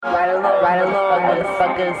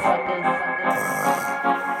motherfuckers.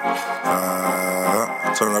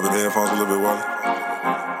 Turn up the headphones a little bit, Wally.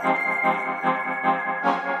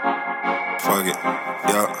 Fuck it,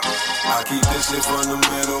 yeah. I keep this shit from the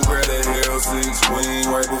middle, grab that L6 wing.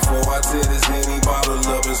 Right before I tear this Henny bottle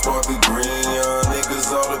up and spark the green. Young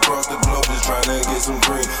niggas all across the globe just tryna get some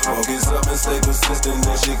green. Focus up and stay persistent,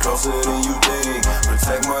 this shit closer than you think.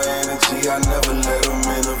 Protect my energy, I never let them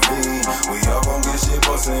intervene. We all gon' get shit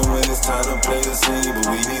bustin' when it's time to play the scene. But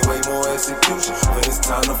we need way more execution when it's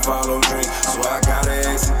time to follow dreams. So I gotta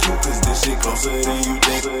execute, cause this shit closer than you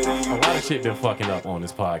think. A lot of shit been fucking up on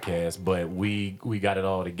this podcast, but we got it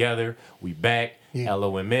all together. We back. Yeah.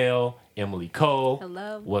 LOML, Emily Cole.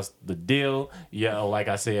 Hello. What's the deal? Yo, like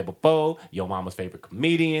I said before, your mama's favorite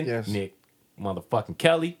comedian, yes. Nick motherfucking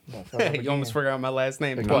Kelly. You almost forgot my last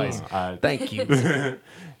name twice. Thank you.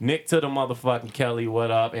 Nick to the motherfucking Kelly,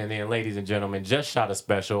 what up? And then, ladies and gentlemen, just shot a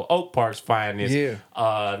special, Oak Park's finest. Yeah.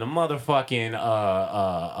 The motherfucking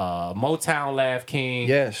Motown Laugh King.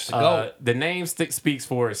 Yes. The name speaks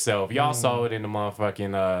for itself. Y'all saw it in the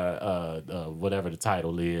motherfucking whatever the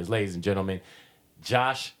title is. Ladies and gentlemen,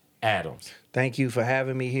 Josh Adams. Thank you for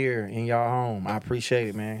having me here in y'all home. I appreciate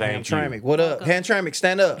it, man. Thank you. Hamtramck, what up? Hamtramck,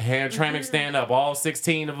 stand up. Hamtramck, stand up. All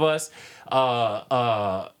 16 of us. We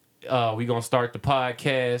gonna start the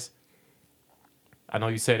podcast. I know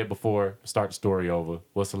you said it before. Start the story over.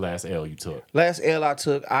 What's the last L you took? Last L I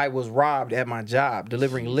took, I was robbed at my job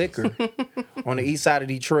delivering liquor on the east side of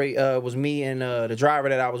Detroit. It was me and the driver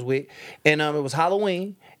that I was with. And it was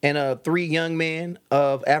Halloween. And 3 young men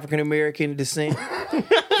of African-American descent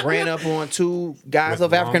ran up on 2 guys With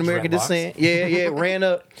of African-American descent. Yeah, ran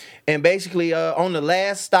up. And basically on the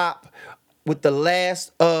last stop, with the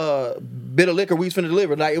last bit of liquor we was finna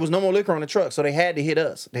deliver, like it was no more liquor on the truck, so they had to hit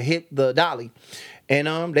us. They hit the dolly. And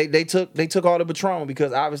they took all the Patron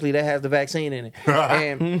because obviously that has the vaccine in it,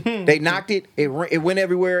 and they knocked it. It went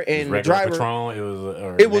everywhere, and the driver. Patron,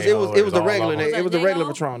 it was the regular. It was the regular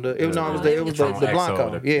Patron. It was the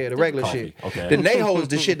Blanco. Yeah, the regular shit. Okay. The Neho is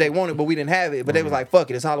the shit they wanted, but we didn't have it. But they was like, "Fuck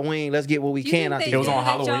it, it's Halloween. Let's get what we can out there." It was on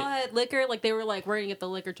Halloween. Y'all had liquor, like they were like running at the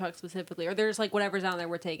liquor truck specifically, or there's like whatever's down there,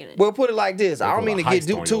 we're taking it. Well, put it like this. I don't mean to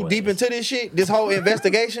get too deep into this shit, this whole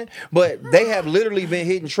investigation, but they have literally been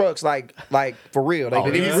hitting trucks like for real.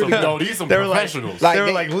 These some professionals. They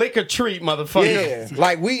were like liquor treat, motherfucker. Yeah,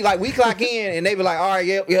 like we clock in and they be like, all right,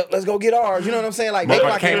 yep, let's go get ours. You know what I'm saying? Like they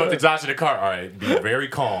came up to Josh in the car. All right, be very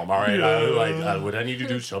calm. All right, what I need you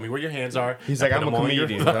to do, show me where your hands are. He's like, I'm a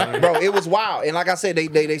comedian, bro. It was wild, and like I said,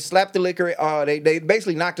 they slapped the liquor. They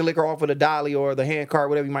basically knocked the liquor off of the dolly or the hand cart,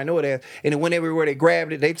 whatever you might know it as, and it went everywhere. They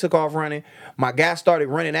grabbed it. They took off running. My guy started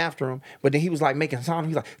running after him, but then he was like making sound.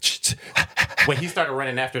 He was like. When he started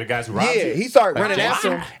running after the guys who robbed you? Yeah, he started running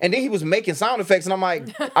after him, and then he was making sound effects, and I'm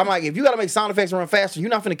like, if you gotta make sound effects and run faster,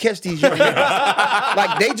 you're not finna catch these young niggas.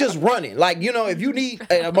 Like they just running. Like if you need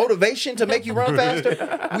a motivation to make you run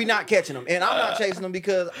faster, we not catching them, and I'm not chasing them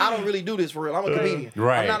because I don't really do this for real. I'm a comedian.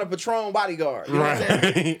 Right. I'm not a Patron bodyguard. You know what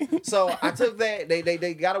I'm saying? So I took that.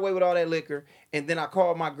 They got away with all that liquor, and then I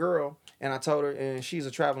called my girl. And I told her, and she's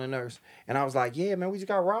a traveling nurse. And I was like, yeah, man, we just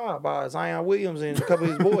got robbed by Zion Williams and a couple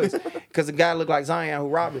of his boys. Because the guy looked like Zion who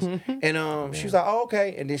robbed us. And she was like, oh,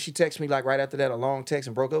 okay. And then she texted me like right after that, a long text,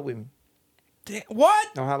 and broke up with me.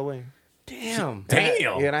 What? On Halloween. Damn.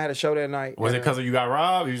 Yeah, and I had a show that night. Was it because you got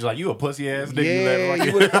robbed? You was like, you a pussy ass nigga. Yeah,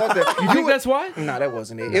 you would have thought that. You think that's why? No, that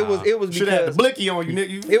wasn't it. It was because should have had the blicky on you,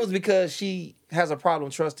 nigga. It was because she has a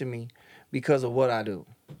problem trusting me because of what I do.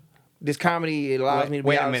 This comedy, it allows me to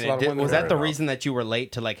be out with a lot of women. Was that the reason that you were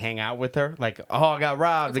late to like hang out with her? Like, I got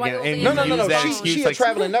robbed again. No. She a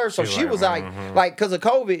traveling nurse, so she was like, because of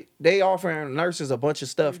COVID, they offering nurses a bunch of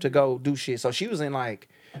stuff to go do shit. So she was in like,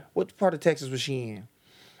 what part of Texas was she in?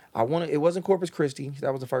 It wasn't Corpus Christi.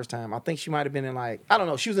 That was the first time. I think she might have been in like, I don't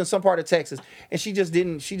know. She was in some part of Texas, and she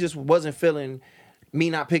just wasn't feeling me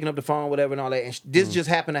not picking up the phone, whatever, and all that. And this just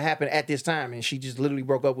happened to happen at this time, and she just literally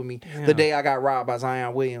broke up with me the day I got robbed by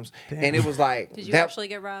Zion Williams. Damn. And it was like, did you actually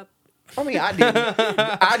get robbed? I mean, I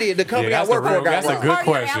did. The company I work for got robbed. That's a good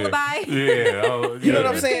question. Alibi. Yeah. You know what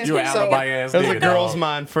I'm saying? You an alibi ass That's nigga. a girl's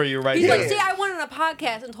mind for you right He's there. like, see, I went on a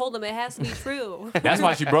podcast and told them it has to be true. That's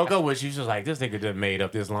why she broke up with you. She was like, this nigga just made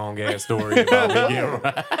up this long ass story about me getting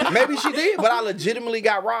robbed. Maybe she did, but I legitimately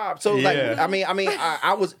got robbed. So like, I mean,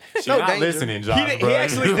 I was She's not danger. listening, John. He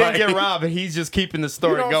actually did get robbed, and he's just keeping the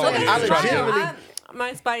story You know what I'm going. saying? I legitimately.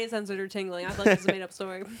 My spidey senses are tingling. I feel like this is a made up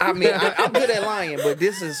story. I mean, I'm good at lying, but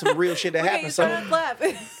this is some real shit that happened. So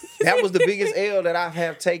That was the biggest L that I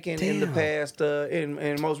have taken in the past,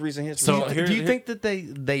 in most recent history. So Do you think that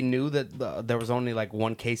they knew that there was only like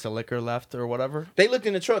one case of liquor left or whatever? they looked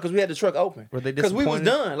in the truck because we had the truck open. Were they Because we was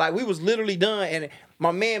disappointed? done. Like, we was literally done. And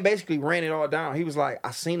my man basically ran it all down. He was like,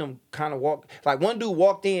 I seen him kind of walk. Like, one dude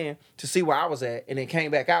walked in to see where I was at and then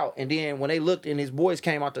came back out. And then when they looked and his boys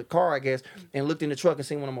came out the car, I guess, and looked in the truck and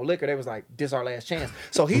seen one more liquor, they was like, this our last chance.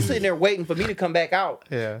 So he's sitting there waiting for me to come back out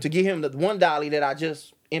to get him the one dolly that I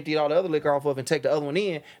just emptied all the other liquor off of and take the other one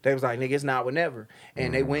in. They was like, nigga, it's now or never.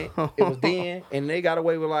 And they went, it was then, and they got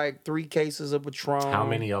away with like 3 cases of Patron. How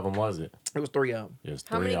many of them was it? It was 3 of them. Just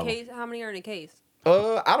How 3 many of them. case? How many are in a case?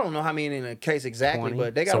 I don't know how many in a case exactly, 20.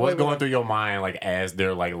 but they got So away what's with going like, through your mind, like as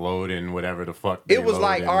they're like loading whatever the fuck? it was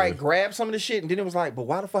like, all right, grab some of the shit, and then it was like, but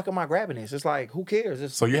why the fuck am I grabbing this? It's like, who cares?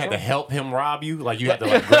 It's So you had to help him rob you? Like you had to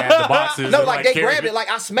like grab the boxes? No, and, like they carry grabbed it,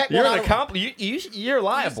 like I smacked You're one an out. accomplice. You're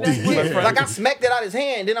liable. Yeah, like I smacked it out his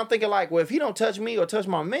hand. Then I'm thinking like, well, if he don't touch me or touch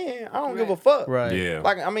my man, I don't give a fuck. Right. Yeah.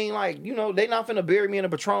 Like I mean, like they not finna bury me in a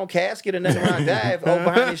Patron casket or nothing when I die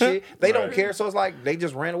behind this shit. They don't care. So it's like they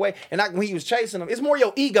just ran away. And like when he was chasing them, it's more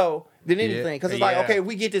your ego than anything. Because it's like, Yeah. okay, if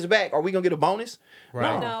we get this back, are we gonna get a bonus?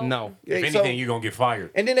 Right. No. No. If Yeah, anything, you're gonna get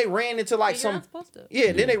fired. And then they ran into like You're some. not supposed to.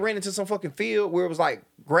 Yeah, then they ran into some fucking field where it was like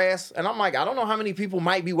grass, and I'm like, I don't know how many people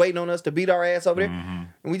might be waiting on us to beat our ass over there, and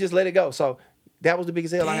we just let it go. So that was the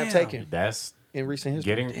biggest L I have taken That's in recent history.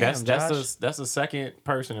 getting Damn, that's the second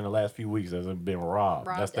person in the last few weeks that's been robbed.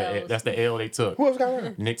 Robbed That's L's. the L they took. Who else got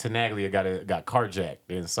run? Nick Tenaglia got carjacked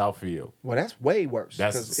in Southfield. Well, that's way worse.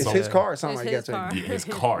 That's 'cause it's so- his car. Or something It's like his that. car. Yeah, his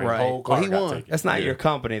car, his Right. whole car Well, he got won. taken. That's not Yeah. your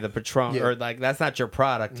company, the Patron, Yeah. or like that's not your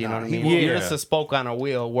product. You know what I he mean? won. You're Yeah. just a spoke on a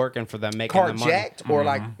wheel working for them, making the money. Carjacked or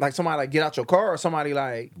like somebody like get out your car or somebody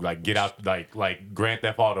like Like get out, like Grand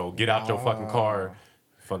Theft Auto, get out your fucking car.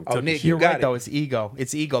 Fucking Oh, took the Nick, shit. You're got right it. though. It's ego.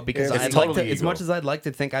 It's ego because Yeah, I'd it's like totally to. As ego. much as I'd like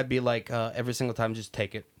to think I'd be like every single time, just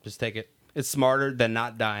take it. Just take it. It's smarter than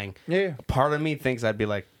not dying. Yeah. Part of me thinks I'd be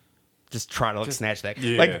like, just try to snatch that.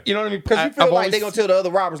 yeah. Like you know what I mean? because you I've feel like always- they gonna tell the other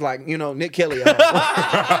robbers like Nick Kelly,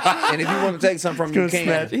 and if you want to take something from him, you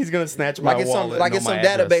can. He's gonna snatch my Like it's some wallet. like and it's know some my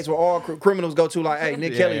address. database where all criminals go to. Like, hey,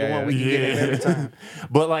 Nick Yeah, Kelly, yeah, the one we can yeah. get him every time.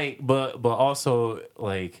 but also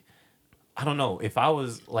like I don't know if I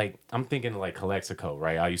was like I'm thinking like Calexico,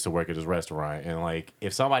 right? I used to work at this restaurant, and like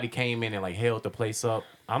if somebody came in and like held the place up,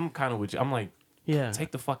 I'm kind of with you. I'm like, Yeah.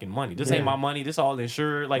 take the fucking money. This ain't my money. This all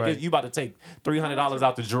insured. Like Right. you about to take $300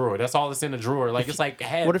 out the drawer. That's all that's in the drawer. Like it's like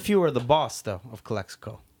What if you were the boss though of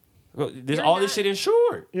Calexico? this You're all this not- shit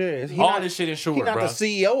insured. Yeah, he all not- this shit insured, He's not bro. the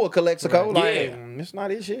CEO of Calexico. Like, Yeah. it's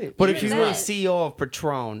not his shit. But Even if you were the that- CEO of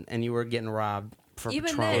Patron and you were getting robbed for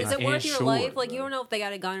Even Patron, then, is it worth your Insured, life? Like bro. you don't know if they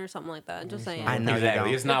got a gun or something like that. Just saying. I know you Exactly.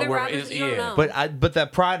 don't. It's not they're worth. robbers, It's, you don't yeah. know. but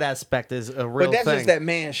that pride aspect is a real But that's thing. just that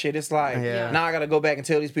man shit. It's like Yeah. now I gotta go back and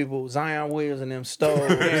tell these people Zion Williams and them stole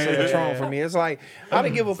some Patron from me. It's like I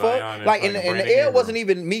didn't give a Zion fuck. and Like and fucking the Brandon L Ingram. wasn't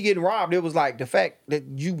even me getting robbed. It was like the fact that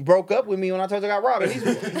you broke up with me when I told you I got robbed.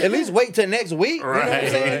 At least wait till next week. You know what I'm Right.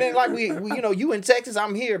 saying? And then like we you in Texas,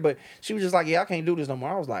 I'm here. But she was just like, yeah, I can't do this no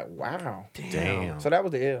more. I was like, wow. Damn. So that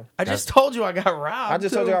was the L. I just told you I got robbed. I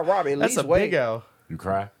just told you I got robbed. At That's least a wait. big L. You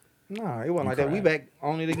cry. No, it wasn't like that. We cried. back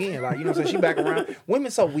on it again. Like, you know what I'm saying? She back around.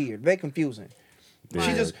 Women so weird. They confusing.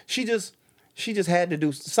 Yeah. She just had to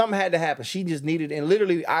do something had to happen. She just needed and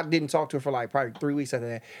literally I didn't talk to her for like probably 3 weeks after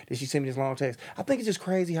that. Then she sent me this long text. I think it's just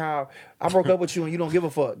crazy how I broke up with you and you don't give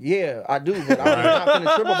a fuck. Yeah, I do, but I'm not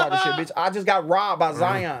finna trip about this shit, bitch. I just got robbed by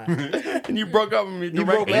Zion. And you broke up with me. You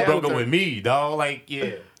broke And you up broke with up her. with me, dog. Like,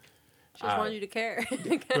 yeah. She just wanted you to care.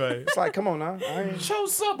 It's like, come on now. I ain't, Show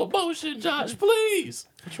some emotion, Josh, please.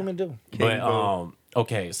 what you want me to do? But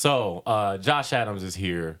okay, so Josh Adams is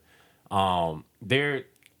here.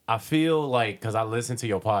 I feel like because I listen to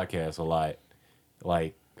your podcast a lot,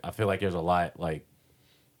 like I feel like there's a lot like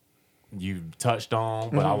you touched on,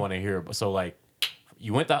 but I want to hear. So like,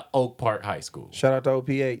 you went to Oak Park High School. Shout out to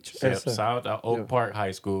OPH. Yes, sir. Shout out to Oak Park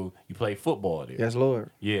High School. You played football there. Yes, Lord.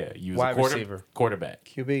 Yeah, you was Wide a receiver. quarterback.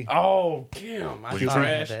 QB. Oh, damn. I Was you thought I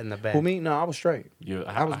trash? had that in the back. Who me? No, I was straight. You,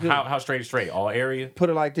 I was good. how straight is straight? All area? Put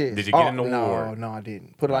it like this. Did you get an No, award? no, I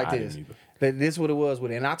didn't. Put it like I this. didn't either. This is what it was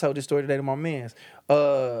with it. And I told this story today to my mans.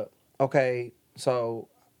 Okay, so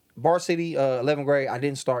varsity, 11th grade, I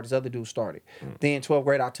didn't start. This other dude started. Then 12th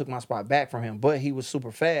grade, I took my spot back from him. But he was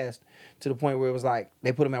super fast to the point where it was like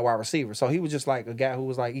they put him at wide receiver. So he was just like a guy who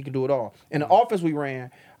was like, he could do it all. And the offense we ran,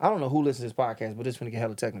 I don't know who listens to this podcast, but it's going to get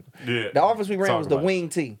hella technical. Yeah. The offense we ran Talk was the about it. wing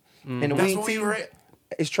T. And the That's wing what T we ran.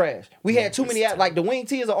 it's trash. We had too many like the wing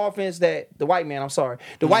T is an offense that the white man, I'm sorry.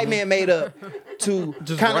 The white man made up to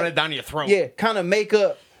Just kinda, run it down your throat. Yeah, kind of make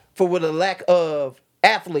up for with a lack of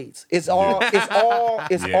athletes. It's all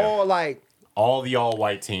like. All the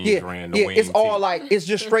all-white teams ran the wing. It's all team. like, it's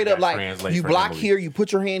just straight up That like, translates you for block Emily. here, you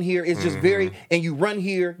put your hand here. It's just very, and you run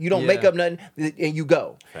here, you don't make Yeah. up nothing, and you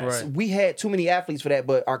go. Right. So we had too many athletes for that,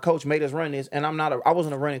 but our coach made us run this, and I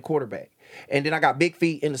wasn't a running quarterback. And then I got big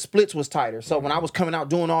feet, and the splits was tighter. So when I was coming out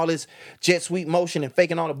doing all this jet sweep motion and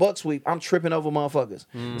faking all the buck sweep, I'm tripping over motherfuckers.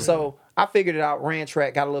 So I figured it out, ran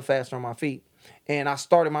track, got a little faster on my feet, and I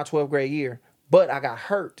started my 12th grade year. But I got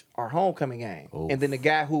hurt our homecoming game. And then the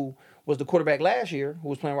guy who was the quarterback last year, who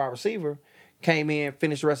was playing wide receiver, came in,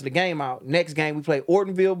 finished the rest of the game out. Next game, we played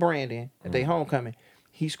Ortonville Brandon at their homecoming.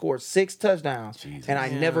 He scored 6 touchdowns, and I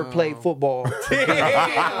never played football.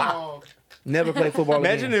 Never played football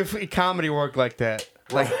Imagine again. if comedy worked like that.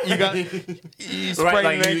 Like you sprained like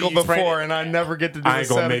an ankle you sprained before, it. and I never get to do I ain't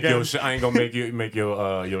gonna make again. I ain't gonna make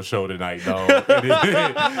your show tonight, dog.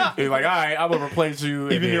 He's like, all right, I'm gonna replace you.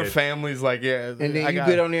 and Even your then- family's like, yeah. And then you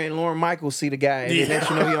get on there and Lauren Michaels see the guy, and then next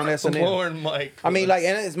you know he on SNL. Lauren Mike. I mean, like,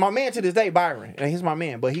 and it's my man to this day, Byron. And he's my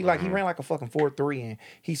man. But he ran like a fucking 4.3, and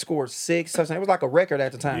he scored 6 touchdowns. It was like a record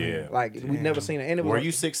at the time. Yeah. Like we'd never seen it. And it was Were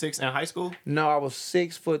you 6'6" in high school? No, I was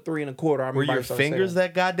 6'3 1/4. I Were remember your fingers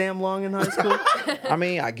that goddamn long in high school? I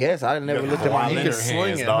mean, I guess I never looked at my You Leonard could hands. sling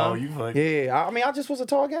hands, it, dog. huh? You like, Yeah, I mean, I just was a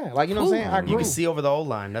tall guy. Like, you know what I'm saying? I You grew. can see over the old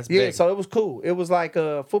line. That's Yeah, big. so it was cool. It was like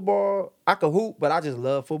football. I could hoop, but I just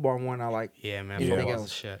love football more than I like. Yeah, man. anything Football's else.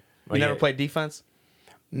 the shit. But You never yeah. played defense?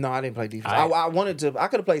 No, I didn't play defense. I- I wanted to. I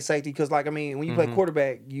could have played safety because, like, I mean, when you play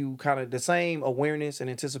quarterback, you kind of the same awareness and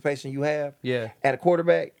anticipation you have Yeah. at a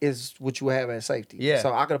quarterback is what you have at safety. Yeah.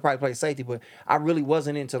 So I could have probably played safety, but I really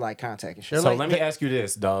wasn't into like contact and shit. So like- let me ask you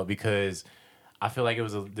this, dog, because I feel like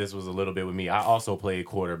this was a little bit with me. I also played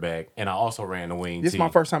quarterback, and I also ran the wing. This is team. my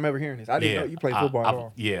first time ever hearing this. I didn't know you played football at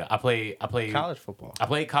all. Yeah, I played College football. I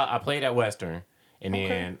played at Western, and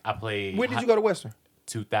then I played. When did you go to Western?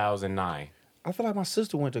 2009. I feel like my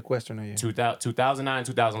sister went to Western that year. 2009,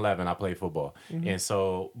 2011, I played football. Mm-hmm. And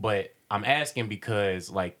so, but I'm asking because,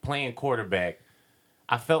 like, playing quarterback,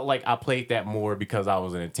 I felt like I played that more because I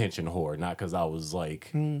was an attention whore, not because I was, like,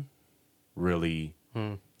 Hmm. really,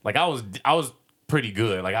 like, I was pretty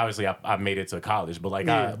good. Like, obviously, I made it to college, but, like,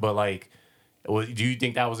 Yeah. do you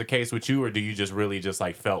think that was the case with you, or do you just really just,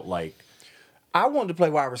 like, felt like, I wanted to play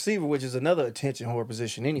wide receiver, which is another attention whore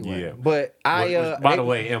position anyway. Yeah. But by the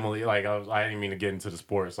way, Emily, like, I didn't mean to get into the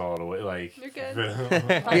sports all the way, like, You're good.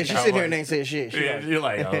 yeah, she's sitting here and ain't saying shit. She yeah, like- you're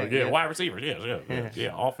like, oh, yeah, wide receiver,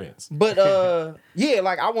 yeah, offense. But yeah,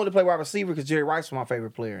 like I wanted to play wide receiver because Jerry Rice was my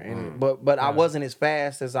favorite player, and but I wasn't as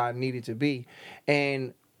fast as I needed to be,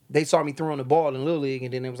 and they saw me throwing the ball in Little League,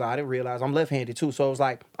 and then it was like, I didn't realize I'm left-handed too, so it was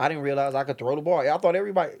like I didn't realize I could throw the ball. I thought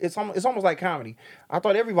everybody, it's almost like comedy. I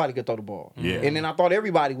thought everybody could throw the ball, Yeah. and then I thought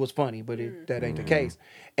everybody was funny, but that ain't the case.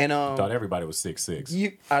 And Thought everybody was 6'6". you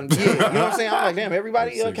know what I'm saying? I'm like, damn,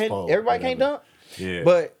 everybody Like 6'4", can't whatever. dunk. Yeah.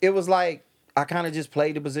 But it was like I kind of just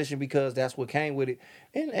played the position because that's what came with it.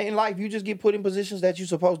 And in life, you just get put in positions that you're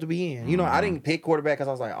supposed to be in. You know, I didn't pick quarterback because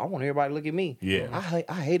I was like, I want everybody to look at me. Yeah.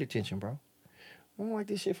 I hate attention, bro. I don't like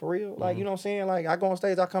this shit for real. Like, you know what I'm saying? Like, I go on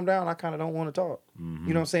stage, I come down, I kind of don't want to talk. You know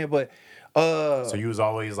what I'm saying? But So you was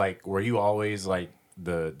always like, were you always like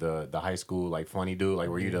the high school like funny dude? Like,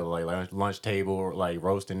 were you the like lunch table or like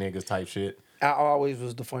roasting niggas type shit? I always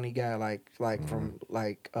was the funny guy, like from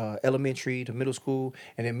elementary to middle school,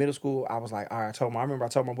 and in middle school I was like, all right. I remember I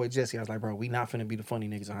told my boy Jesse, I was like, bro, we not finna be the funny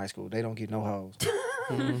niggas in high school. They don't get no hoes.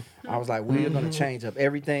 I was like, we're gonna change up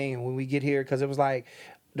everything, and when we get here, because it was like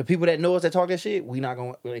the people that know us that talk that shit, we not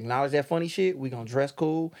gonna acknowledge that funny shit. We gonna dress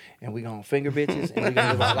cool and we gonna finger bitches and we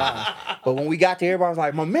gonna live our lives. But when we got there, everybody was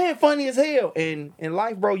like, my man funny as hell. And in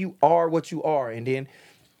life, bro, you are what you are. And then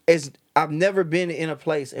I've never been in a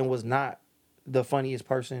place and was not the funniest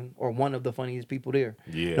person or one of the funniest people there.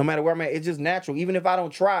 Yeah. No matter where I'm at, it's just natural. Even if I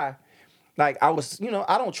don't try, like I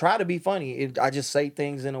don't try to be funny. I just say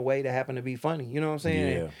things in a way that happen to be funny. You know what I'm saying?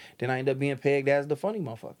 Yeah. And then I end up being pegged as the funny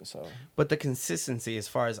motherfucker. So But the consistency, as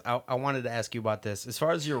far as I wanted to ask you about this, as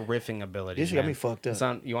far as your riffing ability, This got me fucked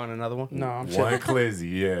up. You want another one? no, I'm One sure.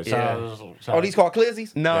 Clizzy, yeah. Oh, these called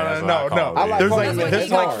Clizzies? No, Yeah, that's no, what I no, call no. it. I like There's calling like them there's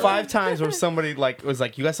that. like Hard. 5 times where somebody like was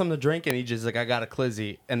like, "You got something to drink?" and he just like, "I got a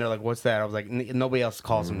Clizzy," and they're like, "What's that?" I was like, "Nobody else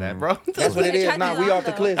calls him that, bro." That's what it They is. tried Nah, to we lie, off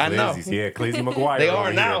the though. Clizzies. I know. Clizzies, yeah, Clizzy McGuire. They over are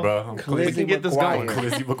here, now. bro. Clizzy can get this going. McGuire.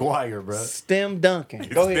 Clizzy McGuire, bro. Stem Duncan.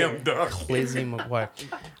 Go It's ahead. them, dog. Lizzie McGuire.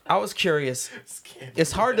 I was curious.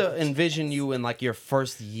 It's hard to envision you in like your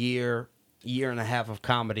first year and a half of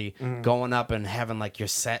comedy going up and having like your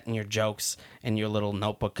set and your jokes and your little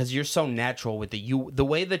notebook because you're so natural with the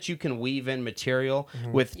way that you can weave in material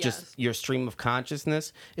with Yes. just your stream of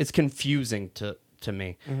consciousness. It's confusing to to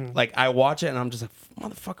me. Mm-hmm. Like I watch it and I'm just like,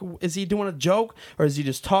 motherfucker, is he doing a joke or is he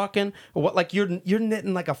just talking? Or what? Like you're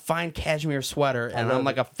knitting like a fine cashmere sweater and I'm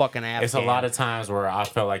like a fucking Afghan. It's a lot of times where I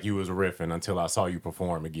felt like you was riffing until I saw you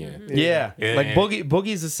perform again. Yeah. Yeah. Like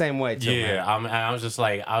Boogie's the same way too. Yeah, man. I was just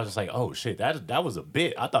like, oh shit, that was a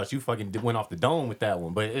bit. I thought you fucking went off the dome with that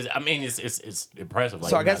one, but it's impressive. Like,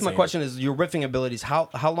 So I you're guess not my saying question is your riffing abilities. How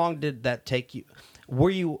long did that take you?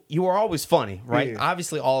 You were always funny, right? Yeah.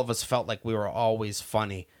 Obviously, all of us felt like we were always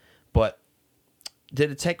funny, but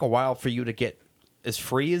did it take a while for you to get as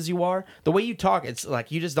free as you are? The way you talk, it's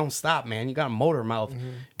like you just don't stop, man. You got a motor mouth.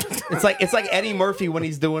 Mm-hmm. It's like Eddie Murphy when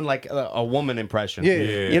he's doing like a woman impression. Yeah.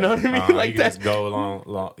 Yeah, You know what I mean? Like you that. Just go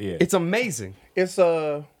long. Yeah, It's amazing. It's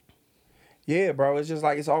yeah, bro. It's just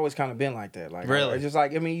like it's always kind of been like that. Like Really? it's just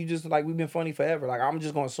like I mean, you just like we've been funny forever. Like I'm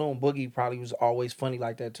just gonna assume Boogie probably was always funny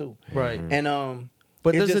like that too. Right. And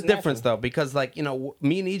But it's there's a just difference natural. though, because like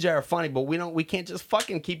me and EJ are funny, but we can't just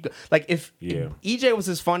fucking keep like if Yeah. EJ was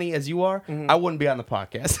as funny as you are, I wouldn't be on the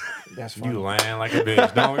podcast. That's funny. you lying like a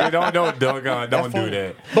bitch. Don't do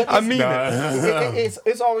that. But I mean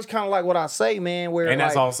it's always kind of like what I say, man. Where And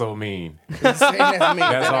that's like, also mean. that's me.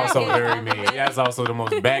 That's also very mean. That's also the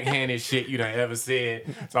most backhanded shit you done ever said.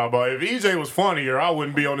 Talk about if EJ was funnier, I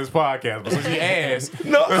wouldn't be on this podcast. But since he asked,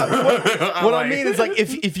 No, what I like- mean is like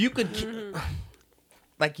if you could,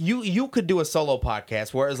 like you could do a solo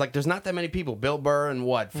podcast, whereas like there's not that many people. Bill Burr and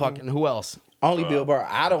what fucking who else? Only Bill Burr.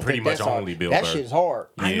 I don't pretty think much that's hard. only Bill That Burr. shit's hard.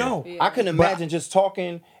 I know. Yeah. I couldn't imagine just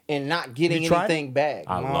talking and not getting You tried anything back.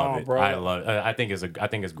 I No, love it. bro. I love it. I think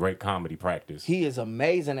it's great comedy practice. He is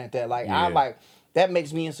amazing at that. Like Yeah. I like that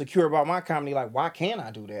makes me insecure about my comedy. Like why can't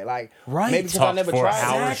I do that? Like Right. maybe because I Talk never for tried.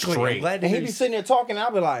 hours Exactly. straight. I'm glad to And he hear be you- sitting there talking.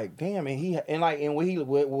 I'll be like, damn, and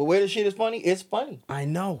where the shit is funny, it's funny. I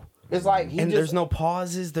know. It's like he And just, there's no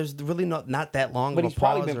pauses. There's really not that long but of he's a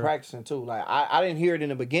probably pause. been or- practicing too. Like I didn't hear it in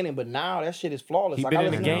the beginning, but now that shit is flawless. He's Like, been I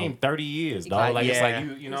in the listen to game him. 30 years, dog. Like it's Yeah.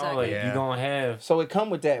 like you know, Exactly. like Yeah. you gonna have. So it come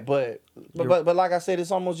with that, but like I said,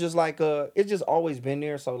 it's almost just like it's just always been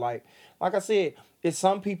there. So like I said, it's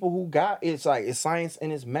some people who got it's science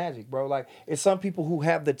and it's magic, bro. Like it's some people who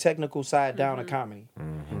have the technical side down of comedy,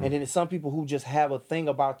 and then it's some people who just have a thing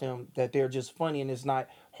about them that they're just funny and it's not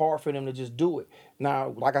hard for them to just do it.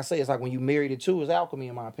 Now, like I say, it's like when you marry the two, it's alchemy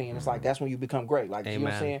in my opinion. It's like that's when you become great. Like you know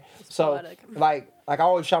what I'm Amen. saying? So poetic. like I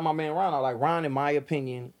always shout my man Ron out. Like Ron, in my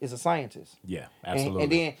opinion, is a scientist. Yeah, And, absolutely.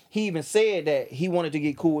 and then he even said that he wanted to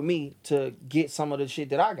get cool with me to get some of the shit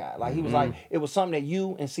that I got. Like he was like, it was something that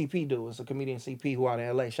you and CP do. It's a comedian CP who out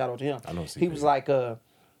in LA. Shout out to him. I know He CP. was like,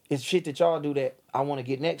 it's shit that y'all do that I want to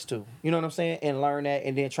get next to. You know what I'm saying? And learn that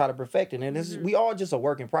and then try to perfect it. And this is we all just a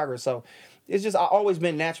work in progress. So it's just I always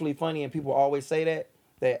been naturally funny and people always say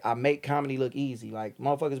that I make comedy look easy. Like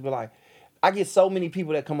motherfuckers be like, I get so many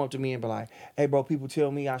people that come up to me and be like, hey bro, people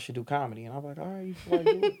tell me I should do comedy. And I'm like, all right, you feel like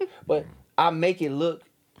do it. But I make it look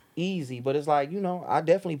easy. But it's like, you know, I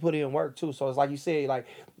definitely put in work too. So it's like you said, like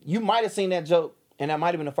you might have seen that joke and that might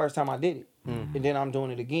have been the first time I did it. And then I'm doing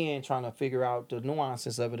it again, trying to figure out the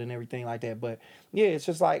nuances of it and everything like that. But yeah, it's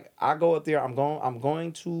just like I go up there, I'm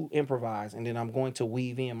going to improvise and then I'm going to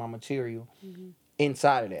weave in my material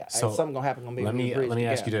inside of that. So, And something gonna happen. Gonna make let me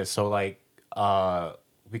ask you this. So like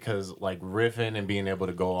because like riffing and being able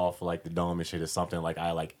to go off like the dome and shit is something like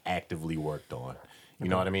I like actively worked on. You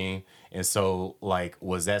know what I mean? And so like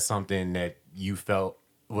was that something that you felt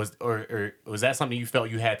was that something you felt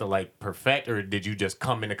you had to like perfect, or did you just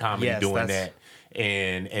come into comedy Yes, doing that's- that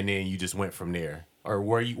and then you just went from there? Or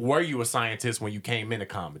were you a scientist when you came into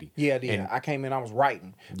comedy? Yeah, yeah. And- I came in, I was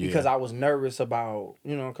writing because I was nervous about,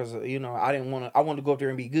 because, I wanted to go up there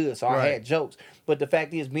and be good. So I Right. had jokes. But the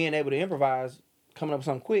fact is, being able to improvise, coming up with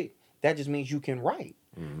something quick, that just means you can write.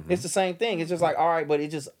 It's the same thing. It's just like, all right, but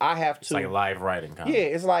I have to. It's like live writing kind Yeah,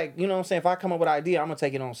 it's like, you know what I'm saying? If I come up with an idea, I'm going to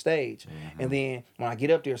take it on stage. And then when I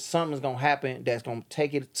get up there, something's going to happen that's going to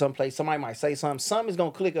take it someplace. Somebody might say something. Something's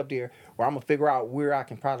going to click up there where I'm going to figure out where I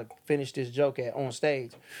can probably finish this joke at on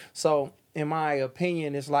stage. So, in my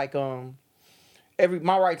opinion, it's like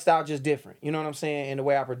my write style just different. You know what I'm saying? In the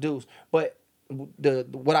way I produce. But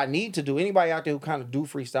what I need to do, anybody out there who kind of do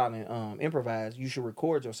freestyle and improvise, you should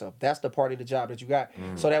record yourself. That's the part of the job that you got.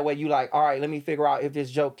 So that way you like, all right, let me figure out if this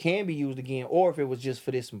joke can be used again or if it was just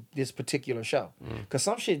for this particular show. Because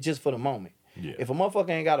some shit just for the moment. Yeah. If a motherfucker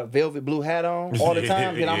ain't got a velvet blue hat on all the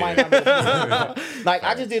time, then I might not be like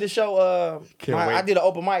I just did a show, I did an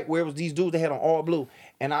open mic where it was these dudes that had on all blue.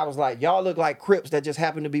 And I was like, y'all look like Crips that just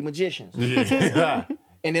happen to be magicians. Yeah.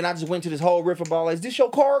 And then I just went to this whole riff about, like, is this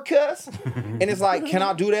your car, cuss? And it's like, can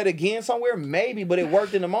I do that again somewhere? Maybe, but it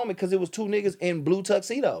worked in the moment because it was two niggas in blue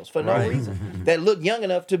tuxedos for no reason that looked young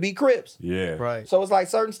enough to be Crips. Yeah. Right. So it's like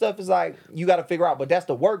certain stuff is like, you got to figure out, but that's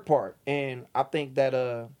the work part. And I think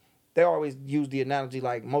that they always use the analogy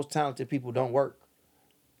like most talented people don't work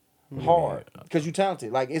hard because you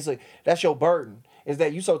talented. Like, that's your burden. Is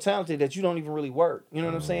that you so talented that you don't even really work. You know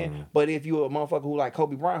what I'm saying? But if you're a motherfucker who like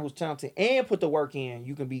Kobe Bryant, who's talented and put the work in,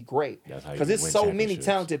 you can be great. Because there's so many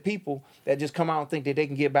talented people that just come out and think that they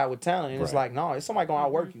can get by with talent. And it's like, no, it's somebody going to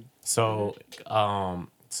outwork you. So,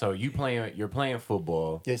 so you're playing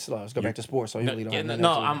football. Yeah, slow. Let's go back to sports. So you really don't have nothing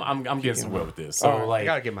No, I'm getting somewhere with this. So I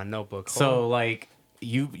gotta get my notebook. So like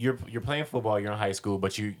you're playing football. You're in high school,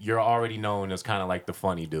 but you're already known as kind of like the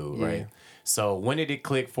funny dude, right? So when did it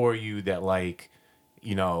click for you that like,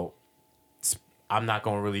 you know, I'm not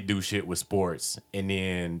gonna really do shit with sports? And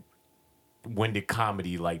then when did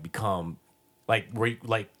comedy like become like would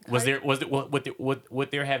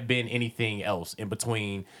there have been anything else in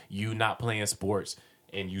between you not playing sports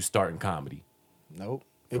and you starting comedy? Nope.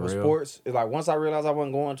 It was sports. It's like once I realized I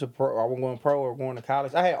wasn't going pro or going to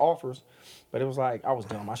college. I had offers, but it was like I was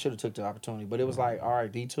dumb. I should have took the opportunity. But it was like, all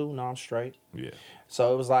right, D2, no, I'm straight. Yeah.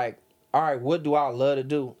 So it was like, all right, what do I love to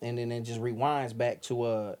do? And then it just rewinds back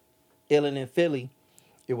to Illin in Philly.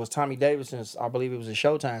 It was Tommy Davidson's, I believe it was a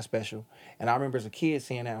Showtime special. And I remember as a kid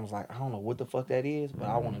seeing that, I was like, I don't know what the fuck that is, but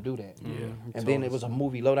I want to do that. Yeah. And then it was a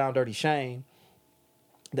movie, Low Down Dirty Shame,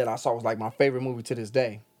 that I saw was like my favorite movie to this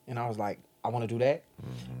day. And I was like, I want to do that.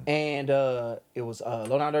 And it was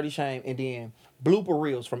Low Down Dirty Shame, and then blooper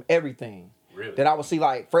reels from everything. Really? That I would see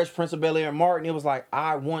like Fresh Prince of Bel-Air and Martin. It was like,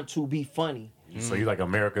 I want to be funny. So you like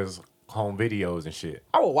America's Home Videos and shit.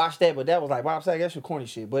 I would watch that, but that was like Bob Saget, that's some corny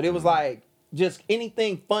shit. But it was like just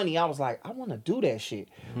anything funny. I was like, I want to do that shit.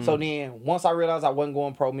 So then once I realized I wasn't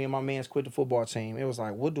going pro, me and my mans quit the football team. It was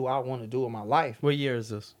like, what do I want to do in my life? What year is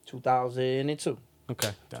this? 2002.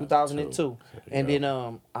 Okay. 2002. And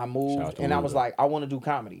then I moved and I was like, I want to do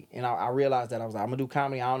comedy. And I realized that I was like, I'm going to do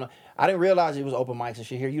comedy. I don't know. I didn't realize it was open mics and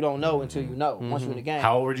shit here. You don't know until you know. Once you're in the game.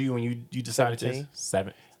 How old were you when you decided 17. to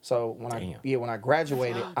 7? So when I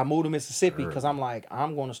graduated, I moved to Mississippi because I'm like,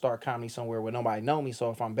 I'm going to start comedy somewhere where nobody know me. So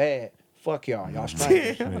if I'm bad, fuck y'all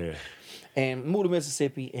strangers. Yeah. And moved to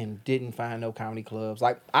Mississippi and didn't find no comedy clubs.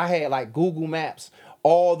 Like I had like Google Maps,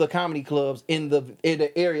 all the comedy clubs in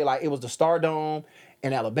the area. Like it was the Stardome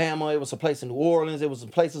in Alabama. It was a place in New Orleans. It was some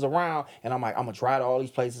places around. And I'm like, I'm gonna try to all these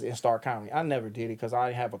places and start comedy. I never did it because I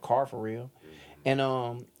didn't have a car for real. And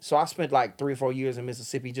so I spent like 3 or 4 years in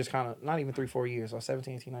Mississippi, just kind of, not even 3 or 4 years, so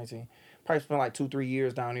 17, 18, 19. Probably spent like 2, 3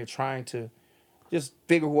 years down there trying to just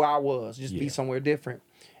figure who I was, just be somewhere different.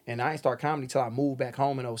 And I didn't start comedy till I moved back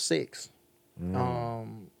home in 06.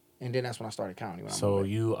 And then that's when I started comedy. So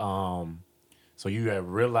you have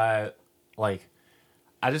realized, like,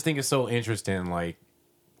 I just think it's so interesting, like,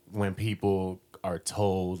 when people are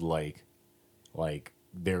told, like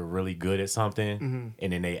they're really good at something,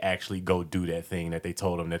 and then they actually go do that thing that they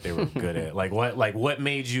told them that they were good at. Like what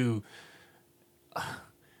made you,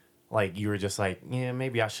 like you were just like, yeah,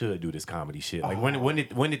 maybe I should do this comedy shit. Like when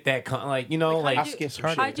did that come? Like, you know, like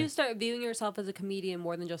how'd you start viewing yourself as a comedian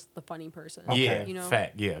more than just the funny person? Yeah, you know?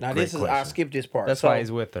 fact. Yeah. Now great this is question. I skipped this part. That's why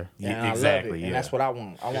he's with her. Yeah, exactly. I love it, Yeah, and that's what I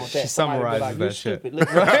want. I want that. She Somebody be summarizes "You're that shit. stupid.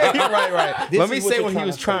 Listen, right. This Let me is what say you're what he trying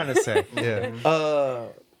was to trying to say. Yeah.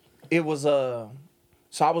 It was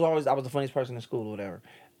so I was the funniest person in school or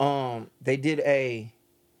whatever. They did a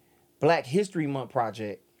Black History Month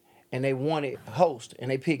project, and they wanted a host,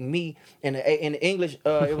 and they picked me in the English.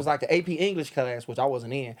 It was like the AP English class, which I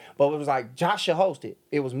wasn't in, but it was like Josh should host it.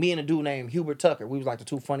 It was me and a dude named Hubert Tucker. We was like the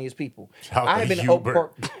 2 funniest people. I had been in Oak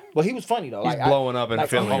Park, but he was funny though. He's blowing up in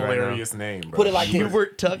Philly right now. Hilarious name, bro. Put it like this.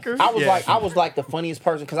 Hubert Tucker. I was like the funniest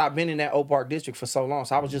person because I've been in that Oak Park district for so long.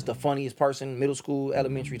 So I was just the funniest person, middle school,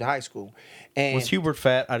 elementary to high school. And Was Hubert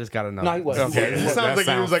fat? I just gotta know. No, he wasn't. Okay. He It wasn't. sounds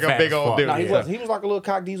like he was like a big old dude. No, he Yeah. wasn't. He was like a little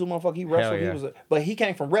cock diesel motherfucker. He wrestled. Hell He yeah. was, but he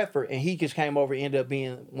came from Redford, and he just came over and ended up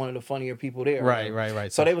being one of the funnier people there.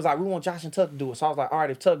 Right. So they was like, we want Josh and Tuck to do it. So I was like, all right,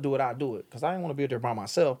 if Tuck do it, I'll do it, because I didn't want to be there by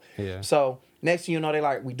myself. Yeah. So next thing you know, they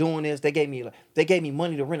like, we doing this. They gave me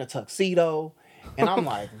money to rent a tuxedo, and I'm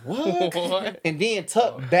like, what? And then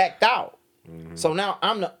Tuck backed out. So now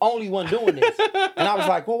I'm the only one doing this. And I was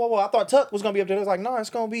like, whoa. I thought Tuck was going to be up there. It was like, no, it's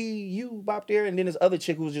going to be you up there. And then this other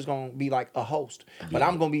chick who was just going to be like a host. But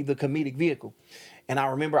I'm going to be the comedic vehicle. And I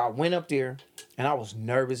remember I went up there and I was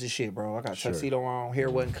nervous as shit, bro. I got a tuxedo on, hair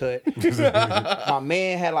wasn't cut. My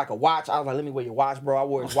man had like a watch. I was like, let me wear your watch, bro. I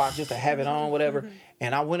wore his watch just to have it on, whatever.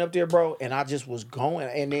 And I went up there, bro, and I just was going.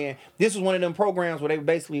 And then this was one of them programs where they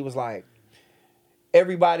basically was like,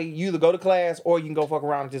 everybody, you either go to class or you can go fuck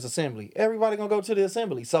around at this assembly. Everybody gonna go to the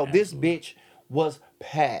assembly. So this bitch was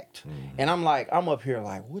packed. And I'm like, I'm up here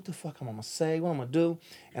like, what the fuck am I gonna say? What am I gonna do?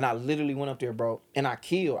 And I literally went up there, bro, and I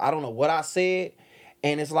killed. I don't know what I said.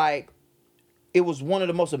 And it's like, it was one of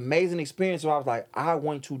the most amazing experiences where I was like, I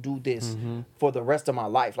want to do this for the rest of my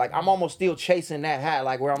life. Like, I'm almost still chasing that high,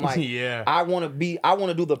 like where I'm like, I want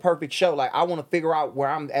to do the perfect show. Like, I want to figure out where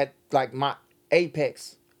I'm at, like my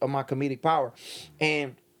apex of my comedic power.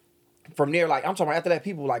 And from there, like, I'm talking about after that,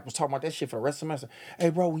 people like was talking about that shit for the rest of the semester. Hey,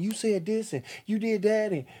 bro, when you said this and you did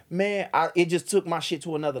that, and man, it just took my shit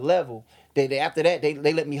to another level. After that, they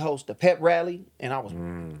let me host the pep rally, and I was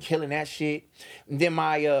killing that shit. And then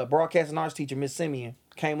my broadcasting arts teacher, Miss Simeon,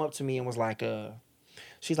 came up to me and was like,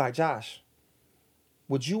 she's like, Josh,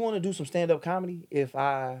 would you want to do some stand-up comedy if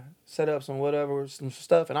I set up some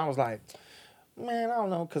stuff? And I was like, man, I don't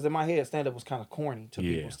know, because in my head, stand-up was kind of corny to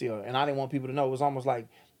people still, and I didn't want people to know. It was almost like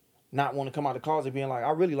not want to come out of the closet being like,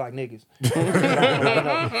 I really like niggas.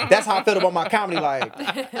 That's how I felt about my comedy. Like,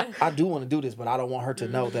 I do want to do this, but I don't want her to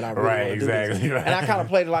know that I really want to do this. Right. And I kind of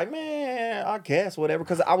played it like, man, I guess, whatever,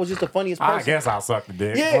 because I was just the funniest person. I guess I'll suck the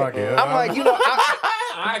dick. Yeah. Fuck it. I'm like,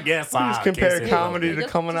 I guess I'll Just compare kiss it. comedy to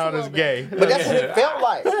coming out as gay. But that's what it felt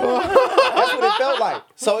like. That's what it felt like.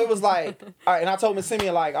 So it was like, all right, and I told Miss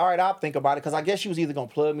Simeon, like, all right, I'll think about it, because I guess she was either going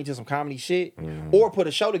to plug me to some comedy shit or put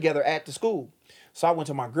a show together at the school. So I went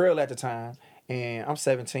to my girl at the time, and I'm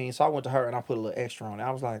 17, so I went to her and I put a little extra on it.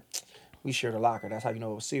 I was like, we shared a locker. That's how you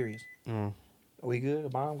know it was serious. Are we good? A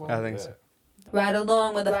bomb going? I think so. Ride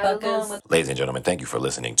along with the fuckers. Ladies and gentlemen, thank you for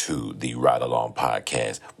listening to the Ride Along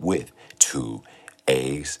Podcast with 2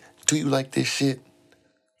 A's. Do you like this shit?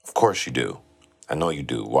 Of course you do. I know you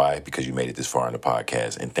do. Why? Because you made it this far in the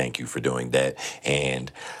podcast, and thank you for doing that.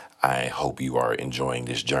 And I hope you are enjoying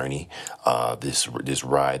this journey, this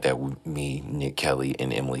ride that me, Nick Kelly,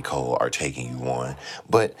 and Emily Cole are taking you on.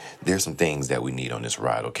 But there's some things that we need on this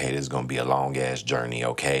ride, okay? This is going to be a long-ass journey,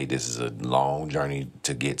 okay? This is a long journey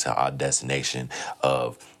to get to our destination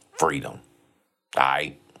of freedom, all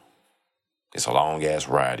right? It's a long-ass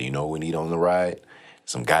ride. You know what we need on the ride?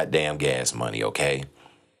 Some goddamn gas money, okay?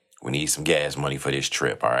 We need some gas money for this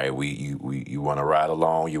trip, all right? You want to ride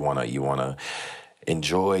along? You want to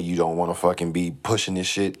enjoy? You don't want to fucking be pushing this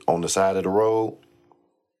shit on the side of the road?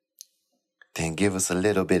 Then give us a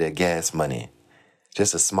little bit of gas money.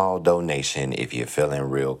 Just a small donation if you're feeling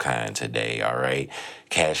real kind today, all right?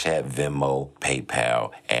 Cash App, Venmo,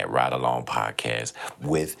 PayPal at Ride Along Podcast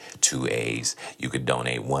with 2 A's. You could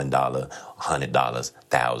donate $1, $100,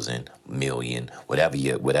 1,000, million, whatever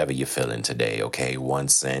you're feeling today, okay? 1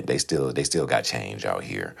 cent. They still got change out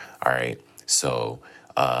here, all right? So,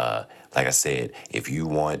 like I said, if you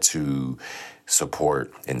want to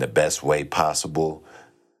support in the best way possible,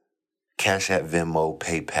 Cash App, Venmo,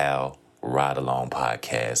 PayPal, Ride Along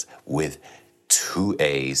Podcast with 2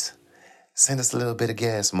 A's. Send us a little bit of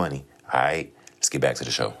gas money. All right, let's get back to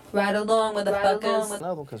the show. Ride along with the fuckers.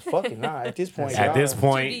 Another one, because fucking nah. At this point,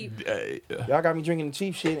 Y'all y'all got me drinking the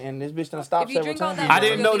cheap shit, and this bitch done stopped If you several drink all times. that I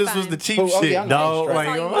didn't know this was the cheap shit, I know. dog. That's Like,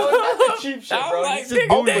 all you That's the cheap shit, bro. like,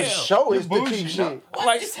 Oh, the damn. show is the cheap shit.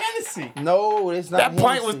 Like, It's Hennessy. No, it's not. that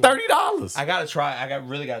pint was Hennessy. $30. I gotta try.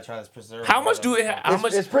 really gotta try this preserve. How much do it? How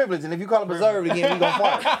much? It's privilege, and if you call it preserved again, we gonna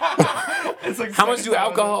fight. It's like How much do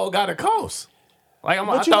alcohol gotta cost? Like, I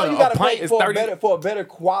But you know thought you a gotta pint pay is for 30. a better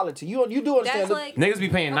quality. You do understand? That's Look, like Niggas be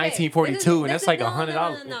paying okay, 1942, and that's like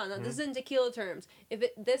 $100. No. This is in tequila terms.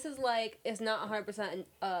 This is like it's not 100%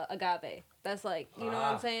 agave. That's like you know what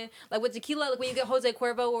I'm saying. Like with tequila, like when you get Jose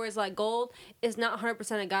Cuervo, where it's like gold, it's not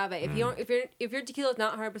 100% agave. If you don't, if your tequila is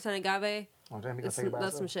not 100% agave, oh, damn, you gonna take it by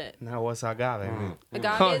that's some itself. shit. Now what's agave?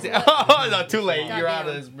 Agave is Oh, no, too late. You're out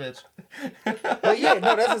of Goddamn. this bitch. But yeah,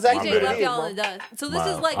 no, that's exactly DJ what left it is, y'all bro. in the dust. So this Wow.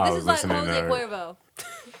 is like I this was is like listening Jose to her. Cuervo,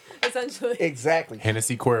 essentially. Exactly.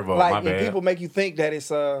 Hennessy Cuervo, Like, my and bad. people make you think that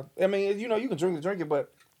it's I mean, you know, you can drink it,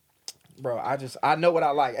 but bro, I know what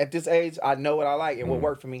I like. At this age, I know what I like and what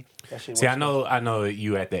worked for me. That shit See, works I know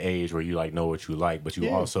you at the age where you like know what you like, but you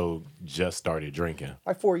Yeah. also just started drinking.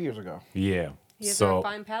 like 4 years ago. Yeah. He has a So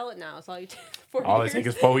fine palate now. That's all you take. 4 all it years. takes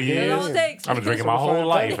is 4 years. That's all it takes. I've been drinking my That's a whole fine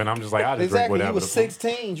life, palate. and I'm just like, I just drink Exactly. whatever. You was the fuck.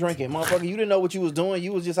 16 drinking, motherfucker. You didn't know what you was doing.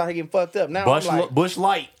 You was just out here getting fucked up. Now I'm like, Bush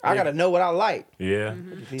Light. I gotta know what I like. Yeah.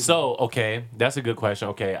 Mm-hmm. So okay, that's a good question.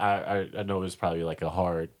 Okay, I know it's probably like a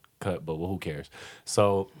hard cut, but who cares?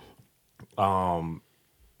 So,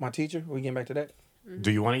 My teacher, we getting back to that?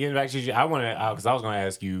 do you want to get back to you? I want to, because I was gonna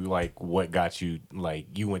ask you like what got you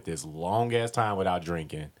like you went this long ass time without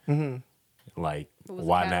drinking. Like What was the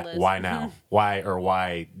why not? catalyst? Why now?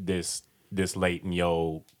 Why this this late in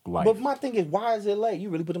your life? But my thing is, why is it late? You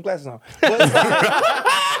really put them glasses on. But it's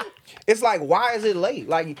like, it's like, why is it late?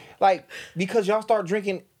 Like because y'all start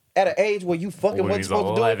drinking at an age where you fucking When wasn't he's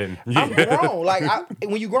supposed to 11. do it. I'm grown. Like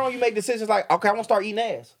when you grown, you make decisions like, okay, I want to start eating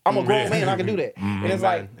ass. I'm a grown man. I can do that. And it's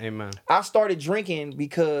like, Amen. I started drinking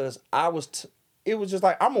because I was. It was just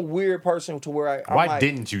like I'm a weird person to where I'm Why like,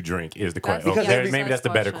 didn't you drink? Is the That's question. because Maybe that's the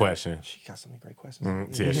better question. question. She got so many great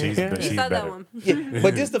questions. Yeah, she's You she's said that better. one. Yeah,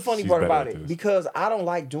 but this is the funny She's part better about at it this. because I don't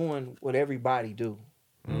like doing what everybody do.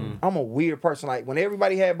 I'm a weird person. Like when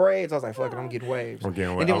everybody had braids, I was like, "Fuck it, I'm getting waves." I'm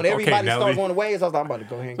getting and then when okay, everybody started Nelly. going to waves, I was like, "I'm about to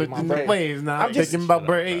go ahead and get my braids." Waves, not I'm just- thinking about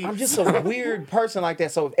braids. I'm just a weird person like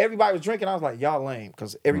that. So if everybody was drinking, I was like, "Y'all lame,"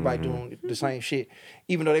 because everybody doing the same shit,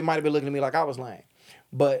 even though they might have been looking at me like I was lame.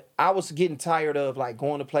 But I was getting tired of like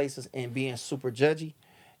going to places and being super judgy,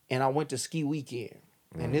 and I went to ski weekend,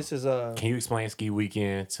 and this is Can you explain ski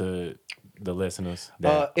weekend to the listeners?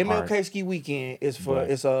 that MLK aren't- ski weekend is for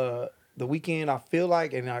Right. it's the weekend I feel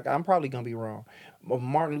like, and I'm probably gonna be wrong, of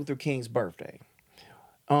Martin Luther King's birthday.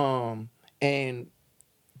 And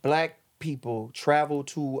black people travel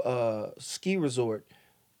to a ski resort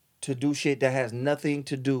to do shit that has nothing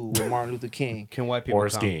to do with Martin Luther King. Can white people or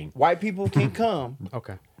come? skiing. White people can come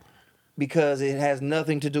Okay. because it has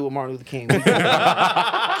nothing to do with Martin Luther King.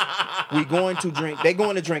 We going to drink. They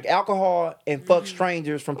going to drink alcohol and fuck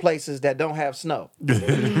strangers from places that don't have snow.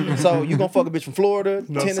 So you gonna fuck a bitch from Florida,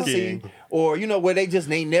 Tennessee, skiing. or where they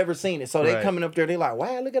never seen it. So they Right. coming up there. They like,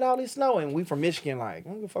 wow, look at all this snow, and we from Michigan. Like, I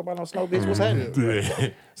don't give a fuck about no snow, bitch. What's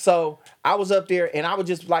happening? So I was up there, and I was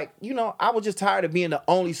just like, I was just tired of being the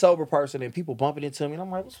only sober person, and people bumping into me, and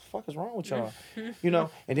I'm like, what the fuck is wrong with y'all?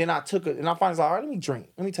 And then I took it, and I finally was like, all right, let me drink.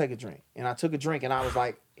 Let me take a drink, and I took a drink, and I was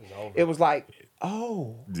like, it was like,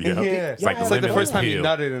 oh, Yeah. and It's like y'all the have The lemon first time you peel.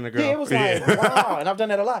 nutted in a girl. yeah, it was like, wow, and I've done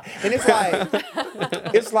that a lot. And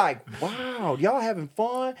it's like, wow, y'all having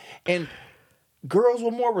fun. And girls were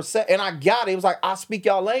more receptive. And I got it. It was like, I speak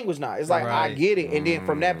y'all language now. It's like, I Right. get it. And then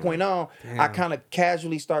from that point on, I kind of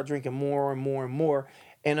casually start drinking more and more and more.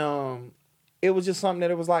 And it was just something that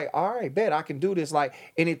it was like, all right, bet I can do this. Like,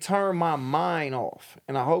 and it turned my mind off.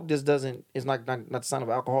 And I hope this it's not the sign of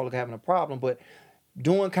an alcoholic having a problem, but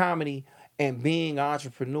doing comedy and being an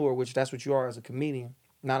entrepreneur, which that's what you are as a comedian,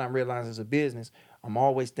 now that I'm realizing as a business, I'm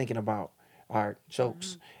always thinking about art,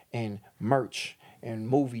 jokes, and merch, and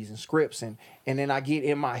movies and scripts, and then I get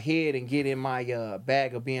in my head and get in my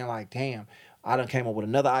bag of being like, damn, I done came up with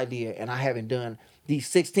another idea, and I haven't done these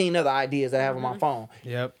 16 other ideas that I have on my phone.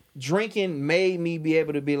 Yep. Drinking made me be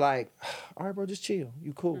able to be like, all right, bro, just chill.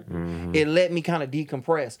 You cool. It let me kind of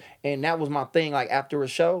decompress. And that was my thing. Like after a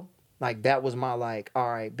show, like that was my like, all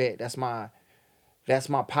right, bet. That's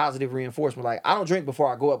my positive reinforcement. Like I don't drink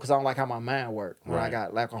before I go up because I don't like how my mind works when I Right.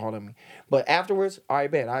 got alcohol in me. But afterwards, all right,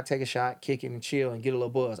 bet. I take a shot, kick it and chill and get a little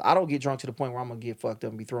buzz. I don't get drunk to the point where I'm gonna get fucked up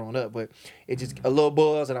and be throwing up, but it just a little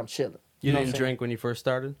buzz and I'm chilling. You know what didn't I'm saying? drink when you first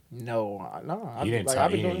started? No. You didn't like, start.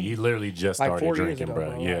 I've been doing You literally just like started 4 years drinking, ago, bro.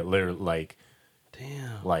 bro. Yeah, Like- literally, like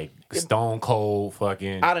Damn. stone cold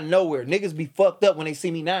fucking. out of nowhere. Niggas be fucked up when they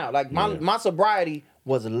see me now. Like my sobriety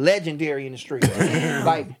was legendary in the street.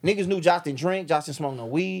 Like niggas knew Josh didn't drink, Josh didn't smoke no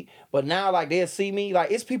weed. But now like they'll see me,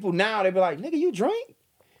 like it's people now, they be like, nigga, you drink?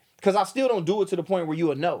 Cause I still don't do it to the point where you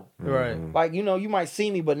will know. Right. Like, you might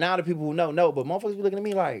see me, but now the people who know, but motherfuckers be looking at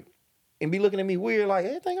me like, and be looking at me weird, like,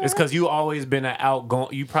 everything all It's right? because you always been an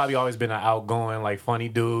outgoing. You probably always been an outgoing, like funny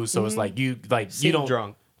dude. So it's like you Seem don't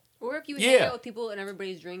drunk. Or if you hang Yeah. out with people and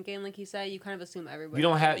everybody's drinking, like you said, you kind of assume everybody. You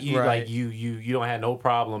don't have you Right. like you don't have no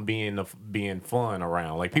problem being fun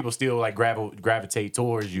around. Like people still like gravitate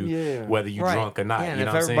towards you, Yeah. whether you Right. drunk or not. Yeah, and you know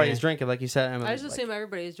if what I'm everybody's saying? drinking, like you said, I just assume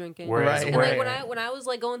everybody's drinking. Whereas- And Right. like when I was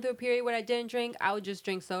like going through a period where I didn't drink, I would just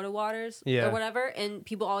drink soda waters Yeah. or whatever, and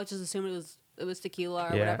people always just assume it was tequila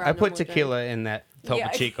or Yeah, whatever. I our put normal drink. tequila in that Topo Yeah.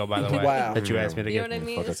 Chico, by the way, Wow. that you asked me to You know get. what I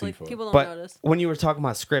mean? Fuck It's that like seafood. people don't But notice. when you were talking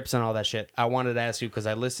about scripts and all that shit, I wanted to ask you because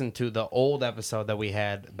I listened to the old episode that we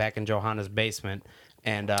had back in Johanna's basement,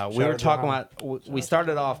 and we were out talking Johanna. about. We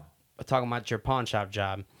started off talking about your pawn shop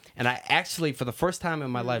job, and I actually, for the first time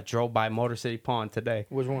in my life, drove by Motor City Pawn today.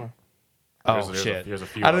 Which one? Oh There's a shit! there's a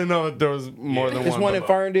few I didn't know if there was more than It's one in but-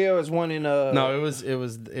 Ferndale, it's one in No, it was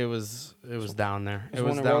down there. It one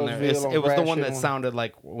was in down there. Roseville on It was the Brad one shit that one. sounded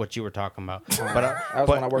like what you were talking about. But, That was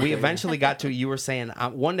when I but worked we there. eventually got to. You were saying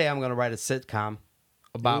one day I'm going to write a sitcom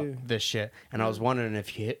about Yeah. this shit, and I was wondering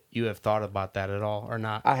if you have thought about that at all or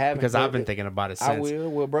not. I haven't, because but I've been thinking about it since. I will.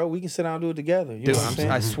 Well, bro, we can sit down and do it together. You Dude, know what I'm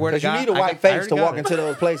saying? I swear to 'Cause God, you need a I white already face to got walk it. into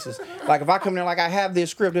those places. Like if I come in there, like I have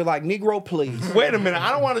this script, they're like, Negro, please. Wait a minute,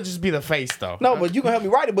 I don't want to just be the face though. No, but you gonna help me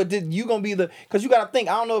write it. But you gonna be because you gotta think.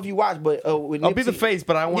 I don't know if you watch, but with I'll be the Nipsey- face,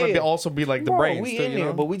 but I want to Yeah. also be like the Bro, brains. we too, in you there,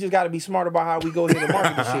 know? but we just got to be smart about how we go ahead and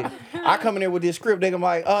market the shit. I come in there with this script, they gonna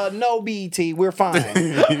be like, no BET, we're fine.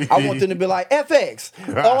 I want them to be like FX,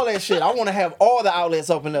 all that shit. I want to have all the outlets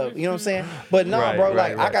open up. You know what I'm saying? But no, Right, bro, right,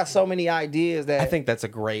 like I right. got so many ideas that I think that's a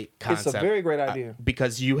great concept. it's a very great idea.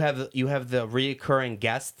 because you have the reoccurring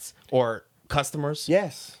guests or customers.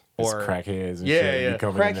 Yes. It's Or crackheads and Yeah, shit. yeah. You come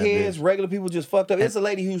in that Crackheads, bitch. regular people just fucked up. It's a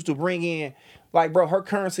lady who used to bring in, like, bro, her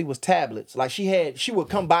currency was tablets. Like, she would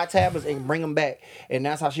come buy tablets and bring them back. And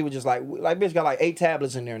that's how she would just, like, bitch got like 8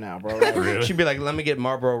 tablets in there now, bro. Like, She'd be like, "Let me get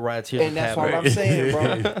Marlboro Reds here." and that's what I'm saying,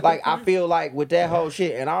 bro. Like, I feel like with that whole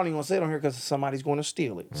shit, and I don't even want to say it on here because somebody's going to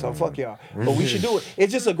steal it. So fuck y'all. But we should do it.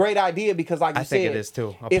 It's just a great idea because, like you I said, think it is,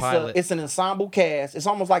 too. A it's pilot. it's an ensemble cast. It's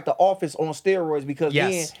almost like The Office on steroids because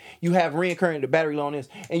Yes. then you have reoccurring, the battery low on this,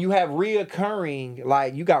 and you have reoccurring,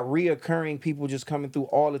 like you got reoccurring people just coming through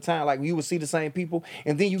all the time. Like you would see the same people,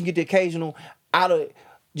 and then you can get the occasional out of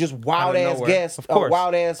just wild ass nowhere. guest, Of a course.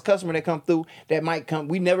 wild ass customer that come through that might come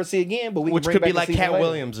we never see again, but we Which can could bring be back like Cat Cat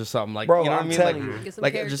Williams or something. Like, Bro, you know what I'm I mean? telling Like, you. Get some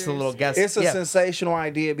like just a characters. little guest. It's a Yeah. sensational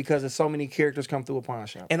idea because there's so many characters come through a pawn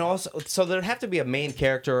shop. And also, so there'd have to be a main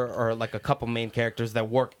character or like a couple main characters that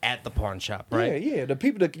work at the pawn shop, right? Yeah, yeah. The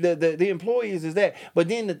people, the employees is that. But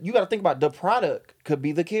then you got to think about the product could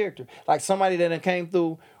be the character. Like somebody that done came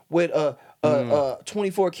through with a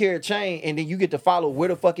 24 karat chain, and then you get to follow where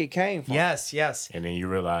the fuck it came from. Yes, yes. And then you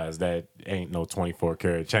realize that ain't no 24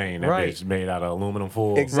 karat chain. That Right. bitch made out of aluminum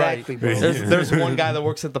foil. Exactly, bro. There's one guy that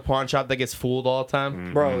works at the pawn shop that gets fooled all the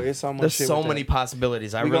time. Bro, it's so much There's shit so with many that.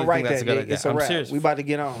 possibilities. I We really gonna write think that's that. a good Dick. idea. It's a I'm wrap. serious. We about to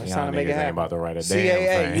get on. It's Y'all time to make niggas it ain't happen. about to write a damn CAA,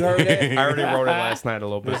 thing. you heard that? I already wrote it last night a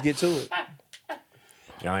little bit. Let's get to it.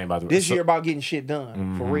 Y'all ain't about to. This so, year about getting shit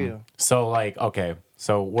done for real. So like, okay.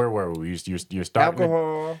 So where were we? You're starting.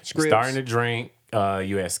 Alcohol, scripts. Starting to drink.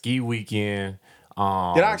 You at ski weekend. Did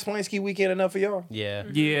I explain ski weekend enough for y'all? Yeah.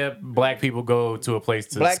 Yeah, black people go to a place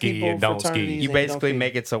to Black ski people, and don't fraternities. ski. You Don't basically ski.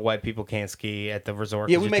 make it so white people can't ski at the resort.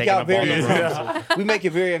 Yeah, 'cause we you're make taking out up very all the room. uncomfortable. We make it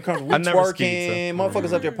very uncomfortable. We I never skied, twerking,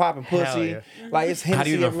 motherfuckers up there popping pussy. yeah. Like it's How do you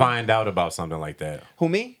Hennessy even everywhere. find out about something like that? Who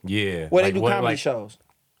me? Yeah. Well, Like, they do what- comedy like- shows.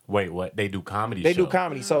 Wait, what? They do comedy. They do shows?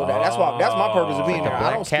 comedy, so that's my purpose of being The there. I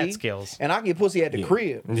black don't cat ski, skills. and I get pussy at the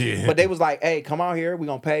crib. Yeah. But they was like, "Hey, come out here. We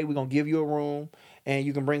gonna pay. We gonna give you a room, and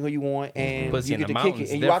you can bring who you want, and Pussy you in get the to kick it.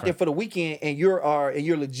 mountains And you out there different. for the weekend, and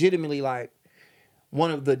you're legitimately like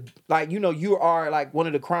one of the you are like one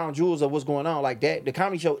of the crown jewels of what's going on. Like that, the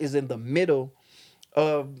comedy show is in the middle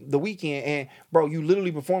of the weekend, and bro, you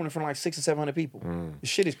literally performing in front of like 600 or 700 people. The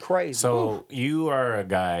shit is crazy. So you are a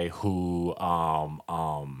guy who,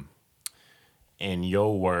 in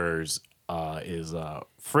your words, is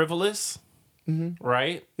frivolous,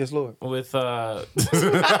 right? yes, Lord. With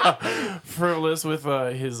frivolous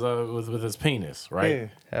with his penis, right? Yeah.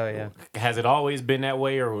 Hell yeah. Has it always been that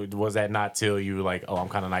way, or was that not till you were like, oh, I'm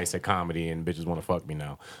kind of nice at comedy and bitches want to fuck me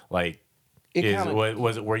now? Like, It kinda-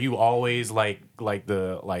 were you always like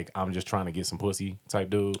I'm just trying to get some pussy type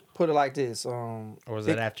dude? Put it like this. Or was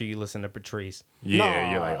it after you listened to Patrice? Yeah,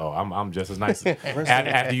 No. you're like, oh, I'm just as nice.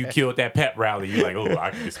 After you killed that pep rally, you're like, oh, I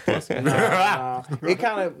can get some pussy. It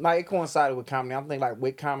kind of like it coincided with comedy. I think like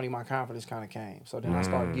with comedy, my confidence kind of came. So then I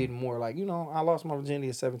started getting more like I lost my virginity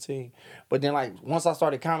at 17, but then like once I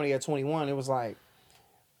started comedy at 21, it was like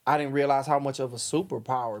I didn't realize how much of a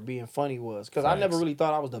superpower being funny was because I never Facts. really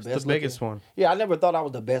thought I was the best. The biggest one. Yeah, I never thought I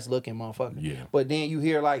was the best looking motherfucker. Yeah. But then you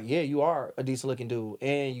hear like, yeah, you are a decent looking dude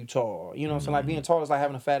and you tall. You know what I'm saying? Like being tall is like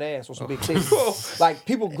having a fat ass or some big titties. Like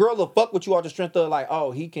girls will fuck with you off the strength of like, oh,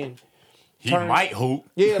 he can. He Turn- might hoop.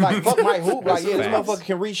 Yeah, like fuck my hoop. Like, yeah, this Facts. motherfucker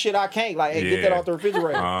can reach shit I can't. Like, hey, get that Yeah. off the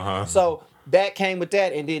refrigerator. Uh-huh. So that came with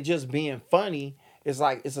that, and then just being funny is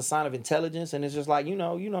like it's a sign of intelligence, and it's just like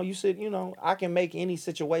you said, I can make any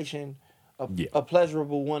situation Yeah. a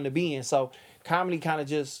pleasurable one to be in. So comedy kind of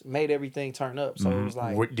just made everything turn up. So it was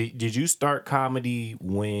like, Did you start comedy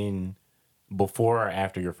before or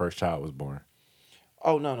after your first child was born?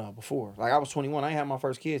 oh no, before. Like I was 21, I ain't had my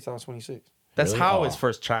first kid till I was 26. That's Really? how Oh. his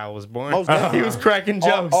first child was born. Most definitely. He was cracking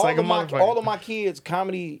jokes like a motherfucker. all of my kids,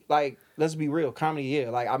 comedy, like, let's be real, comedy, yeah.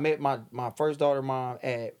 Like, I met my first daughter mom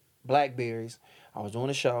at Blackberries. I was doing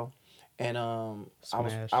a show, and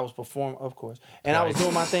Smash. I was performing, of course, and I was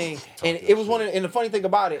doing my thing, and it was and the funny thing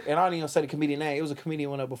about it, and I don't even say the comedian name, it was a comedian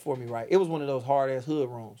went up before me, right? It was one of those hard ass hood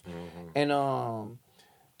rooms, and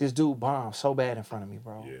This dude bombed so bad in front of me,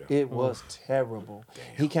 bro. Yeah. It was terrible.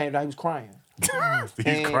 He came down, he was crying.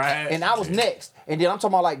 He's crying. And I was next. And then I'm talking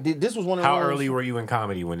about like this was one of the How ones- early were you in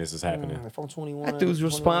comedy when this is happening? If I'm 21. That dude's 21,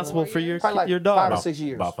 responsible for your probably like your dog. 5 or 6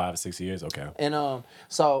 years. About 5 or 6 years. Okay. And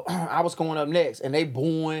so I was going up next, and they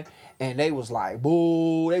booing, and they was like,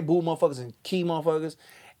 boo, they boo motherfuckers and key motherfuckers.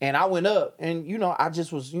 And I went up, and I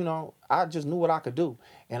just was, I just knew what I could do.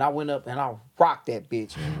 And I went up and I rocked that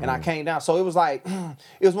bitch. And I came down. So it was like,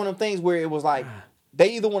 it was one of them things where it was like,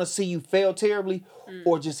 they either want to see you fail terribly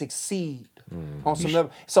or just exceed on some level.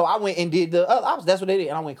 So I went and did that's what they did.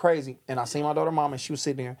 And I went crazy. And I seen my daughter mom, and she was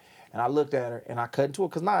sitting there. And I looked at her and I cut into it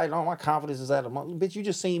because now my confidence is at a bitch. You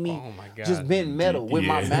just seen me just bend metal with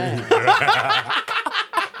my mind.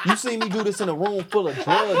 You see me do this in a room full of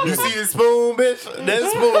drugs. You see the spoon, bitch? That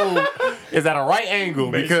spoon is at a right angle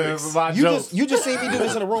because of my jokes. You just see me do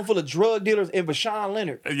this in a room full of drug dealers and Vashawn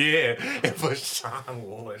Leonard. Yeah, and for Sean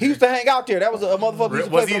Ward. He used to hang out there. That was a motherfucker who used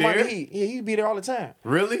to Was play he for Miami there? Heat. Yeah, he'd be there all the time.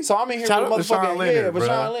 Really? So I'm in here Shout with a out to motherfucker. Vashawn Leonard, Vashawn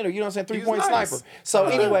bruh. Leonard. You know what I'm saying? He was 3-point nice. sniper. So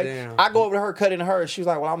anyway, damn. I go over to her, cutting her. She was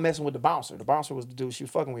like, well, I'm messing with the bouncer. The bouncer was the dude she was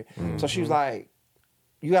fucking with. So she was like,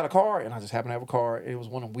 you got a car? And I just happened to have a car. It was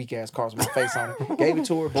one of them weak ass cars with my face on it. Gave it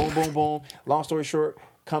to her. Boom, boom, boom. Long story short,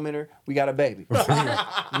 come in her. We got a baby.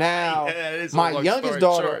 Now, my youngest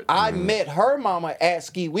daughter, I met her mama at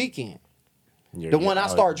Ski Weekend. The one I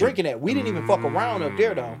started drinking at. We didn't even fuck around up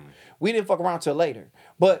there though. We didn't fuck around till later.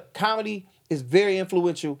 But comedy is very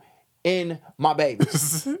influential in my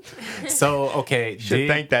babies. So, okay. Should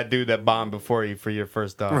thank that dude that bombed before you for your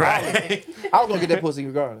first dog. Right. I was gonna get that pussy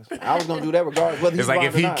regardless. I was gonna do that regardless. Whether It's like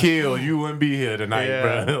if bombed or he not. killed, you wouldn't be here tonight,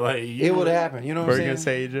 Yeah. bro. Like It would have happened. You know What what are you I'm gonna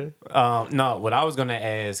saying? say, AJ? No, what I was gonna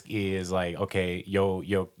ask is like, okay, your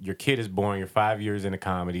kid is born. You're 5 years into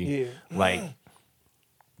comedy. Yeah. Like,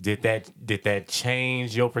 did that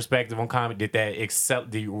change your perspective on comedy? Did that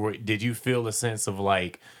did you feel a sense of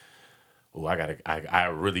like, oh, I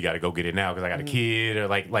really gotta go get it now because I got a kid, or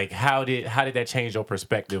like how did that change your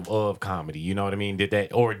perspective of comedy? You know what I mean? Did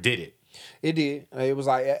it? It did. It was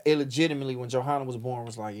like it legitimately when Johanna was born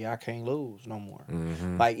was like, yeah, I can't lose no more.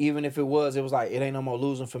 Like even if it was like it ain't no more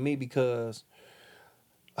losing for me because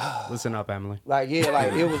Listen up, Emily. like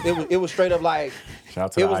like it was straight up like Shout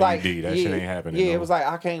out to it the was IUD. like That shit ain't happening. Yeah, no. it was like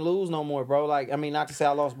I can't lose no more, bro. Like I mean, not to say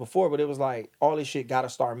I lost before, but it was like all this shit got to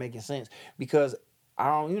start making sense because I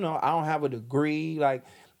don't have a degree. Like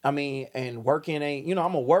I mean, and working ain't I'm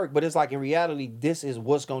gonna work, but it's like in reality, this is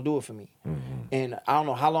what's gonna do it for me. And I don't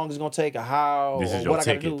know how long it's gonna take or how This is or your what I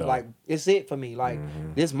gotta ticket, do. though. Like it's it for me. Like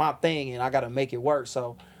this is my thing, and I gotta make it work.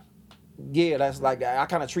 So. Yeah, that's like I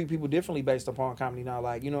kind of treat people differently based upon comedy now.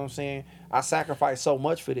 Like, you know what I'm saying? I sacrifice so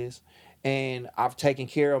much for this, and I've taken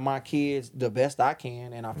care of my kids the best I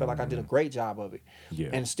can, and I feel like I did a great job of it, Yeah.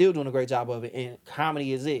 and still doing a great job of it. And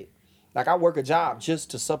comedy is it. Like I work a job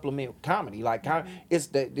just to supplement comedy. Like it's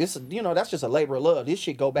that this that's just a labor of love. This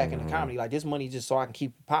shit go back into comedy. Like this money just so I can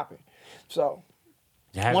keep popping. So.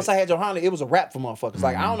 Once I had Johanna, it was a wrap for motherfuckers.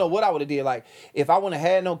 Like I don't know what I would have did. Like if I wouldn't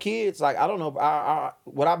have had no kids, like I don't know,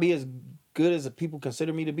 would I be as good as people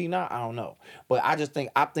consider me to be now? I don't know, but I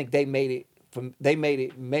think they made it. They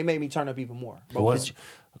made me turn up even more. But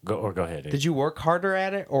Go ahead. Did you work harder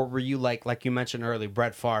at it, or were you like you mentioned earlier,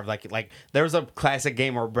 Brett Favre? Like there was a classic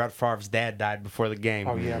game where Brett Favre's dad died before the game.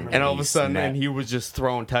 Oh, yeah, I remember. and all of a sudden, Snap. and he was just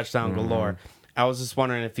throwing touchdown galore. I was just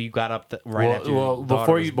wondering if you got up right after Well, your daughter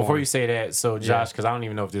before was you born. say that, so Josh, because I don't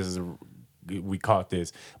even know if this is we caught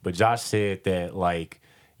this, but Josh said that like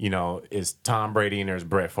it's Tom Brady and there's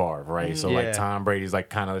Brett Favre, right? So like Yeah. Tom Brady's like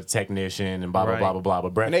kind of the technician and blah blah Right. blah blah blah,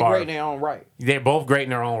 but Brett and they Favre, great in their own right. they're both great in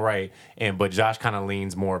their own right, but Josh kind of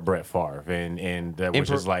leans more Brett Favre, and which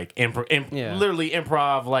is like Yeah. literally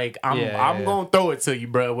improv. Like I'm gonna throw it to you,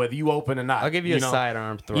 bro, whether you open or not. I'll give you a know?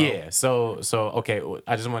 sidearm throw. Yeah. So okay,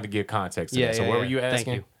 I just wanted to give context to that. So what were you asking?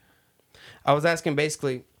 Thank you. I was asking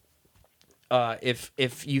basically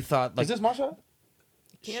if you thought like Is this my shot?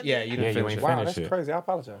 yeah you didn't Yeah, you finish ain't it. Wow, Finish that's it. crazy. I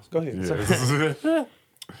apologize. Go ahead.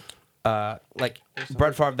 Yeah. Like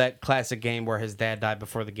Brett Favre, that classic game where his dad died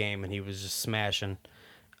before the game and he was just smashing.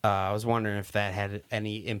 I was wondering if that had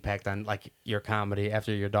any impact on like your comedy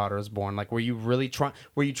after your daughter was born. Like, were you really trying?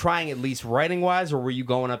 Were you trying at least writing wise, or were you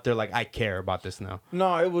going up there like I care about this now?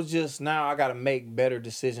 No, it was just now I got to make better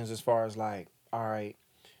decisions as far as like, all right,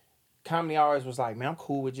 comedy always was like, man, I'm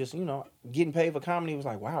cool with just, getting paid for comedy. It was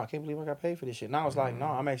like, wow, I can't believe I got paid for this shit. Now it's like, no,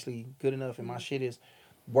 I'm actually good enough and my shit is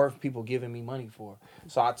worth people giving me money for.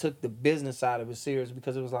 So I took the business side of it serious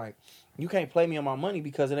because it was like, you can't play me on my money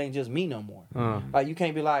because it ain't just me no more. Like you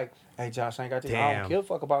can't be like, hey Josh, I ain't got this. I Damn. don't give a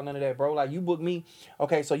fuck about none of that, bro. Like you book me.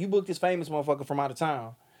 Okay, so you booked this famous motherfucker from out of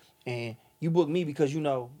town and you book me because you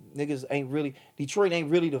know niggas ain't really Detroit ain't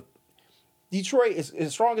really the Detroit is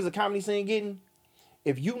as strong as the comedy scene getting.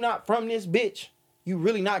 If you not from this bitch, you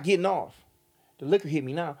really not getting off. The liquor hit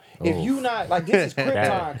me now. If you not like this is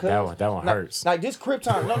Krypton, cuz that one hurts. Like this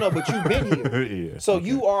Krypton, no, but you've been here. Yeah. So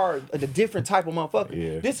you are a different type of motherfucker.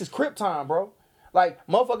 Yeah. This is Krypton, bro. Like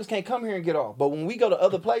motherfuckers can't come here and get off. But when we go to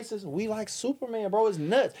other places, we like Superman, bro. It's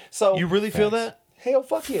nuts. So You really feel that? hell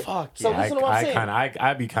fuck yeah. Fuck So yeah. listen to what I'm saying.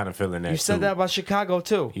 I be kind of feeling that. You said too. that about Chicago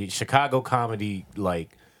too. Chicago comedy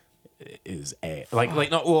like is ass. Like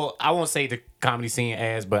no, well, I won't say the comedy scene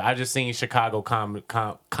ass, but I just seen Chicago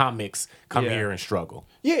comics come Yeah. here and struggle.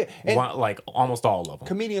 Yeah. And Like almost all of them.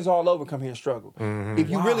 comedians all over come here and struggle. If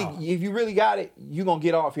you really got it, you gonna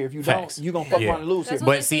get off here. If you Facts. don't, you gonna fuck Yeah. around and lose here. That's But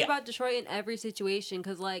what they see, say about Detroit in every situation,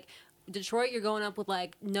 because like Detroit, you're going up with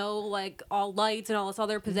like no like all lights and all this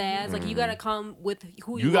other pizzazz. Like you gotta come with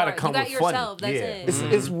who you, You gotta are. come you got with funny. yourself. That's Yeah.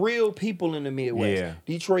 it. It's real people in the Midwest. Yeah.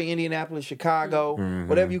 Detroit, Indianapolis, Chicago,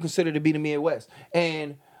 whatever you consider to be the Midwest.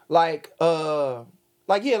 And and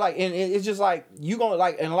it's just like you gonna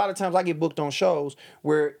like, and a lot of times I get booked on shows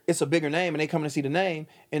where it's a bigger name and they coming to see the name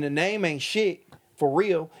and the name ain't shit for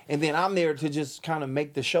real, and then I'm there to just kind of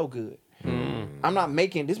make the show good. I'm not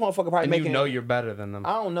making this motherfucker probably And making. you know you're better than them.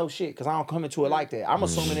 I don't know shit because I don't come into it like that. I'm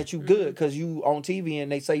assuming that you good because you on TV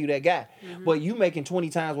and they say you that guy. But you making 20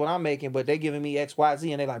 times what I'm making, but they giving me X, Y,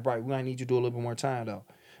 Z, and they like, bro, we might need you to do a little bit more time though.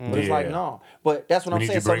 But it's like, Yeah. no. But that's what We I'm need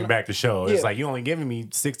saying. to bring So back the show. It's Yeah. like you only giving me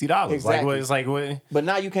 $60. Exactly. Like what? It's like what? But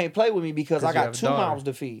now you can't play with me because I you got have a 2 daughter. mouths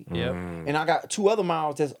to feed. Yep. And I got 2 other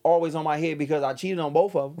mouths that's always on my head because I cheated on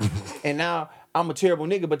both of them. And now I'm a terrible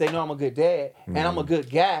nigga, but they know I'm a good dad. And I'm a good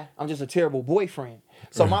guy. I'm just a terrible boyfriend.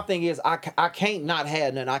 So my thing is, I can't not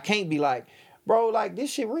have nothing. I can't be like, bro, like this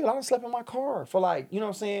shit real. I done slept in my car for like, you know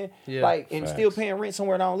what I'm saying? Yeah. Like, and Facts. still paying rent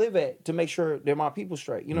somewhere that I don't live at to make sure that my people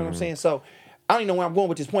straight. You know what I'm saying? So I don't even know where I'm going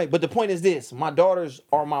with this point. But the point is this: my daughters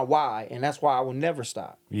are my why, and that's why I will never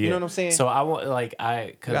stop. Yeah. You know what I'm saying? So I want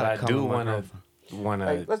because Gotta I come do with my want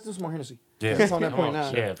hey, to. let's do some more Hennessy. Yeah. It's on that Come point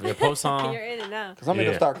on. now. Yeah, post on. You're in it now. Cause I'm gonna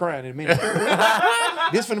Yeah. start crying in a minute.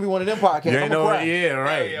 This finna be one of them podcasts. You I'm ain't gonna know, cry. yeah,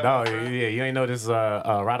 right. No, yeah, you ain't know this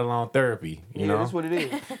ride along therapy. You Yeah, know, that's what it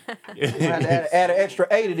is. I had to add an extra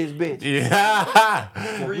A to this bitch. yeah.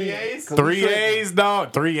 3 A's? 3 A's,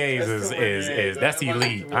 dog. 3 A's is that's That's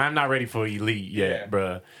elite. about to- I'm not ready for elite yet, Yeah.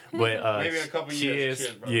 bruh. But Maybe in a couple years, cheers.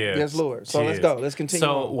 cheers, bro. Yeah. Yes, Lord. So let's go. Let's continue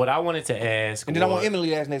So on. what I wanted to ask, And then I want was- Emily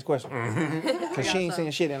to ask next question. Cause she ain't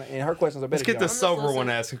saying shit, and her questions are better. Let's get than the y'all. sober listening. one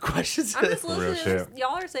asking questions. I'm just Real listening. shit.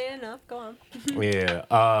 Y'all are saying enough. Go on.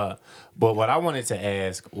 Yeah. But what I wanted to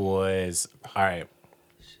ask was, all right.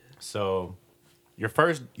 So, your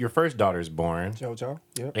first daughter's born, JoJo.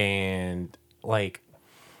 Yep. and like,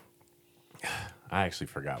 I actually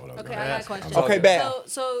forgot what I was Okay, going I to got a ask. question. Okay, bad.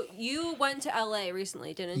 So you went to LA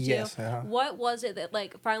recently, didn't you? Yes, uh-huh. What was it that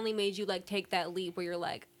like finally made you like take that leap where you're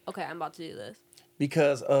like, okay, I'm about to do this?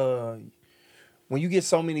 Because when you get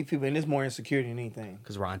so many people, and there's more insecurity than anything.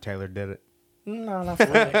 Because Ron Taylor did it. No, not for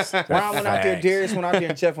real. Ron went out there, Facts. Darius went out there,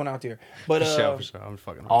 and Jeff went out there. But For sure. I'm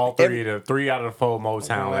fucking. All three out of the 4 Motown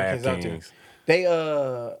Kids Lab out there. Kings. They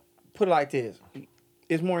put it like this: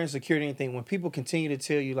 it's more insecurity than anything. When people continue to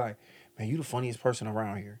tell you like, "Man, you the funniest person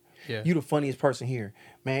around here. Yeah. You the funniest person here.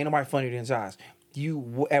 Man, ain't nobody funnier than Josh."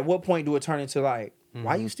 At what point do it turn into like,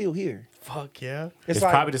 why you still here? Fuck yeah. It's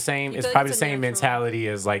like, probably the same. You It's feel like probably the it's a same natural. mentality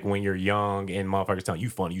as like when you're young and motherfuckers telling you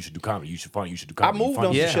funny, you should do comedy. You should funny, you should do I comedy. you moved funny,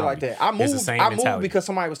 on you some should shit like comedy. that. I It's the moved. same I moved mentality. because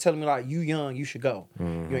somebody was telling me like, "You young, you should go. You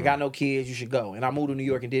ain't got no kids, you should go." And I moved to New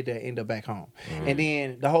York and did that. End up back home. And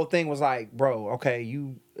then the whole thing was like, "Bro, okay,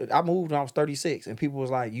 I moved when I was 36, and people was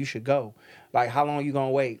like, you should go. Like, how long you gonna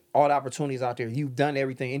wait? All the opportunities out there. You've done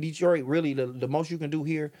everything in Detroit. Really, the most you can do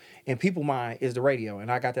here in people mind is the radio.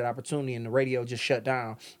 And I got that opportunity, and the radio just shut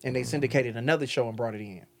down, and they syndicated another show and brought it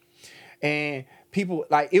in. And people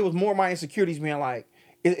like it was more my insecurities being like,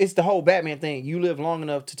 it's the whole Batman thing. You live long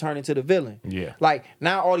enough to turn into the villain. Yeah. Like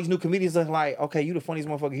now, all these new comedians are like, okay, you the funniest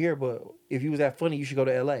motherfucker here, but if you was that funny, you should go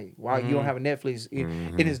to LA. Why you don't have a Netflix?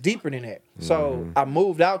 It is deeper than that. So I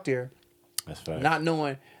moved out there, That's fact. not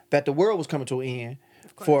knowing that the world was coming to an end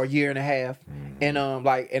for a year and a half, and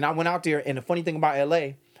and I went out there. And the funny thing about LA,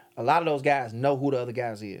 a lot of those guys know who the other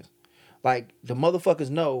guys is. Like the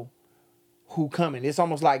motherfuckers know who coming. It's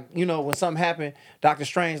almost like, you know, when something happened, Doctor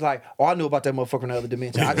Strange like, oh, I knew about that motherfucker in the other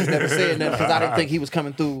dimension. I just never said nothing because I didn't think he was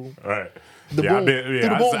coming through. Right. The yeah, boom. Through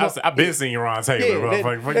the boom. I've been seeing you Ron Taylor. Yeah,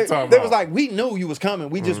 motherfucker. What you talking they about? was like, we knew you was coming.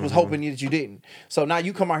 We just was hoping that you didn't. So now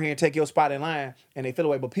you come out here and take your spot in line, and they feel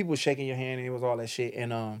away. But people was shaking your hand, and it was all that shit.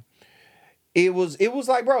 And It was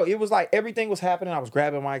like, bro, it was like everything was happening. I was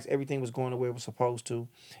grabbing mics, everything was going the way it was supposed to.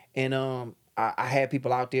 And I had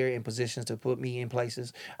people out there in positions to put me in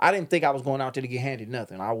places. I didn't think I was going out there to get handed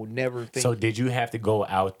nothing. I would never think. So did you have to go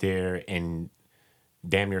out there and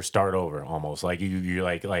damn near start over almost? Like you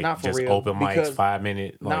like Not for just real, open mics, because 5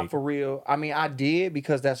 minute? Like, not for real. I mean, I did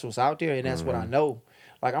because that's what's out there and that's what I know.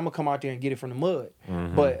 Like, I'm going to come out there and get it from the mud.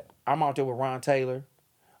 But I'm out there with Ron Taylor,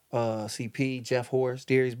 CP, Jeff Horst,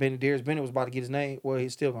 Darius Bennett. Darius Bennett was about to get his name. Well,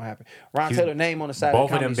 it's still going to happen. Ron Taylor name on the side of both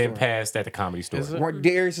the of them Comedy been Store. passed at the Comedy Store.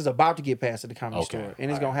 Darius is about to get passed at the Comedy Okay. Store.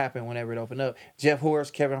 And it's going to happen whenever it open up. Jeff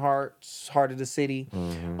Horst, Kevin Hart's Heart of the City.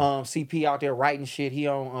 CP out there writing shit. He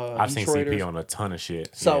on I've seen Detroiters. CP on a ton of shit.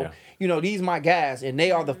 So, yeah. you know, these my guys, and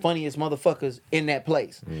they are the funniest motherfuckers in that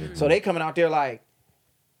place. So they coming out there like,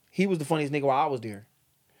 he was the funniest nigga while I was there.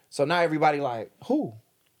 So now everybody like, who?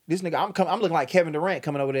 This nigga, I'm looking like Kevin Durant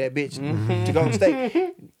coming over to that bitch to Golden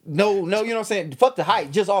State. No, you know what I'm saying? Fuck the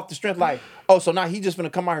hype, just off the strength like, oh, so now he just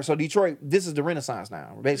finna come out here. So Detroit, this is the Renaissance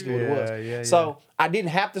now, basically what it was. So I didn't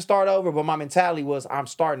have to start over, but my mentality was I'm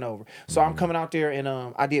starting over. So I'm coming out there and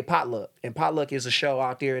I did Potluck. And Potluck is a show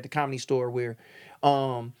out there at the Comedy Store where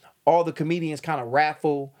all the comedians kind of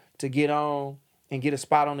raffle to get on and get a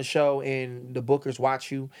spot on the show, and the bookers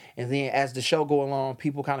watch you. And then as the show go along,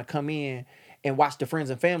 people kind of come in and watch the Friends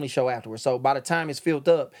and Family show afterwards. So by the time it's filled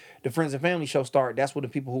up, the Friends and Family show start. That's where the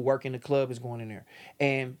people who work in the club is going in there.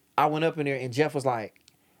 And I went up in there, and Jeff was like,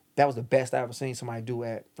 that was the best I ever seen somebody do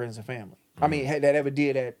at Friends and Family. I mean, that ever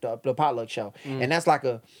did at the Potluck show. And that's like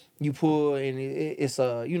you pull, and it's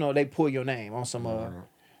you know, they pull your name on some,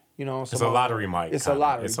 you know, It's a lottery mic. It's a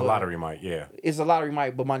lottery. It's a but lottery mic, yeah. It's a lottery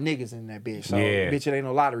mic, but my niggas in that bitch. So, Yeah. bitch, it ain't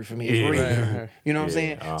no lottery for me. It's Yeah. real. You know what I'm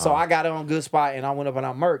saying? So I got on good spot, and I went up and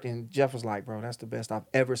I murked, and Jeff was like, bro, that's the best I've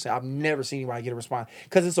ever seen. I've never seen anybody get a response.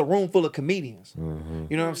 Because it's a room full of comedians. You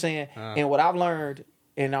know what I'm saying? And what I've learned,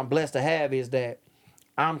 and I'm blessed to have, is that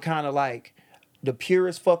I'm kind of like, the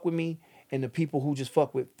purists fuck with me, and the people who just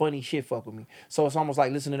fuck with funny shit fuck with me. So it's almost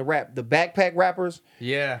like listening to rap. The backpack rappers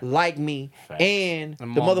like me, and the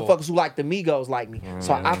mumble. motherfuckers who like the Migos like me.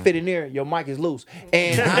 So I fit in there. Your mic is loose,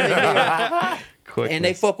 and I'm in there, and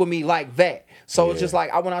they fuck with me like that. So it's just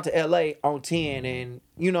like I went out to LA on 10, and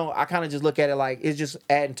you know I kind of just look at it like it's just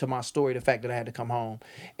adding to my story the fact that I had to come home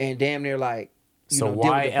and damn near like. You So know, deal with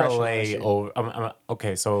why depression and LA? shit.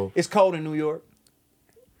 Okay, so It's cold in New York,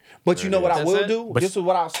 but you know what I That's will it? do. But this is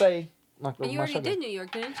what I'll say. And you already did New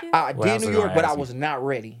York, didn't you? I Well, I did was New gonna York, but I ask you. was not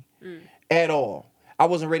ready at all. I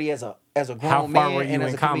wasn't ready as a grown how man far were you and as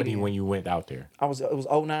in a comedy comedian. when you went out there? It was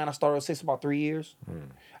 09. I started at 6, about 3 years.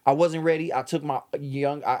 I wasn't ready. I took my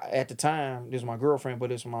at the time, this was my girlfriend, but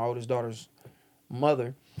this was my oldest daughter's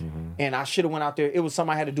mother. And I should have went out there. It was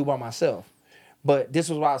something I had to do by myself. But this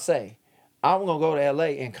was what I say. I was going to go to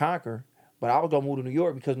LA and conquer, but I was going to move to New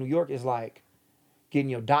York because New York is like getting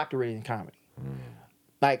your doctorate in comedy.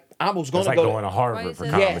 Like, I was going It's to like go going to Why Harvard you for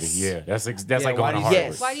say comedy. that? Yes. Yeah, that's like why going to do you- Harvard.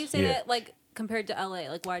 Yes. Why do you say Yeah. that, like, compared to LA?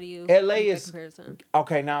 Like, why do you LA make that is- comparison?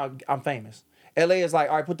 okay, now I'm famous. LA is like,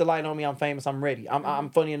 all right, put the light on me. I'm famous. I'm ready. I'm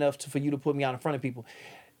funny enough for you to put me out in front of people.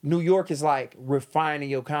 New York is like refining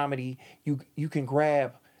your comedy. You can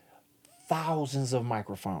grab thousands of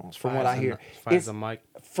microphones from what I hear. Five a mic.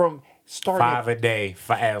 From starting Five a day.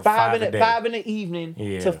 Five five a day. in the evening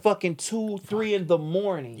Yeah. to fucking 2, 3 in the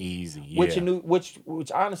morning. Easy. Yeah. Which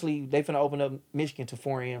honestly they finna open up Michigan to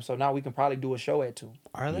 4 a.m. So now we can probably do a show at 2.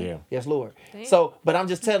 Are they? Yeah. Yes, Lord. Damn. So, but I'm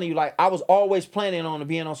just telling you, like, I was always planning on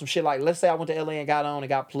being on some shit. Like, let's say I went to LA and got on and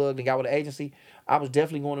got plugged and got with an agency. I was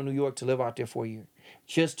definitely going to New York to live out there for a year.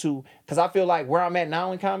 Just to, because I feel like where I'm at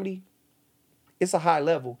now in comedy, it's a high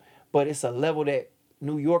level, but it's a level that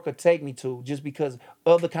New York could take me to just because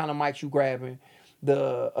of the kind of mics you grabbing,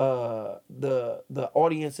 the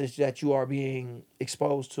audiences that you are being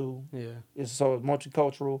exposed to. Yeah. It's so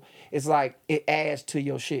multicultural. It's like it adds to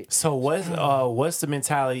your shit. So what's the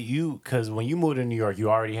mentality because when you moved to New York, you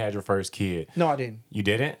already had your first kid. No, I didn't. You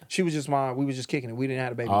didn't? She was just we was just kicking it. We didn't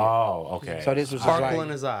have a baby yet. Oh, okay. So this was just Sparkle like,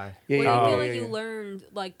 in his eye. yeah, What do yeah, you yeah, feel yeah, like you yeah. learned,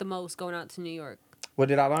 like, the most going out to New York? What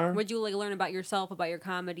did I learn? What'd you, like, learn about yourself, about your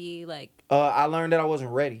comedy? Like, I learned that I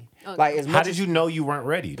wasn't ready. Okay. Like as much How did you know you weren't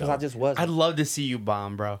ready? Because Though? I just wasn't. I'd love to see you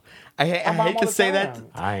bomb, bro. I I bomb hate all to the say that. time.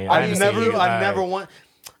 I I've haven't never seen you. want.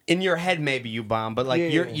 In your head, maybe you bomb, but like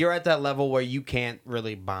Yeah. you're at that level where you can't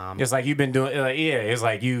really bomb. It's like you've been doing. It's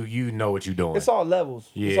like you know what you're doing. It's all levels.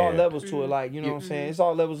 It's all Yeah. levels to it. Like, you know what I'm saying? It's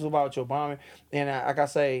all levels about your bombing. And like I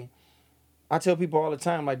say, I tell people all the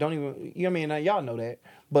time, like, don't even, you know what I mean? Now, y'all know that.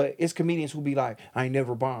 But it's comedians who be like, I ain't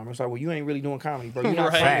never bomb. It's like, well, you ain't really doing comedy, bro. You're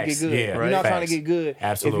not Right. trying to Facts. get good. Yeah, You're right. not trying to Facts. get good if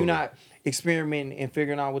Absolutely. you're not experimenting and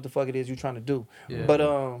figuring out what the fuck it is you're trying to do. Yeah. But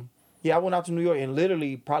Yeah, I went out to New York and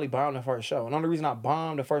literally probably bombed the first show. And the only reason I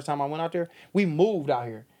bombed the first time I went out there, we moved out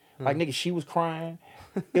here. Like, nigga, she was crying.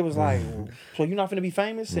 It was like, so you're not finna be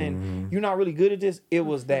famous and you're not really good at this? It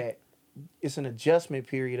was that. It's an adjustment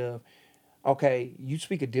period of, okay, you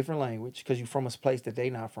speak a different language because you're from a place that they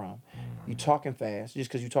not from. You talking fast just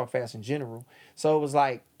because you talk fast in general. So it was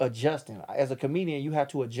like adjusting. As a comedian, you have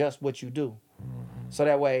to adjust what you do. So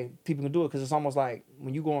that way people can do it, because it's almost like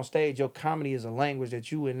when you go on stage, your comedy is a language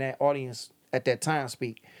that you and that audience at that time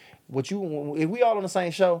speak. If we all on the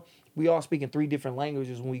same show, we all speak in 3 different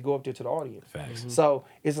languages when we go up there to the audience. Facts. So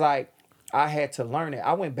it's like I had to learn it.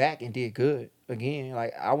 I went back and did good again.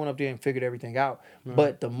 Like I went up there and figured everything out,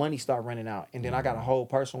 but the money started running out, and then I got a whole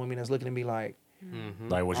person with me that's looking at me like,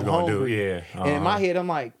 Like, what you I'm gonna do? hungry. Yeah. And in my head, I'm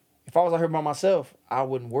like, if I was out here by myself, I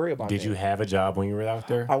wouldn't worry about that. Did you have a job when you were out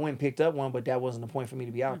there? I went and picked up one, but that wasn't the point for me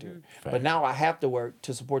to be out there. But now I have to work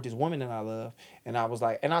to support this woman that I love. And I was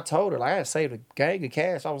like, and I told her, like, I had saved a gang of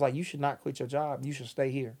cash. I was like, you should not quit your job. You should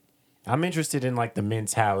stay here. I'm interested in like the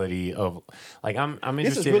mentality of like I'm interested.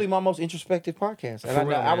 This is really my most introspective podcast. And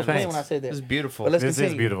real, I was man. playing when I said that. This is beautiful. But let's This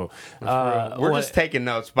continue. is beautiful. We're just taking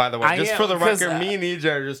notes, by the way. I Just am, for the 'cause, record, me and EJ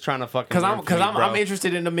are just trying to fucking. because learn from you, bro. I'm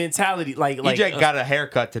interested in the mentality. Like EJ got a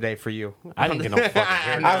haircut today for you. I didn't get no fucking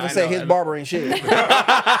hair. I was gonna say his barber ain't shit.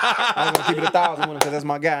 I was gonna keep it 1,000 with him because that's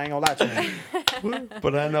my guy. I ain't gonna lie to him.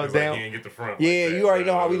 But I know damn. Get the front. Yeah, you already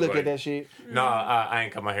know how we look at that shit. No, I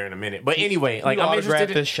ain't cut my hair in a minute. But anyway, like You I'm autograph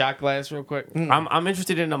interested. this shot glass real quick. I'm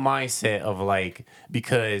interested in the mindset of like,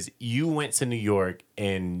 because you went to New York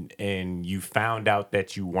and you found out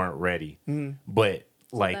that you weren't ready, but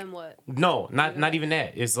like then what? no, not even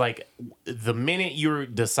that. It's like the minute you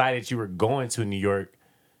decided you were going to New York,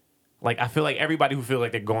 like I feel like everybody who feels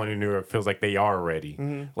like they're going to New York feels like they are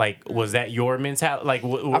ready. Like, was that your mentality? Like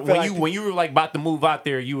when you were like about to move out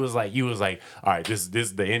there, you was like, all right, this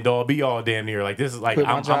is the end all be all damn near. Like this is like Quit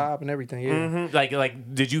my job and everything. Yeah.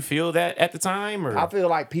 like did you feel that at the time or I feel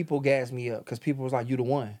like people gassed me up because people was like, you the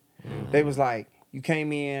one. They was like, you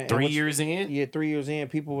came in. 3 years in? Yeah, 3 years in.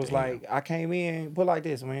 People was like, I came in, put like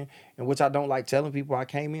this, man. And which I don't like telling people. I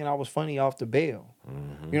came in, I was funny off the bail.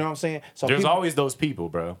 You know what I'm saying? So There's people, always those people,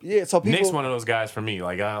 bro. Yeah, so people. Nick's one of those guys for me.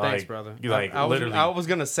 Like, Thanks, brother. You like I literally. was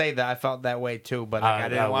gonna say that I felt that way too, but like, I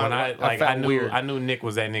didn't want. I felt knew weird. I knew Nick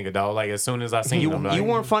was that nigga, dog. Like as soon as I seen him, I'm like, You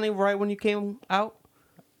weren't funny right when you came out.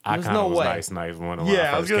 I There's kind of no was way. nice when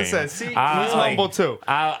Yeah, I was gonna first say. came. See, he's I, humble too.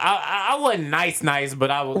 I wasn't nice, but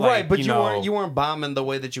I was like, Right, but you know, weren't bombing the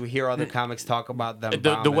way that you hear other comics talk about them. the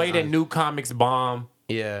bombing way that on- new comics bomb.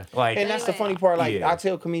 Yeah. Like And that's the funny part. Like, Yeah. I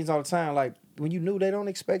tell comedians all the time, like, when you knew, they don't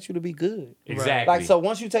expect you to be good. exactly. Like, so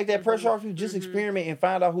once you take that pressure off you, just experiment and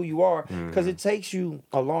find out who you are. Because it takes you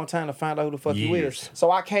a long time to find out who the fuck you Years. is.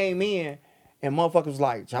 So I came in and motherfuckers was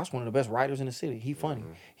like, Josh one of the best writers in the city. He funny.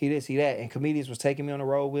 He this, he that. And comedians was taking me on the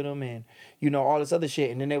road with him and, you know, all this other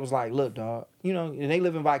shit. And then they was like, look, dog, you know, and they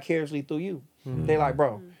living vicariously through you. They like,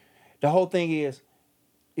 bro, the whole thing is,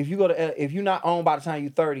 if you're not on by the time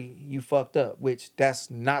you're 30, you fucked up, which that's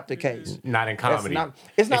not the case. not in That's comedy.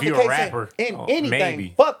 it's not if the you're case a rapper, in oh, anything.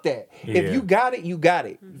 maybe. Fuck that. Yeah. If you got it, you got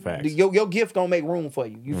it. Facts. Your gift gonna make room for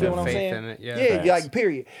you. You feel what I'm Faith saying? in it, yeah. Facts. like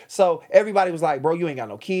period. So everybody was like, bro, you ain't got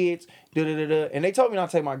no kids. And they told me not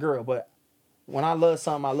to take my girl, but when I love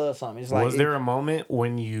something, I love something. It's like, Was there a moment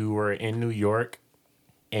when you were in New York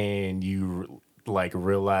and you like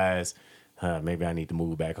realized maybe I need to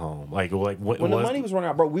move back home? Like what? when the money was running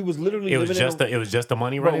out, bro? We was literally it was living just in it was just the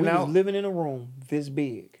money bro, running we out. was living in a room this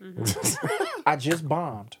big. I just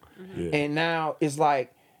bombed. Yeah. And now it's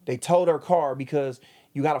like they towed her car because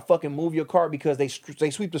you got to fucking move your car because they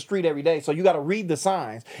sweep the street every day. So you got to read the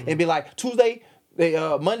signs and be like, Tuesday,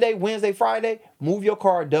 Monday, Wednesday, Friday, move your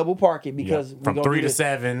car, double park it because From we gonna 3 do to this.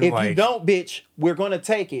 7, If like- you don't, bitch, we're gonna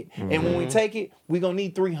take it. And when we take it, we gonna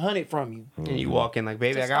need 300 from you. And you walk in like,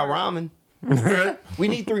 baby, I got ramen. We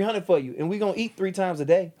need 300 for you, and we gonna eat 3 times a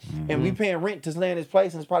day. And we paying rent to stay in this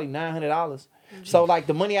place, and it's probably $900. So like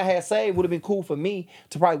the money I had saved would have been cool for me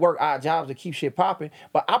to probably work odd jobs to keep shit popping.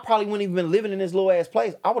 But I probably wouldn't even been living in this little ass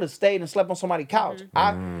place. I would have stayed and slept on somebody's couch.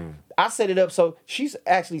 I set it up so she's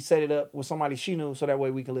actually set it up with somebody she knew so that way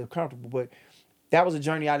we can live comfortable. But that was a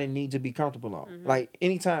journey I didn't need to be comfortable on. Like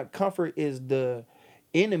anytime, comfort is the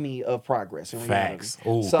enemy of progress. In Facts.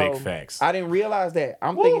 reality. Ooh, big facts. I didn't realize that.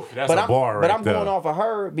 I'm thinking, that's but a bar but right I'm going there. off of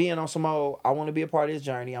her being on some old. I want to be a part of this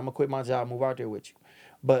journey. I'm gonna quit my job, move out there with you.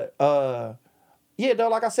 But yeah, though,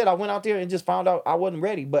 like I said, I went out there and just found out I wasn't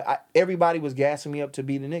ready. But everybody was gassing me up to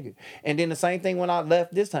be the nigga. And then the same thing when I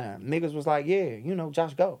left this time, niggas was like, yeah, you know,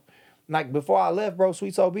 Josh, go. Like before I left, bro,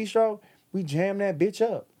 Sweet Soul Bistro, We jammed that bitch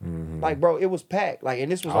up. Like, bro, it was packed. Like,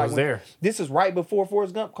 and this was I like was there. This is right before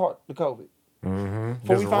Forrest Gump caught the COVID. Before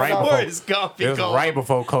This we is found right out. before- Forrest Gump, he It was goes- right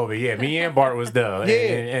before COVID. Yeah, me and Bart was there.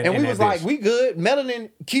 Yeah, and we that was like, bitch. we good.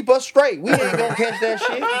 Melanin keep us straight. We ain't gonna catch that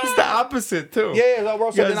shit. It's the opposite too. Yeah, so,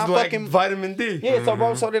 bro. So then I like fucking vitamin D. yeah. So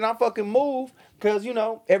bro, so then I fucking move because you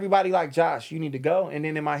know everybody like Josh. You need to go, and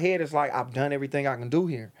then in my head it's like I've done everything I can do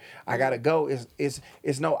here. I gotta go.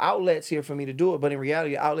 It's no outlets here for me to do it, but in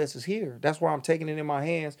reality, outlets is here. That's why I'm taking it in my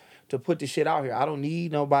hands to put this shit out here. I don't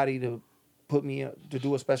need nobody to put me to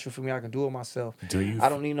do a special for me. I can do it myself. Do you? I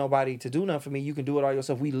don't need nobody to do nothing for me. You can do it all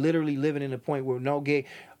yourself. We literally living in a point where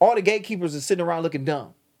all the gatekeepers are sitting around looking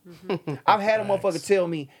dumb. I've had a motherfucker tell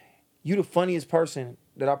me, "You the funniest person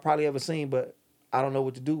that I probably ever seen, but I don't know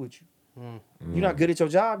what to do with you. You're not good at your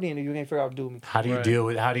job, then, if you can't figure out what to do with me." How do you Right. deal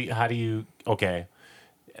with? How do you? Okay,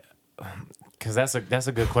 because that's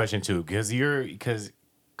a good question too. Because you're a freestyle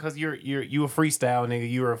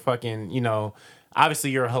nigga. You're a fucking Obviously,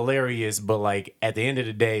 you're hilarious, but like at the end of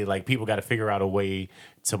the day, like people got to figure out a way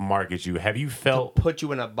to market you. Have you felt Put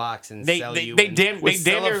you in a box and sell you. they and damn with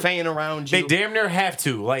near cellophane around you. They damn near have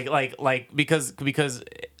to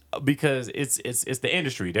because it's the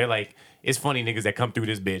industry. They're like, it's funny niggas that come through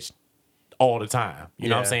this bitch all the time. You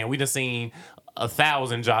know what I'm Yeah. saying? We done seen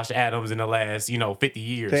 1,000 Josh Adams in the last 50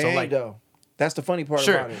 years. They So ain't like, though. That's the funny part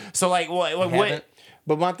sure. about it. So like Haven't? what?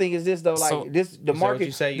 But my thing is this though, like So- the Is that what market,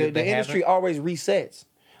 you say? the They industry haven't? always resets.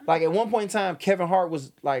 Like at one point in time, Kevin Hart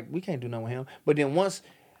was like, we can't do nothing with him. But then once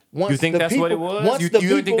You think the that's what it was? Once You the don't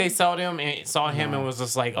think people- they saw him and was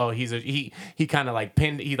just like, oh, he kind of like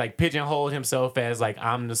pigeonholed himself as like,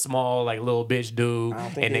 I'm the small like little bitch dude, I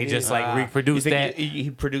don't think and they they just did. like reproduced You that. think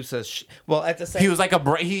he produces. Well, at the same He was like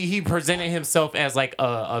he presented himself as like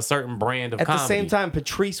a certain brand of At comedy. the same time,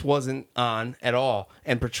 Patrice wasn't on at all,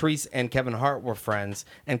 and Patrice and Kevin Hart were friends,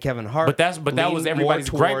 and Kevin Hart. But that was leaned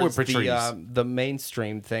everybody's more gripe with towards Patrice. the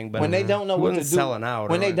mainstream thing. But when they don't know he what to do, wasn't selling out.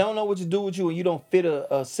 when they or- don't know what to do with you and you don't fit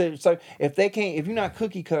a so if you're not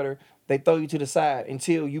cookie cutter, they throw you to the side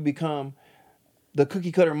until you become the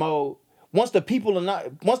cookie cutter mode. Once the people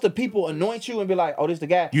anoint you and be like, oh, this the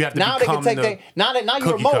guy. You have to now they can become take the that. Now you're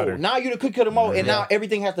a cookie mold. cutter. Now you're the cookie cutter mode, and now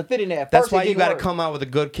everything has to fit in there. At That's first, why it you didn't got to work. come out with a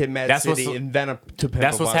good Kid, Mad That's City, what's- and then to Pimp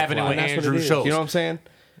That's a what's happening with Butterfly. That's what Andrew it is. Schultz. You know what I'm saying?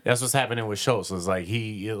 That's what's happening with Schultz. It's like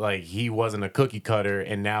he wasn't a cookie cutter,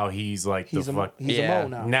 and now he's like He's the a fuck. a mold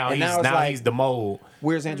now. Now And he's it's like, he's the mold.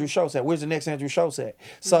 where's Andrew Schultz at? Where's the next Andrew Schultz at?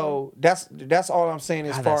 So that's all I'm saying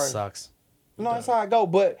as God, far that as sucks. no, that's how I go.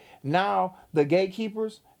 But now the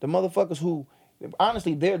gatekeepers, the motherfuckers who,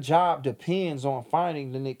 honestly, their job depends on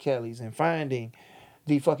finding the Nick Kellys and finding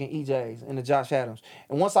the fucking EJs and the Josh Adams.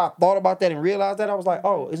 And once I thought about that and realized that, I was like,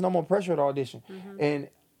 oh, there's no more pressure at audition. And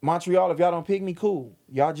Montreal, if y'all don't pick me, cool.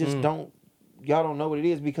 Y'all just don't. Y'all don't know what it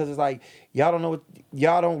is because it's like y'all don't know what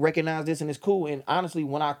y'all don't recognize this and it's cool. And honestly,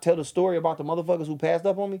 when I tell the story about the motherfuckers who passed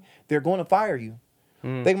up on me, they're going to fire you.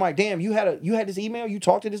 They like, damn, you had this email, you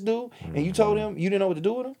talked to this dude, and you told him you didn't know what to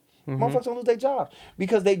do with him. Motherfuckers don't lose their jobs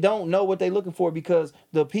because they don't know what they're looking for because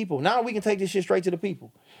the people. Now we can take this shit straight to the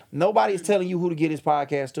people. Nobody is telling you who to get his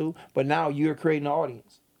podcast to, but now you're creating an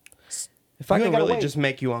audience. If I You can ain't gotta really wait. just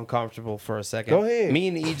make you uncomfortable for a second, Go ahead. Me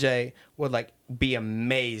and EJ would like be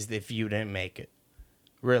amazed if you didn't make it.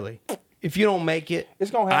 Really, if you don't make it, It's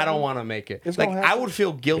gonna I happen. don't want to make it. It's Like gonna I happen. would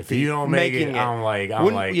feel guilty. If you don't make making it, I'm like,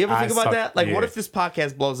 Wouldn't you ever I think about suck- that? Like, what yeah. if this